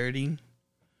was parodying.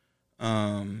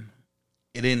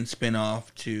 It didn't spin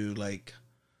off to like,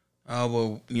 oh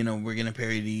well, you know, we're gonna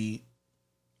parody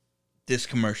this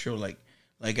commercial. Like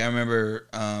I remember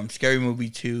Scary Movie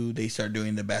 2, they started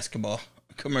doing the basketball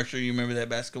commercial. You remember that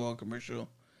basketball commercial?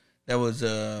 That was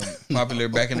popular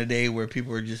back in the day where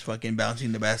people were just fucking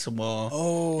bouncing the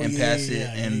basketball and pass it,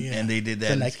 and they did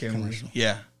that in the Scary Movie.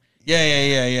 Yeah.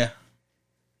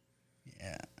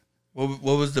 What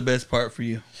was the best part for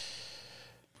you?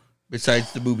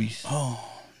 Besides the boobies. Oh,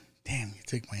 damn, you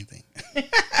took my thing.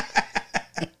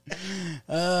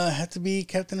 Had to be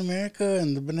Captain America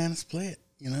and the banana split,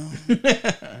 you know?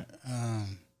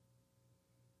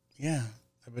 Yeah,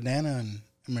 the banana and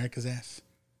America's ass.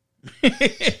 The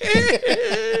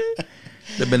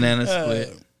banana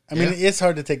split. I mean, it's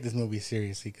hard to take this movie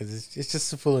seriously because it's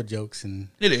just full of jokes. And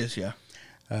it is, yeah.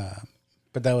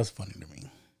 But that was funny to me.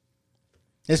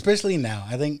 Especially now.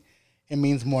 I think it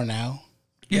means more now.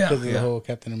 Yeah, because of the whole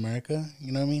Captain America,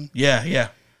 you know what I mean? Yeah.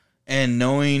 And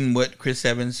knowing what Chris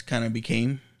Evans kind of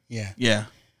became. Yeah.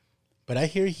 But I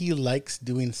hear he likes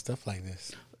doing stuff like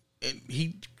this.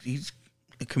 He's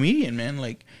a comedian, man.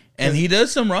 Like, and he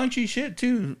does some raunchy shit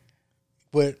too.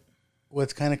 But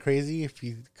what's kind of crazy, if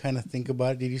you kind of think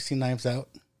about it, did you see Knives Out?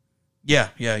 Yeah.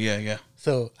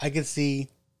 So I could see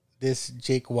this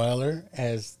Jake Wyler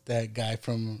as that guy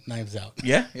from Knives Out.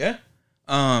 Yeah.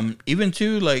 Even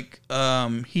too, like,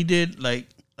 he did like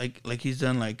he's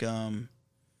done like,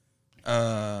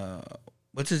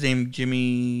 what's his name?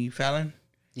 Jimmy Fallon.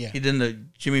 Yeah. He did the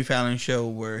Jimmy Fallon show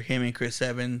where him and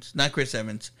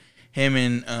him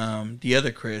and the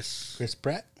other Chris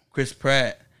Pratt.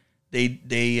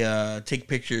 They take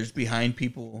pictures behind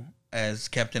people as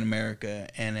Captain America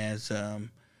and as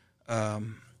God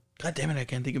damn it, I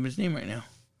can't think of his name right now.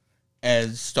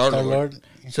 As Star-Lord.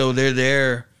 So they're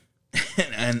there.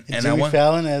 and Jimmy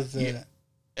Fallon as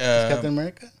Captain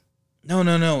America?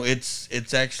 No.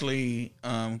 It's actually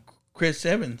Chris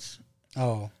Evans.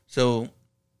 Oh. So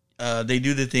they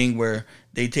do the thing where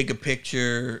they take a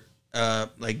picture,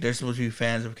 like they're supposed to be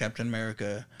fans of Captain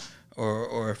America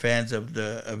or fans of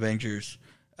the Avengers.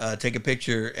 Take a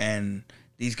picture and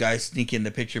these guys sneak in the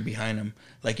picture behind them.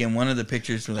 Like in one of the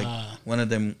pictures, like one of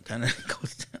them kind of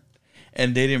goes down.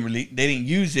 And they didn't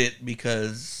use it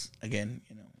because, again,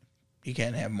 you know, you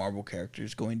can't have Marvel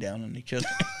characters going down on each other.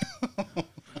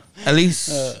 At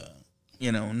least,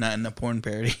 you know, not in a porn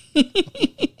parody.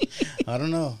 I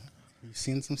don't know. You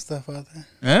seen some stuff out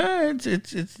there?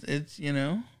 It's you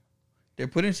know, they're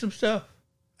putting some stuff.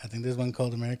 I think there's one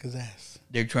called America's Ass.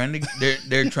 They're trying to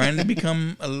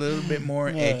become a little bit more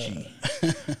edgy.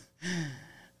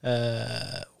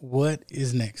 What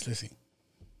is next? Let's see.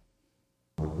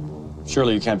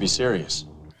 Surely you can't be serious.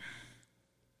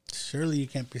 Surely you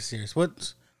can't be serious.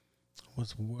 What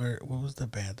was the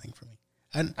bad thing for me?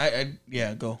 I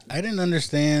go. I didn't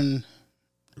understand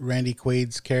Randy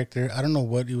Quaid's character. I don't know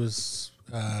what he was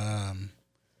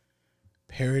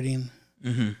parodying.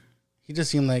 Mm-hmm. He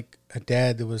just seemed like a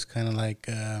dad that was kind of like,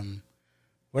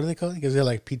 what do they call it? Because he had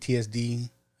like PTSD.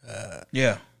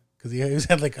 Yeah. Because he always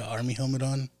had like an army helmet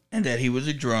on. And that he was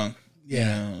a drunk. Yeah.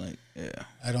 You know, like, yeah.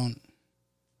 I don't.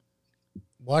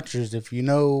 Watchers, if you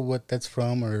know what that's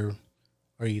from or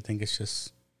you think it's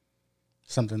just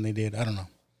something they did, I don't know.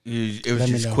 It was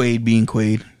just Quaid being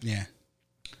Quaid. Yeah.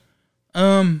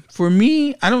 For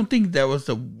me, I don't think that was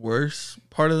the worst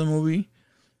part of the movie.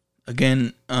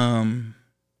 Again,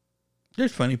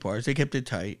 there's funny parts. They kept it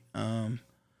tight.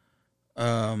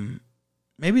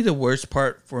 Maybe the worst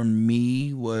part for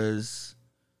me was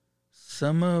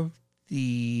some of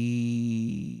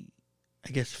the,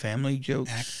 I guess, family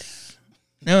jokes. Acting.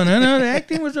 No, the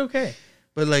acting was okay.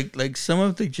 But like some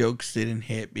of the jokes didn't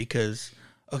hit because,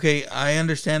 okay, I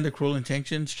understand the Cruel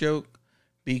Intentions joke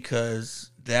because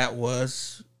that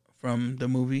was from the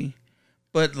movie.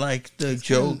 But like the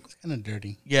joke, it's kind of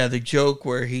dirty. Yeah, the joke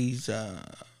where he's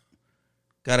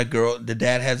got a girl, the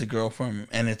dad has a girlfriend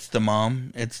and it's the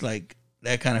mom. It's like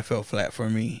that kind of fell flat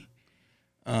for me.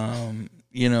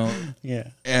 You know, yeah.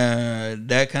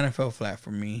 That kind of fell flat for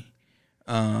me.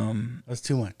 That's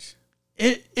too much.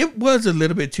 It was a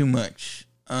little bit too much.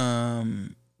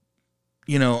 You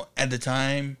know, at the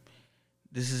time,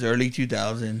 this is early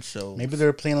 2000s, so maybe they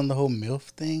were playing on the whole MILF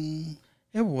thing.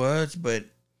 It was, but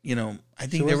you know, I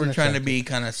think they were trying to be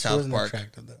kind of South Park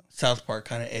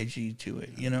kind of edgy to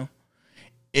it. You know,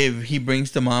 if he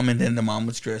brings the mom and then the mom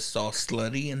was dressed all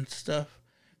slutty and stuff,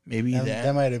 maybe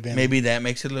that might have been. Maybe that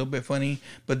makes it a little bit funny.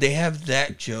 But they have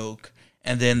that joke,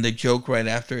 and then the joke right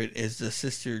after it is the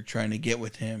sister trying to get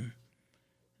with him.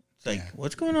 It's like,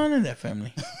 what's going on in that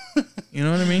family? You know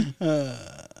what I mean?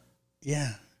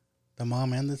 Yeah, the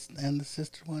mom and the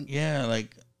sister one. Yeah,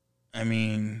 like, I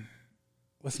mean,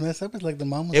 what's messed up is like the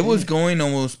mom was. It was going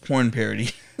almost porn parody.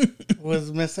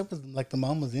 What's messed up is like the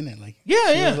mom was in it. Like, she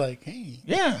was like, hey,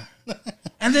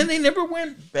 and then they never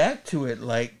went back to it.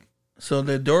 Like, so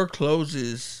the door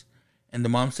closes, and the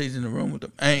mom stays in the room with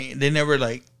them. They never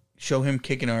like show him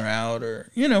kicking her out, or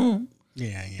Yeah.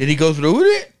 Did he go through with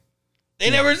it? They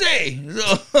never say.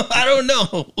 So I don't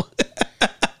know.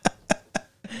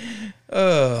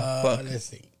 Let's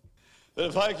see.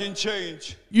 If I can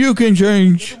change, you can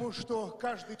change. And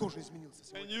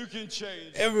you can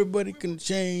change. Everybody can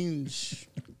change.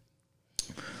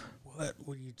 What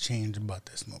would you change about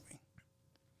this movie?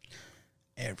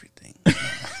 Everything.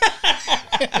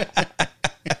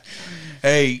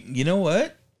 Hey, you know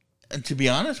what? To be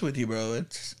honest with you, bro,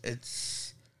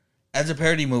 it's as a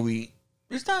parody movie,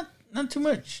 it's not too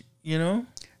much, you know?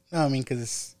 No, I mean,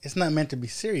 because it's not meant to be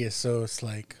serious, so it's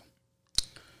like,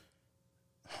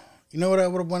 you know what I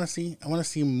would want to see? I want to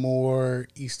see more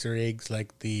Easter eggs,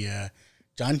 like the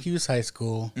John Hughes High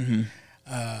School. Mm-hmm.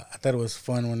 I thought it was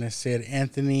fun when they said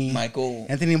Anthony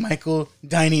Michael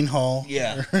Dining Hall.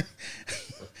 Yeah.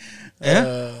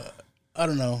 I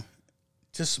don't know.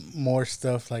 Just more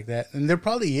stuff like that. And there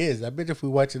probably is. I bet if we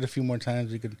watch it a few more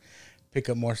times, we could pick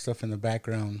up more stuff in the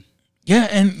background. Yeah,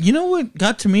 and you know what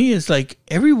got to me is like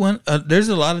everyone, there's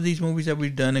a lot of these movies that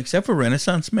we've done, except for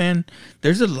Renaissance Man,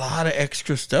 there's a lot of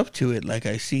extra stuff to it, like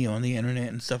I see on the internet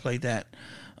and stuff like that.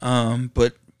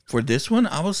 But for this one,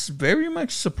 I was very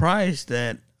much surprised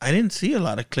that I didn't see a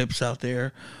lot of clips out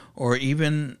there, or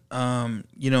even,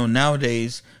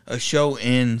 nowadays a show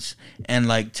ends and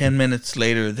like 10 minutes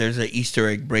later, there's an Easter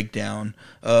egg breakdown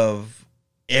of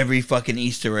every fucking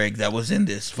Easter egg that was in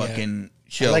this fucking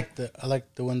show. I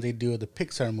like the ones they do of the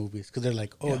Pixar movies, because they're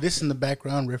like, this in the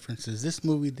background references this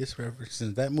movie, this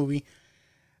references that movie.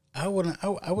 I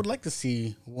would like to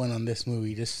see one on this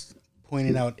movie, just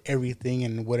pointing out everything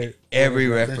and every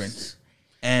reference.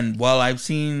 And while I've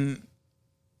seen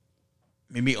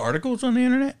maybe articles on the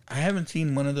internet, I haven't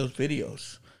seen one of those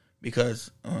videos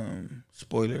because,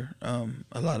 spoiler,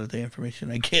 a lot of the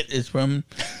information I get is from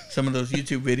some of those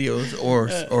YouTube videos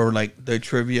or like the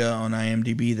trivia on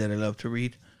IMDb that I love to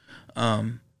read.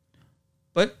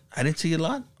 But I didn't see a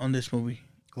lot on this movie.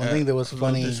 One thing that was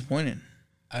funny, disappointing.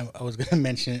 I was going to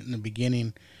mention it in the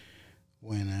beginning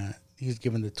when he was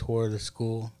giving the tour of the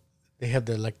school. They have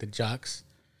the jocks,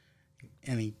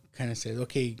 and he kind of says,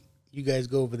 "Okay, you guys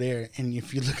go over there," and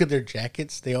if you look at their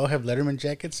jackets, they all have Letterman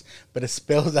jackets, but it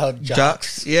spells out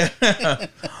jocks. Yeah.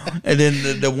 And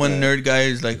then the one nerd guy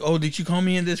is like, "Oh, did you call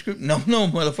me in this group?" No,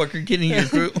 motherfucker, get in your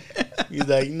group. He's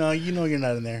like, "No, you know you're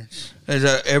not in there."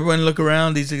 Everyone look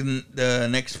around. These are the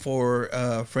next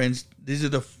 4 friends. These are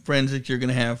the friends that you're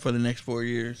gonna have for the next 4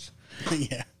 years.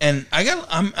 Yeah. And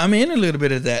I'm in a little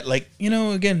bit of that. Like,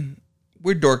 again,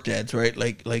 we're dork dads, right?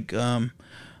 Like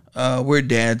we're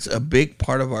dads. A big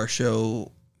part of our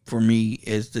show for me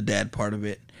is the dad part of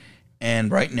it.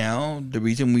 And right now, the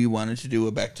reason we wanted to do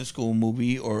a back to school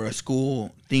movie or a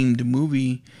school themed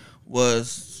movie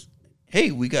was,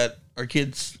 hey, we got our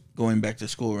kids going back to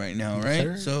school right now, right?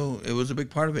 Sure. So it was a big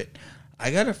part of it.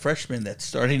 I got a freshman that's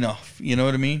starting off. You know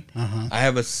what I mean? Uh-huh. I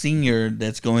have a senior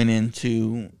that's going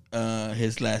into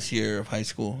his last year of high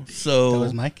school. So that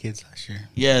was my kids last year.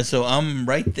 Yeah, so I'm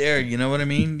right there. You know what I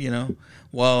mean?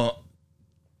 Well,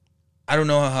 I don't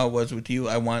know how it was with you.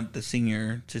 I want the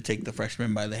senior to take the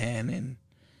freshman by the hand and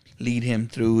lead him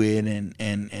through it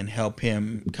and help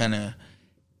him kind of,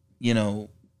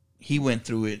 he went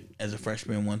through it as a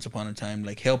freshman once upon a time.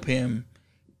 Like help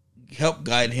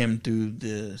guide him through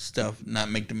the stuff, not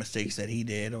make the mistakes that he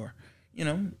did, or,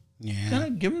 kind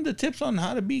of give him the tips on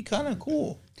how to be kind of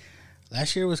cool.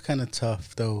 Last year was kind of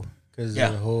tough though, because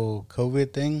of the whole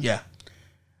COVID thing. Yeah.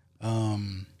 Are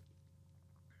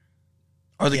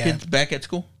the kids back at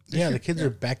school? Yeah, the kids are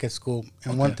back at school.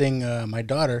 And one thing, my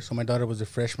daughter was a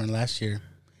freshman last year,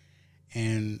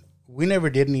 and we never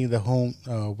did any of the home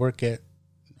work at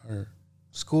or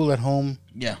school at home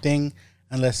thing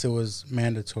unless it was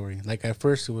mandatory. Like at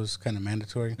first it was kind of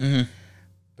mandatory,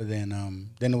 but then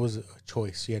it was a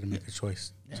choice. You had to make a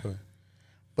choice. Yeah. So,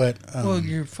 but well,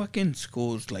 your fucking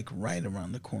school's like right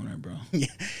around the corner, bro.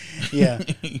 Yeah.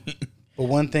 But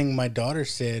one thing my daughter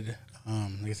said,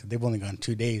 like I said, they've only gone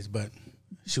 2 days, but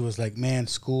she was like, "Man,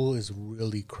 school is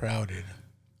really crowded."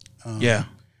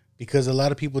 Because a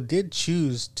lot of people did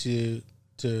choose to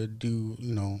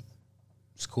do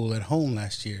school at home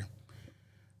last year.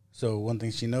 So one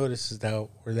thing she noticed is that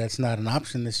where that's not an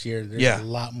option this year, there's a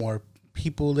lot more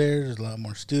people there. There's a lot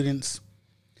more students.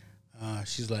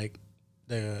 she's like,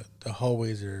 the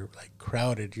hallways are like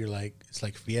crowded. You're like, it's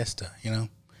like fiesta, you know?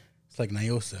 It's like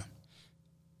Nyosa.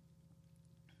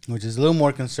 Which is a little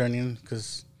more concerning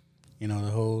because, you know,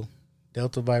 the whole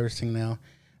Delta virus thing now.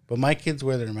 But my kids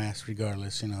wear their masks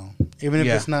regardless, you know. Even if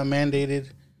it's not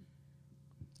mandated,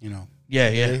 you know.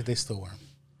 Yeah. They still wear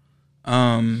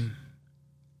them.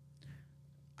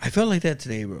 I felt like that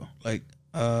today, bro. Like,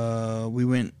 we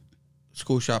went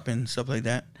school shopping, stuff like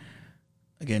that.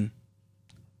 Again,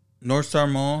 North Star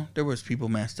Mall, there was people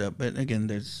masked up. But again,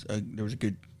 there was a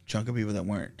good chunk of people that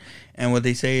weren't. And what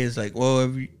they say is like,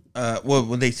 well,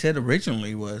 what they said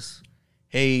originally was,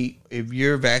 hey, if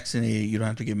you're vaccinated, you don't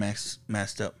have to get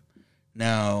masked up.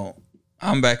 Now,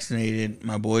 I'm vaccinated.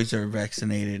 My boys are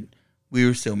vaccinated. We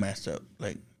were still masked up.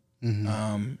 Like,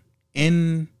 I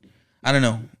don't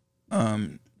know.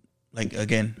 Like,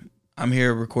 again, I'm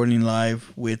here recording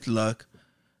live with Luck.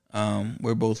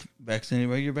 We're both vaccinated,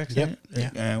 right? You're vaccinated?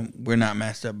 Yep. Yeah. We're not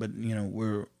masked up, but, you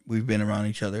know, we've been around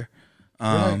each other.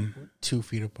 We're 2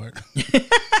 feet apart.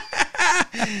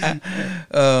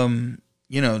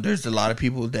 You know, there's a lot of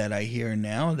people that I hear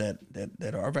now that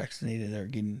are vaccinated that are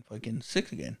getting fucking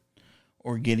sick again,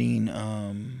 or getting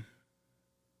I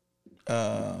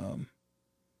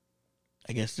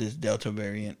guess this Delta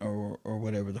variant or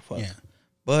whatever the fuck. Yeah.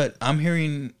 But I'm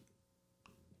hearing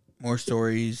more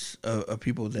stories of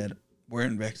people that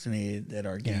weren't vaccinated that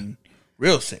are getting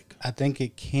real sick. I think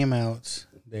it came out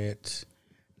that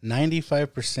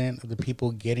 95% of the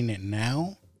people getting it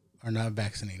now are not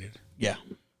vaccinated. Yeah.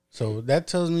 So that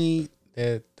tells me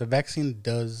that the vaccine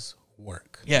does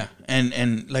work. Yeah,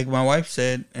 and like my wife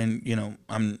said, and you know,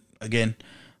 my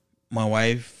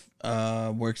wife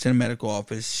works in a medical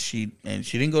office. She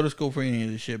didn't go to school for any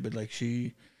of this shit, but like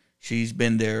she's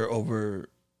been there over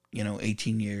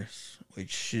 18 years,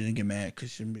 which she didn't get mad because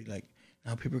she'd be like,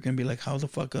 now people are gonna be like, how the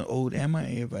fuck old am I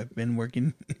if I've been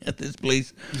working at this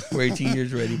place for 18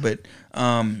 years already? But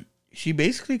she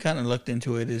basically kind of looked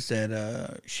into it. Is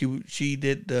that she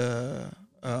did the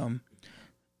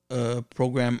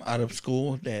program out of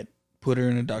school that put her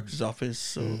in a doctor's office,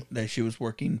 so that she was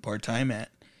working part-time at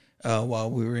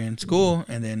while we were in school.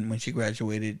 And then when she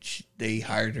graduated, they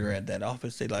hired her at that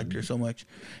office. They liked her so much,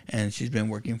 and she's been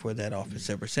working for that office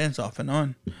ever since, off and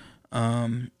on.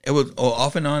 It was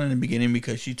off and on in the beginning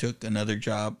because she took another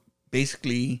job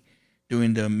basically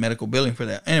doing the medical billing for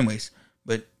that. Anyways,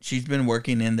 but she's been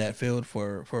working in that field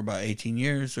for about 18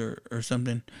 years or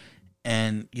something.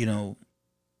 And,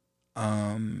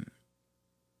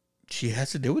 she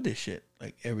has to deal with this shit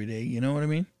like every day. You know what I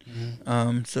mean?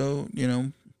 Mm-hmm. So,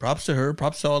 props to her.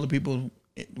 Props to all the people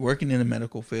working in the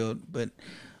medical field. But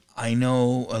I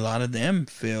know a lot of them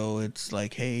feel it's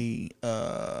like, hey,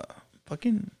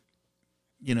 fucking,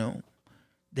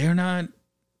 they're not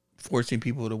forcing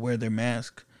people to wear their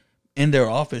mask in their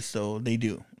office, so they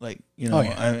do. Like,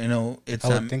 I know it's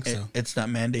not, think so. It's not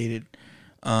mandated.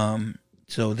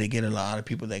 So they get a lot of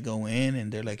people that go in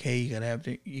and they're like, hey,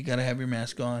 you gotta have your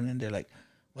mask on, and they're like,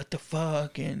 what the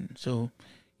fuck? And so,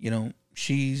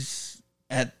 she's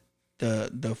at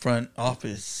the front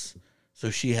office, so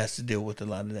she has to deal with a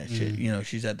lot of that shit.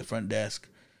 She's at the front desk.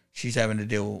 She's having to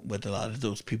deal with a lot of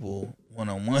those people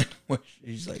one-on-one, where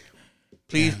she's like,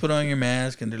 please put on your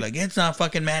mask. And they're like, it's not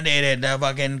fucking mandated. The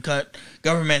fucking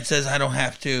government says I don't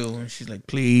have to. And she's like,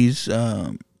 please,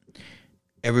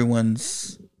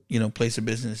 everyone's, place of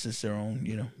business is their own,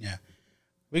 Yeah.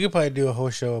 We could probably do a whole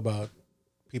show about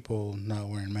people not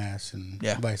wearing masks and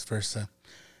vice versa.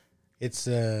 It's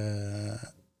a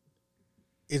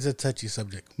touchy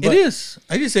subject. But it is.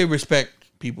 I just say respect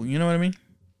people. You know what I mean?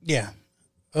 Yeah.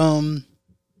 But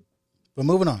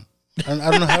moving on.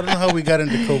 I don't know how we got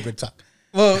into COVID talk.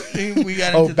 Well, we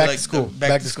got into back to school.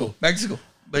 Back to school. Back to school.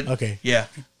 But okay. Yeah.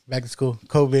 Back to school.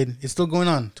 COVID. It's still going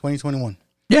on. 2021.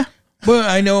 Yeah. Well,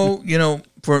 I know,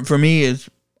 for me, is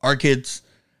our kids,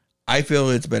 I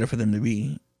feel it's better for them to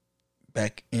be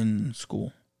back in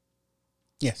school.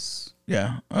 Yes.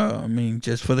 Yeah. I mean,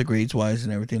 just for the grades wise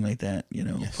and everything like that,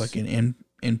 yes. Fucking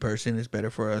in person is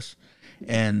better for us.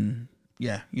 And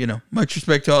yeah, much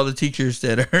respect to all the teachers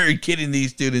that are getting these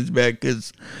students back,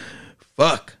 because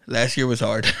fuck, last year was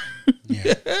hard.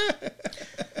 Yeah.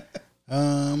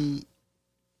 All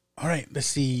right, let's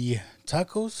see.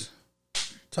 Tacos?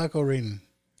 Taco rating.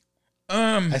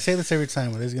 I say this every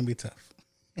time, but it's going to be tough.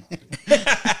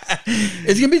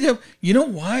 It's going to be tough. You know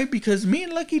why? Because me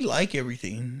and Lucky like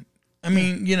everything. I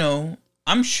mean,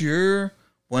 I'm sure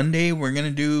one day we're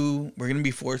going to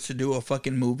be forced to do a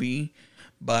fucking movie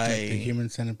by the Human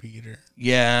Centipede.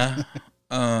 Yeah.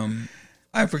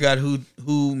 I forgot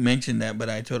who mentioned that, but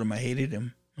I told him I hated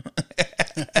him.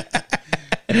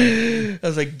 I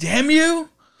was like, damn you.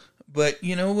 But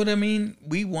you know what I mean?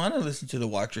 We want to listen to the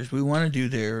watchers. We want to do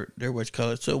their watch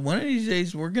color. So one of these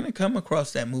days, we're going to come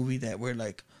across that movie that we're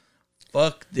like,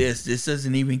 fuck this. This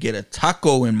doesn't even get a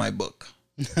taco in my book.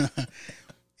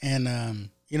 And,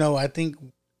 you know, I think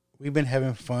we've been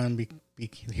having fun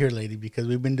here lately because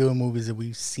we've been doing movies that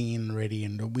we've seen already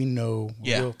and we know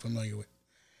we're real familiar with.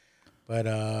 But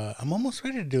I'm almost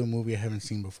ready to do a movie I haven't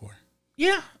seen before.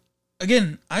 Yeah.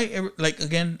 Again, I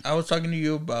was talking to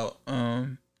you about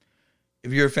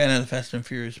if you're a fan of the Fast and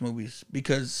Furious movies,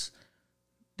 because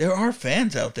there are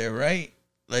fans out there, right?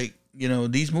 Like, you know,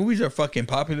 these movies are fucking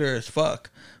popular as fuck,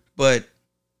 but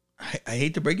I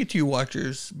hate to break it to you,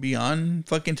 watchers, beyond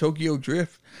fucking Tokyo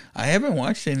Drift, I haven't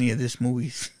watched any of these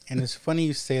movies. And it's funny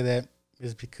you say that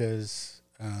is because,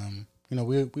 you know,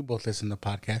 we both listen to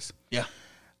podcasts. Yeah.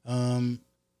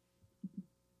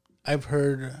 I've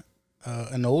heard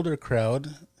an older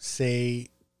crowd say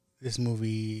this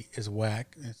movie is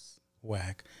whack. It's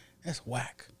whack. That's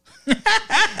whack.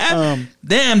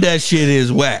 Damn, that shit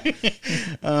is whack.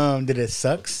 That it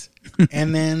sucks.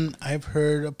 And then I've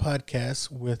heard a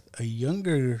podcast with a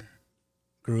younger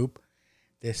group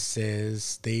that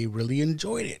says they really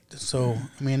enjoyed it. So,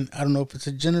 I mean, I don't know if it's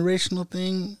a generational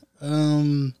thing.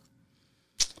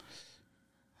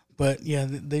 But yeah,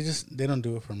 they don't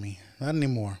do it for me. Not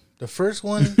anymore. The first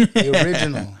one, the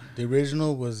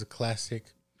original was a classic.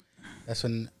 That's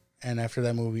when, and after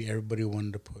that movie, everybody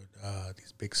wanted to put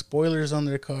these big spoilers on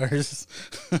their cars.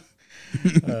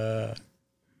 But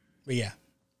yeah,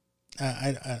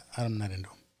 I'm not into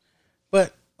them.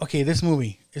 But okay, this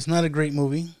movie, it's not a great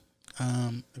movie.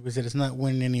 It's not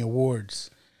winning any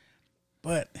awards.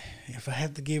 But if I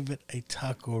have to give it a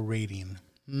taco rating,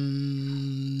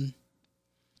 I'm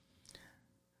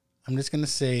just gonna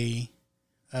say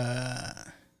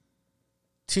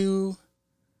 2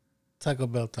 Taco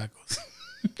Bell tacos.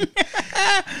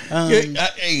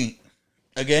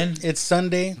 Again, it's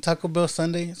Sunday, Taco Bell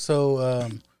Sunday. So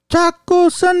Taco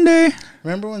Sunday.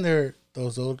 Remember when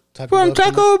those old Taco from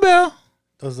Bell Taco Bell?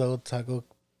 Those old Taco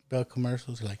Bell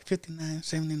commercials are like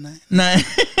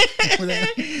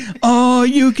 $59.79. Oh,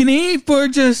 you can eat for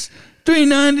just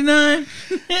 $3.99.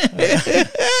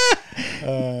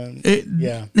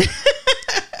 Yeah.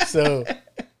 So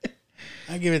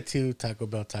I give it 2 Taco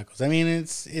Bell tacos. I mean,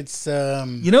 it's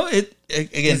you know, again,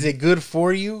 is it good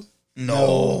for you?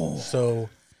 No. So,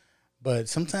 but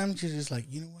sometimes you're just like,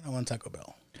 you know what? I want Taco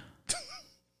Bell.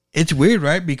 It's weird,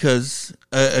 right? Because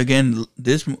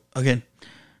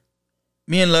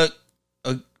me and Luck,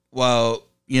 while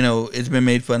you know it's been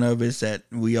made fun of, is that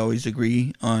we always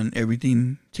agree on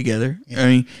everything together. Yeah. I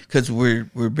mean, because we're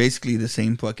basically the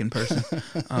same fucking person.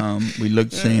 We look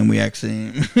the same, we act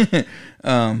the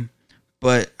same.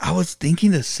 But I was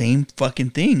thinking the same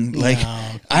fucking thing. Like,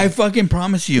 no, I fucking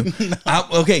promise you. No.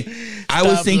 I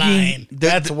was thinking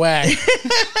that's whack.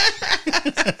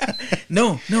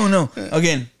 No.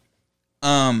 Again,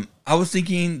 I was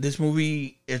thinking this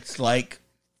movie. It's like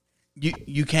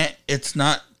you can't. It's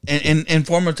not in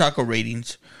form of taco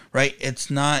ratings, right? It's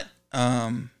not.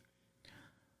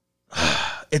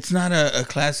 It's not a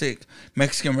classic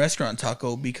Mexican restaurant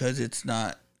taco because it's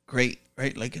not great.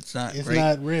 Right, like it's not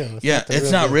real.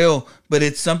 It's not real, but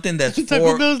it's something that's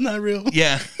Taco Bell's not real.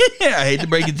 Yeah, I hate to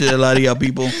break it to a lot of y'all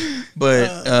people,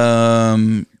 but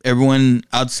everyone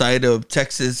outside of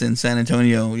Texas and San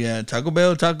Antonio, yeah, Taco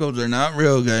Bell tacos are not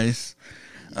real, guys.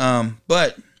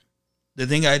 But the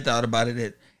thing I thought about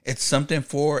it's something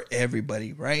for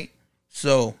everybody, right?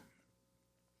 So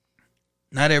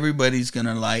not everybody's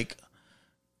gonna like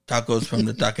tacos from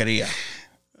the taqueria.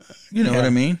 You know what I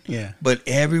mean? Yeah. But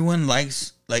everyone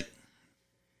likes, like,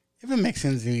 if it makes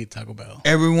sense to eat Taco Bell,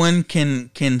 everyone can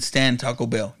stand Taco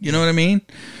Bell. You know what I mean?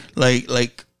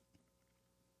 Like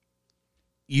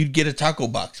you'd get a taco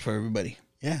box for everybody.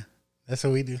 Yeah, that's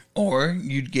what we do. Or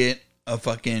you'd get a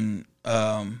fucking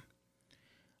I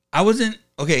was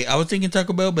thinking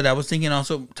Taco Bell, but I was thinking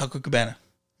also Taco Cabana.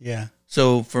 Yeah.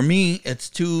 So for me, it's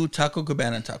 2 Taco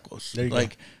Cabana tacos. There you go.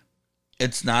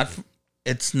 It's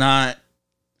not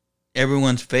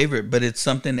everyone's favorite, but it's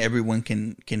something everyone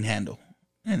can handle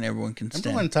and everyone can stand.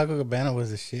 Remember when Taco Cabana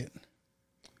was the shit?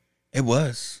 It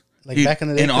was. Like, dude, back in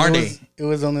the day, in our day. It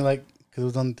was only like, because it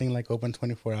was only thing like open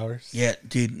 24 hours. Yeah,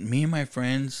 dude, me and my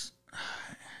friends,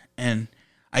 and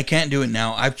I can't do it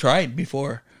now. I've tried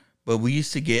before, but we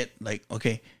used to get like,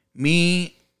 okay,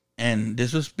 me, and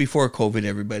this was before COVID,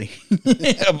 everybody.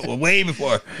 Way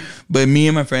before. But me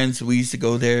and my friends, we used to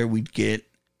go there. We'd get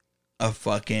a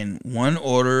fucking one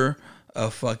order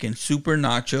of fucking super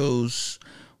nachos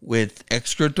with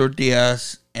extra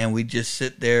tortillas and we just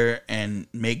sit there and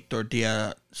make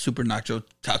tortilla super nacho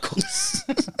tacos.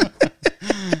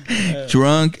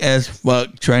 Drunk as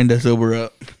fuck, trying to sober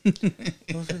up.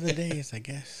 Those are the days, I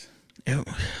guess.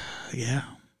 Yeah.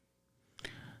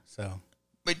 So,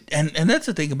 but and that's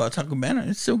the thing about Taco Cabana.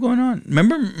 It's still going on.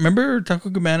 Remember Taco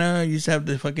Cabana used to have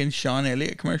the fucking Sean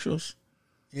Elliott commercials.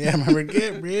 Yeah, remember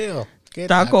Get Real. Get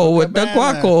Taco with the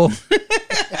guaco.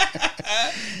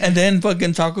 And then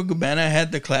fucking Taco Cabana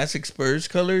had the classic Spurs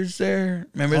colors there.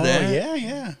 Remember that?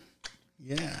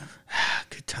 Yeah.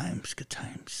 Good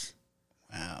times.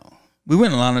 Wow. We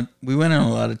went on a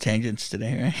lot of tangents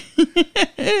today, right?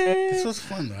 This was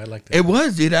fun though. I liked it. It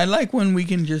was, dude. I like when we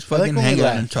can just fucking hang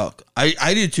out and talk.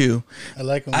 I do too. I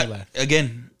like when we laugh.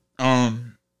 Again, my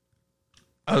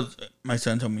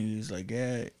son told me, he's like,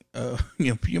 yeah,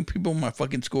 people in my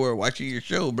fucking school are watching your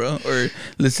show, bro, or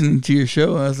listening to your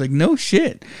show. I was like, no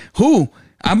shit. Who?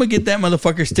 I'm gonna get that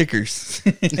motherfucker stickers.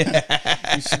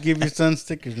 You should give your son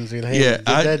stickers and say, "Hey, give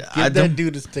that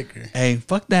dude a sticker." Hey,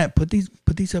 fuck that. Put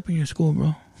these up in your school,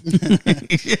 bro.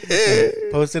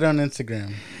 Post it on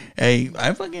Instagram. Hey, I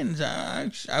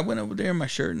went over there in my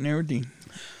shirt and everything.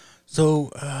 So,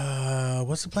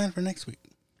 what's the plan for next week?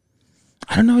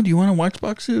 I don't know. Do you want to watch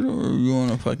Box It or you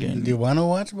want to fucking? Do you want to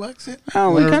watch Box It?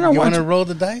 Oh, we kind of want to roll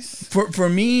the dice. For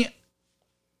me,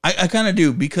 I kind of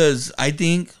do, because I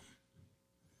think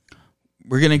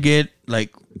we're gonna get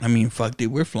fuck,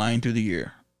 dude. We're flying through the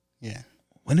year. Yeah.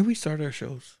 When did we start our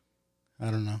shows? I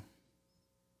don't know.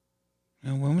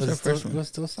 When was our first one? Was it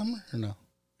still summer or no?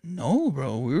 No,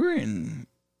 bro. We were in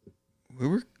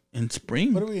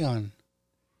spring. What are we on?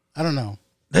 I don't know.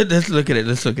 Let's look at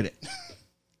it.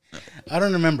 I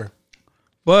don't remember.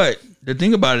 But the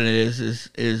thing about it is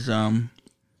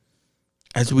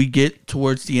as we get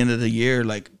towards the end of the year,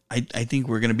 like I think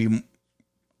we're gonna be.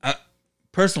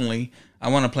 Personally, I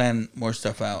want to plan more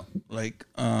stuff out. Like,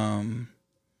 going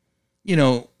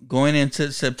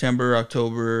into September,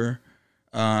 October,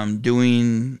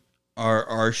 doing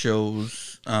our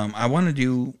shows. I want to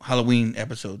do Halloween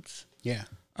episodes. Yeah.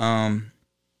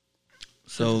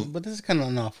 So, but this is kind of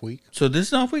an off week. So this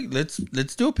is an off week.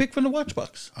 Let's do a pick from the watch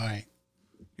box. All right.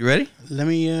 You ready? Let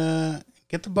me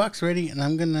get the box ready, and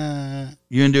I'm gonna.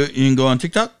 You gonna do it? You can go on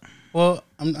TikTok. Well,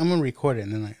 I'm gonna record it,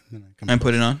 and then I come and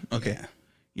put it on. Okay.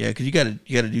 Yeah, because you gotta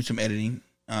do some editing.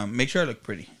 Make sure I look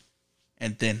pretty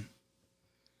and thin.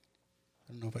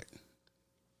 I don't know if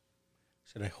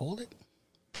should I hold it?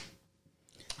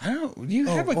 I don't know. You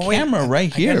have a camera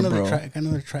right here, bro. I got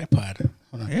another tripod.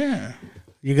 Hold on. Yeah.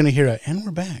 You're gonna hear and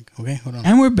we're back. Okay, hold on.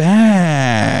 And we're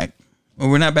back. Well,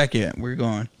 we're not back yet. We're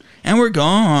gone. And we're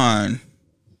gone.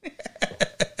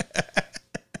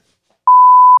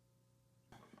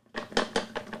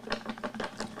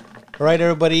 All right,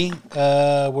 everybody.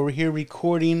 We're here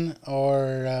recording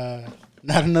our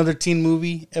Not Another Teen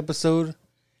Movie episode.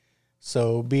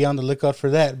 So be on the lookout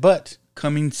for that. But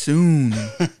coming soon.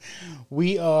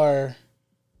 We are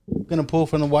going to pull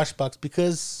from the watch box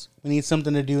because we need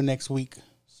something to do next week.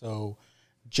 So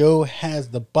Joe has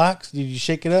the box. Did you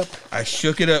shake it up? I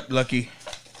shook it up, Lucky.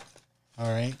 All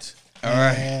right. All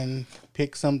right. And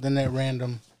pick something at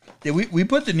random. Did we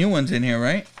put the new ones in here,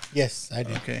 right? Yes, I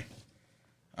did. Okay.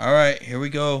 All right, here we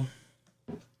go.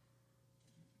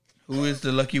 Who is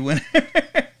the lucky winner?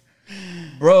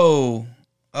 Bro.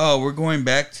 Oh, we're going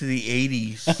back to the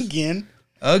 80s.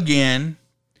 Again.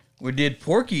 We did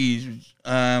Porky's,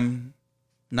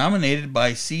 nominated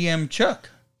by CM Chuck.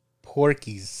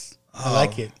 Porky's. I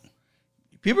like it.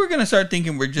 People are going to start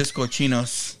thinking we're just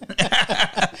cochinos.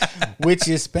 Which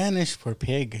is Spanish for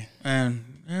pig. And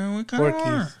we kind of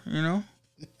are, you know.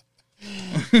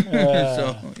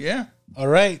 So, yeah. All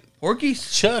right.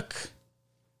 Porky's. Chuck.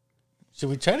 Should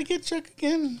we try to get Chuck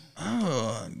again?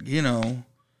 Oh,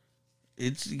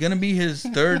 it's going to be his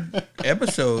third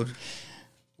episode.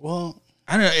 Well,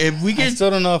 I don't know if we get. I still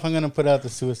don't know if I'm going to put out the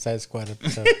Suicide Squad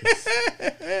episode.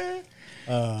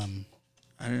 I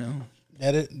don't know.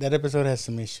 That episode has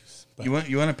some issues. But you want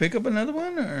to pick up another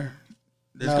one, or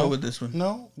let's go with this one?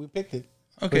 No, we picked it.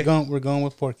 Okay, we're going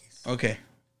with Porky's. Okay,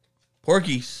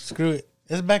 Porky's. Screw it.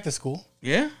 It's back to school.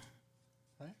 Yeah.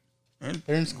 Right?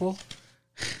 They're in school.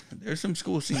 There's some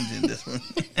school scenes in this one.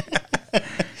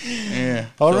 Yeah.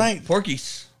 All right.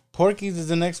 Porky's. Porky's is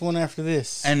the next one after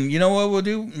this. And you know what we'll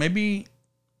do? Maybe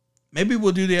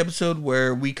we'll do the episode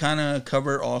where we kind of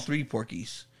cover all three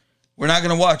Porky's. We're not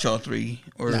going to watch all three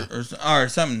or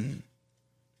something,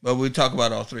 but we'll talk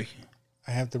about all three.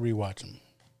 I have to rewatch them.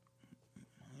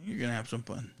 You're going to have some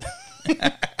fun.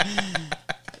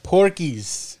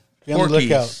 Porky's. Be on the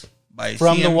lookout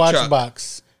from the watch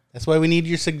box. That's why we need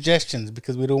your suggestions,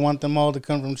 because we don't want them all to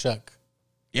come from Chuck.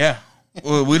 Yeah.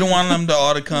 Well, we don't want them to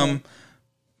all to come,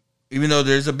 even though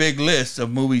there's a big list of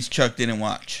movies Chuck didn't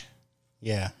watch.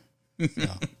 Yeah. So.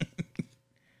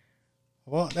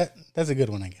 Well, that's a good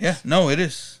one, I guess. Yeah, no, it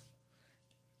is.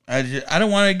 I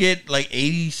don't want to get like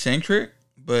 80s centric,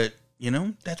 but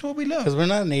that's what we love. Because we're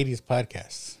not an 80s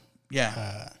podcast.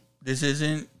 Yeah. This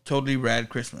isn't Totally Rad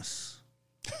Christmas.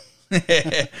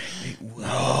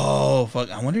 Oh,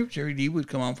 fuck. I wonder if Jerry D would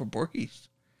come on for Porky's.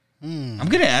 I'm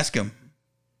going to ask him.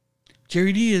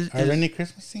 Jerry D is... Are there any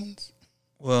Christmas scenes?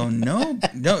 Well, no.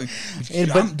 But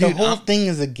the whole thing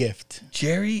is a gift.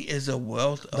 Jerry is a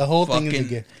wealth of the whole thing is a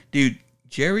gift. Dude,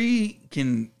 Jerry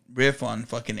can riff on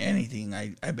fucking anything,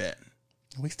 I bet.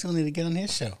 We still need to get on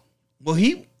his show. Well,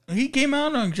 he came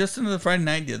out on Just Another Friday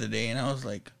Night the other day, and I was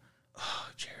like, oh,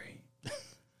 Jerry.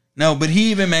 No, but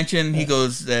he even mentioned, he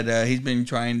goes that he's been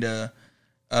trying to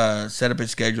set up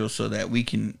his schedule so that we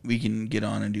can get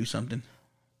on and do something.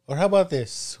 Or how about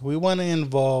this? We want to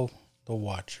involve the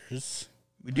watchers.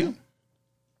 We do.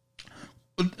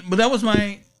 But that was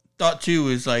my thought too,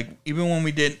 is like, even when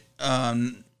we did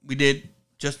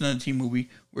Just Another Teen Movie,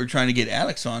 we were trying to get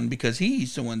Alex on because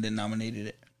he's the one that nominated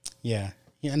it. Yeah.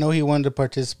 I know he wanted to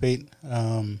participate.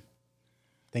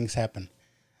 Things happen.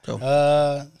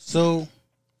 So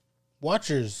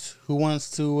watchers who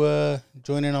wants to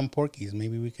join in on Porky's,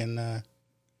 maybe we can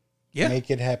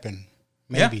make it happen.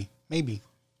 Maybe.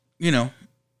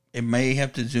 It may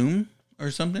have to Zoom or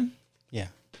something. Yeah.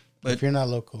 But if you're not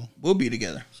local, we'll be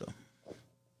together. So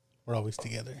we're always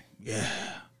together. Yeah.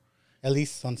 At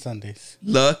least on Sundays.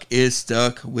 Luck is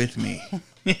stuck with me.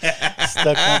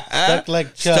 stuck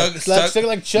like Chuck. Stuck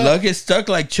like Chuck. Luck is stuck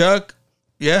like Chuck.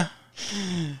 Yeah.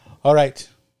 All right.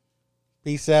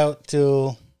 Peace out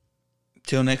till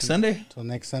next Sunday. Till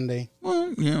next Sunday.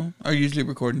 Well, our usually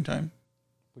recording time.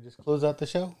 We just close out the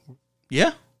show.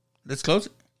 Yeah. Let's close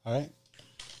it. All right.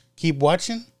 Keep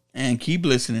watching and keep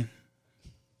listening.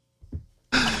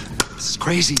 This is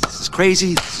crazy. This is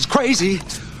crazy. This is crazy.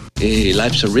 Hey,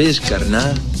 life's a risk,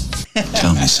 carnal.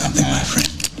 Tell me something, my friend.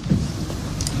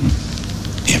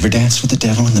 You ever dance with the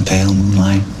devil in the pale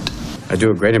moonlight? I do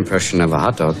a great impression of a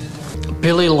hot dog.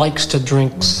 Billy likes to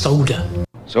drink soda.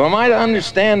 So am I to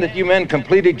understand that you men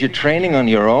completed your training on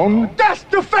your own? That's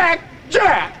the fact,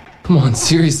 Jack! Come on,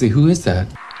 seriously, who is that?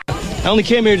 I only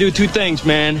came here to do two things,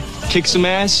 man. Kick some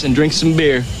ass and drink some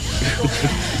beer.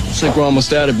 Looks like we're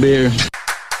almost out of beer.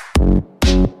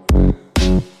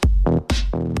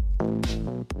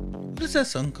 What does that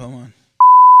song come on?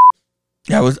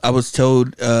 Yeah, I was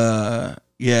told, so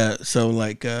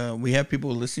like we have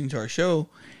people listening to our show,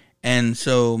 and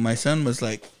so my son was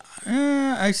like,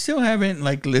 I still haven't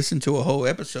like listened to a whole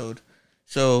episode.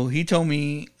 So he told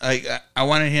me I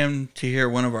wanted him to hear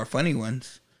one of our funny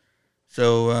ones.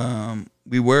 So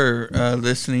we were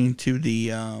listening to the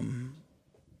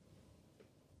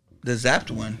Zapped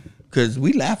one because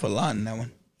we laugh a lot in that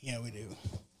one. Yeah, we do.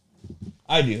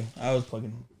 I do. I was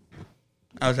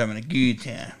having a good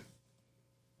time.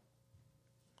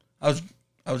 I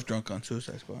was drunk on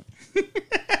Suicide Squad.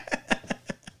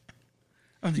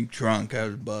 I wasn't drunk. I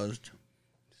was buzzed.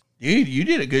 Dude, you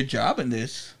did a good job in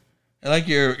this. I like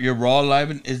your raw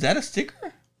live. Is that a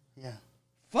sticker? Yeah.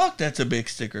 Fuck, that's a big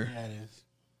sticker. Yeah, it is.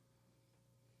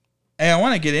 Hey, I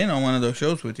want to get in on one of those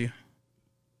shows with you.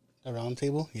 A round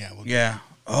table? Yeah. Yeah.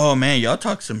 Oh, man, y'all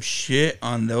talk some shit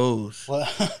on those. Well,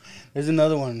 there's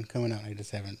another one coming out. I just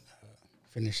haven't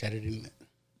finished editing it.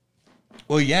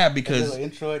 Well, yeah, because... I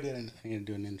didn't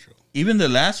do an intro. Even the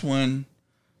last one,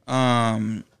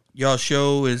 y'all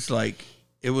show is like...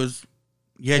 It was...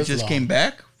 You had just came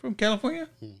back from California?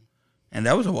 And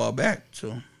that was a while back,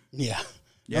 so... Yeah.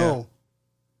 No.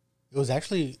 It was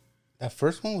actually... That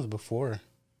first one was before.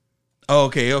 Oh,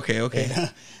 okay.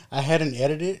 I hadn't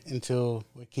edited it until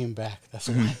we came back. That's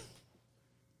why.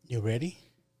 You ready?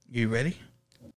 You ready?